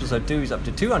think episode 2 is up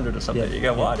to 200 or something. You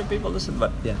go, why do people listen?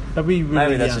 But we really,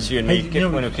 maybe that's just you and me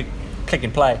when we click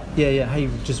and play. Yeah. Hey,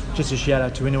 just a shout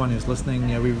out to anyone who's listening.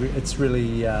 It's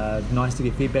really nice to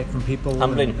get feedback from people.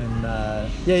 Humbling.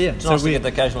 It's nice to get the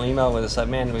occasional email where they say,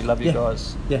 "Man, we love you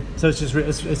guys." Yeah. So it's just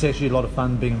it's actually a lot of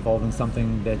fun being involved in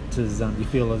something that is you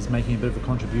feel is making a bit of a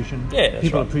contribution. Yeah, that's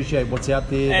people right. appreciate what's out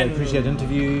there. And they appreciate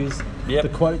interviews. Yep. The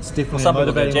quotes definitely some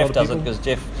motivating people, Jeff a lot of does people. it because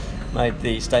Jeff made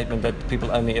the statement that people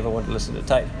only ever want to listen to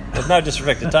Tate. There's no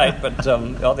disrespect to Tate, but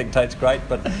I think Tate's great.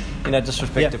 But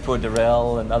disrespect to poor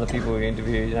Darrell and other people we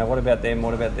interview. What about them?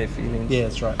 What about their feelings? Yeah,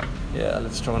 that's right. Yeah,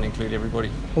 let's try and include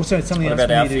everybody. Also, something what else.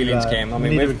 What about our feelings, Cam? I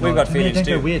mean, we've got feelings don't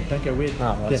too. Don't go weird.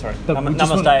 Oh, that's right.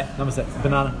 Namaste.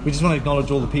 Banana. We just want to acknowledge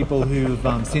all the people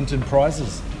who've sent in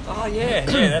prizes. Oh yeah,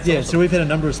 that's awesome. So we've had a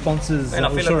number of sponsors. And I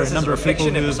feel like this a number is of a people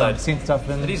reflection who episode. sent stuff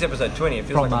in. It is episode 20. It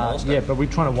feels like a milestone. Yeah, but we're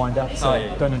trying to wind up,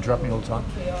 so don't interrupt me all the time.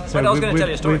 So I was going to tell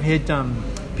you a story. We've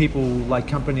had people like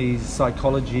companies,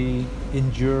 Psychology,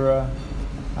 Endura,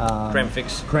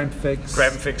 Crampfix.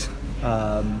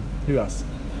 Who else?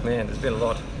 Man, there's been a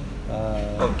lot.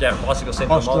 Bicycle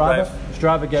Central, Mulgrave.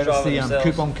 Strava gave us the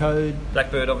coupon code.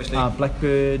 Blackbird, obviously.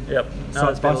 Blackbird. Yep.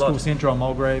 Bicycle Central on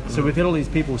Mulgrave. So we've had all these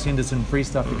people send us in free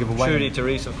stuff to give away. Trudy,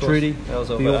 Therese, of course. Trudy. That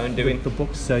was all our own doing. The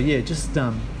books. So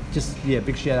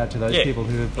big shout out to those people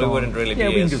who have. We wouldn't really be. Yeah,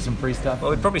 we can give some free stuff.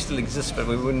 Well, we'd probably still exist, but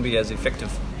we wouldn't be as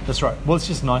effective. That's right. Well, it's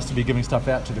just nice to be giving stuff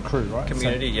out to the crew, right?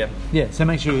 Community, Yeah. So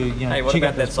make sure Hey, what check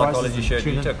about out that Psychology shirt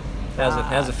you took?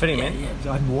 How's it fitting, man?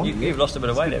 I haven't worn it. You've lost a bit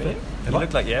of weight, haven't you? You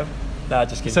look like you have. No,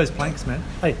 just kidding. So it's planks, man.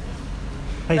 Hey,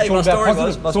 Hey, it's all my about story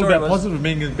positive. was- It's all about positive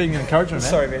being an encouragement,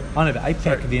 man. Sorry, man. I have an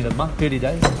APAC at the end of the month, 30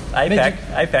 days.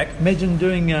 APAC. Imagine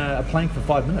doing a plank for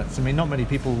 5 minutes. I mean, not many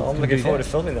people I'm can looking do forward that. to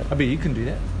filming that. I bet you can do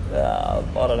that.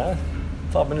 I don't know.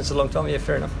 5 minutes is a long time. Yeah,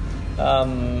 fair enough.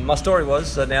 My story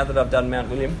was now that I've done Mount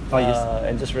William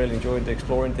and just really enjoyed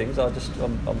exploring things,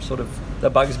 I'm sort of, the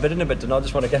bug's bitten a bit and I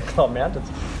just want to go climb mountains.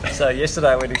 So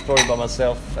yesterday I went exploring by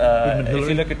myself. If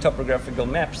you look at topographical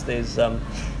maps, there's a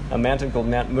mountain called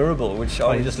Mount Mirabel, which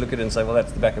I just look at it and say, well,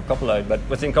 that's the back of Copperlode. But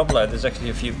within Copperlode, there's actually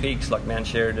a few peaks like Mount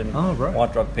Sheridan,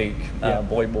 White Rock Peak,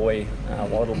 Boy,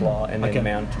 Wattle Blah, and then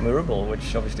Mount Mirabel,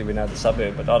 which obviously we know the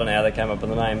suburb, but I don't know how they came up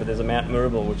with the name, but there's a Mount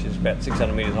Mirabel, which is about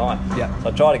 600 metres high. So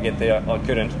I tried to get there, I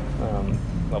couldn't.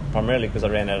 Well, primarily because I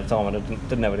ran out of time and I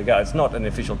didn't know where to go. It's not an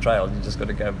official trail. You just got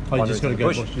to go. You just got to go.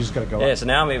 You just got to go. Yeah. So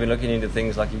now I'm even looking into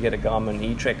things like you get a Garmin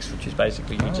E-Trex, which is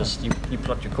basically you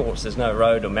plot your course. There's no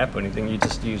road or map or anything. You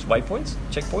just use waypoints,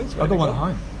 checkpoints. I've got one at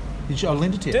home. I'll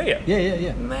lend it to you. Do you?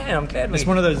 Yeah. Man, I'm glad. It's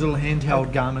one of those little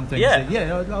handheld Garmin things. Yeah.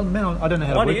 Man, I don't know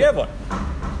how to work Why do you have one?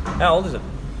 How old is it?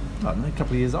 I don't know, a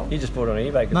couple of years old. You just bought it on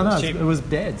eBay. No, cheap. it was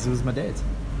Dad's. It was my dad's.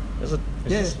 Is it?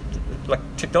 Yeah. Like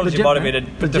technology might have been a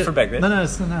bit different back then. No. I know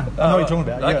what you're talking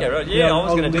about. Okay, right. Yeah, I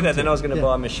was going to do that. Then I was going to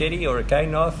buy a machete or a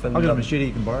cane knife. And I've got a machete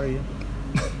you can borrow. Yeah.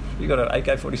 You got an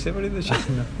AK-47 in this shed?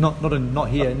 Not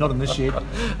here, not in this shed.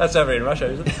 That's over in Russia,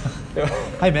 is it?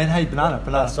 Hey,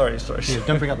 banana. Sorry. Yeah,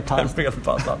 don't bring up the past. Don't bring up the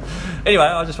past up. Anyway,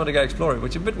 I just want to go exploring,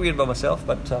 which is a bit weird by myself,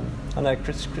 but I know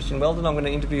Christian Weldon. I'm going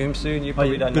to interview him soon. You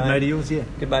probably don't know. Good mate of yours, yeah.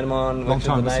 Good mate of mine. Long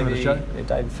time listener to the show. Yeah,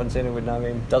 David Fonseca would know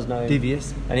him. Does know him.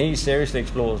 DVS. And he seriously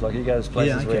explores. Like he goes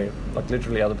places where, like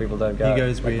literally other people don't go. He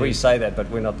goes where we say that, but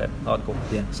we're not that hardcore.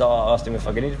 Yeah. So I asked him if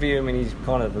I could interview him, and he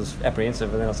kind of was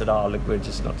apprehensive. And then I said, "Oh, look, we're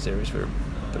just not serious. We're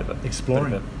bit of a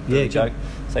exploring. Bit of a joke."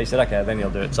 So he said, "Okay, then he'll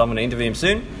do it." So I'm going to interview him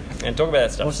soon and talk about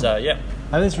that stuff. Awesome. So yeah.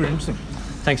 Oh, that's really interesting.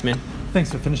 Thanks, man.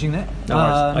 Thanks for finishing that. No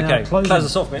worries. Okay, close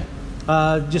us off, man.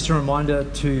 Just a reminder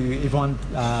to everyone: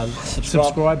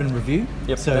 subscribe and review.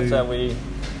 Yep. So that's how we.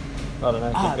 I don't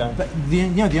know. Keep going. But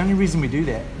the only reason we do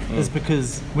that is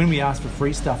because when we ask for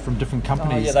free stuff from different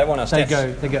companies, they want our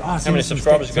stats. They go, how many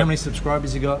subscribers you got? How many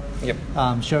subscribers you got? Yep.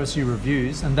 Show us your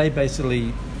reviews, and they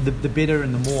basically the better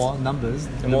and the more numbers,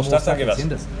 the more stuff they give us.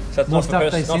 Send us. So it's more not stuff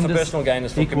for, not for personal gain;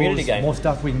 it's for community gain. More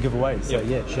stuff we can give away. So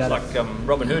yep. shout out. It's like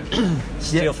Robin Hood,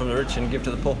 steal from the rich and give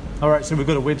to the poor. All right, so we've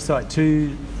got a website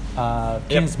too.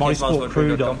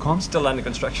 KansMultisportCrew.com. Still under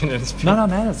construction. No,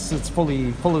 man, it's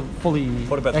fully.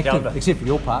 What about active, the calendar? except for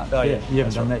your part. Oh, you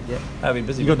haven't done that yet. I've been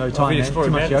busy. You've got no time, man. Too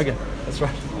much yoga. That's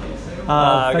right.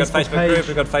 Facebook We've got Facebook page. group,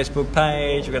 we've got Facebook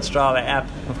page, we've got Strava app.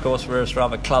 Of course, we're a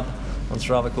Strava club. on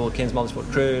Strava called Ken's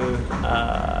Multisport Crew,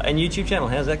 and YouTube channel.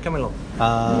 How's that coming along?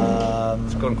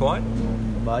 It's gone quiet.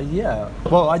 Yeah.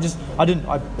 Well,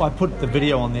 I put the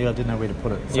video on there. I didn't know where to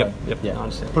put it. So, Yep. Yeah. I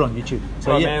understand. Put it on YouTube.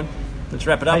 So Right, yeah. man. Let's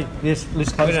wrap it up. Hey, yes,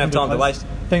 let's close. We don't have time to waste.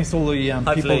 Thanks to all the people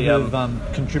Hopefully,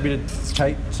 who've contributed to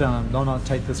Tate, not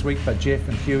Tate this week, but Jeff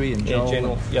and Huey and Joel. In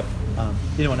general, and, yep.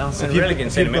 Anyone else? And If really you've getting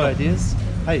got sentimental. ideas,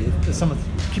 hey, if someone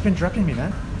keep interrupting me,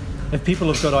 man. If people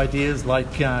have got ideas like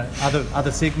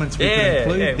other segments we can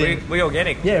include, then, we're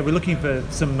organic. yeah, we're looking for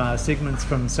some segments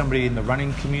from somebody in the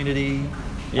running community.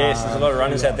 Yes, there's a lot of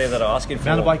runners out there that are asking for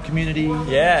mountain bike community.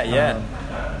 Yeah.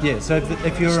 Yeah, so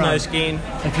if you're Snow skiing.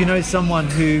 if you know someone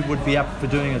who would be up for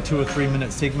doing a 2 or 3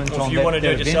 minute segment Or on if you that, want to do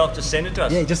that it event, yourself, just send it to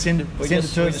us. yeah, just send it We to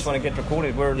just us. want to get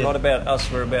recorded. We're not about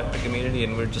us. We're about the community,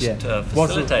 and we're just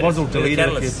facilitators. Waz will We're the delete it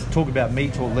if catalysts. you talk about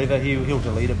meat or leather. He'll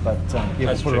delete it, but yeah, we'll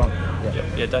That's put true. it on.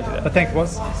 Yeah, don't do that. But thanks,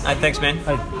 Waz. Hey, thanks, man.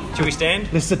 Hey, Should we stand?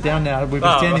 let's sit down now. We've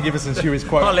been standing ever since Huey's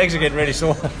quote. My legs are getting really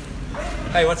sore.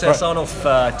 Hey, what's our Right. sign-off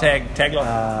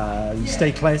tagline?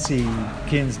 Stay classy,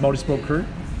 Ken's Multisport Crew.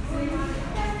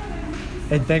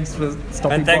 And thanks for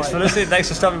stopping And thanks by. for listening. Thanks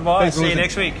for stopping by. Thanks for See you listening.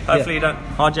 next week. Yeah. Hopefully you don't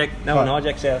hijack. No one Right.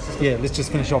 hijacks our system. Yeah, let's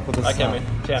just finish off with this. Okay, man.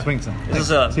 Ciao. Swington. This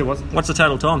is See you, Waz. what's the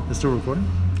total time? It's still recording?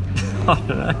 I don't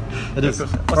know. It is.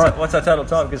 What's our total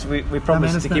time? Because we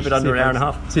promised to keep it under an hour and a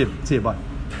half. See you, bye.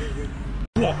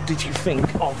 What did you think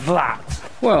of that?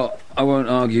 Well, I won't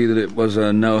argue that it was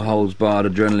a no-holds-barred,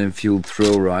 adrenaline-fueled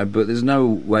thrill ride, but there's no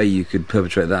way you could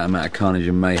perpetrate that amount of carnage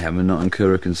and mayhem and not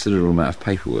incur a considerable amount of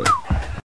paperwork.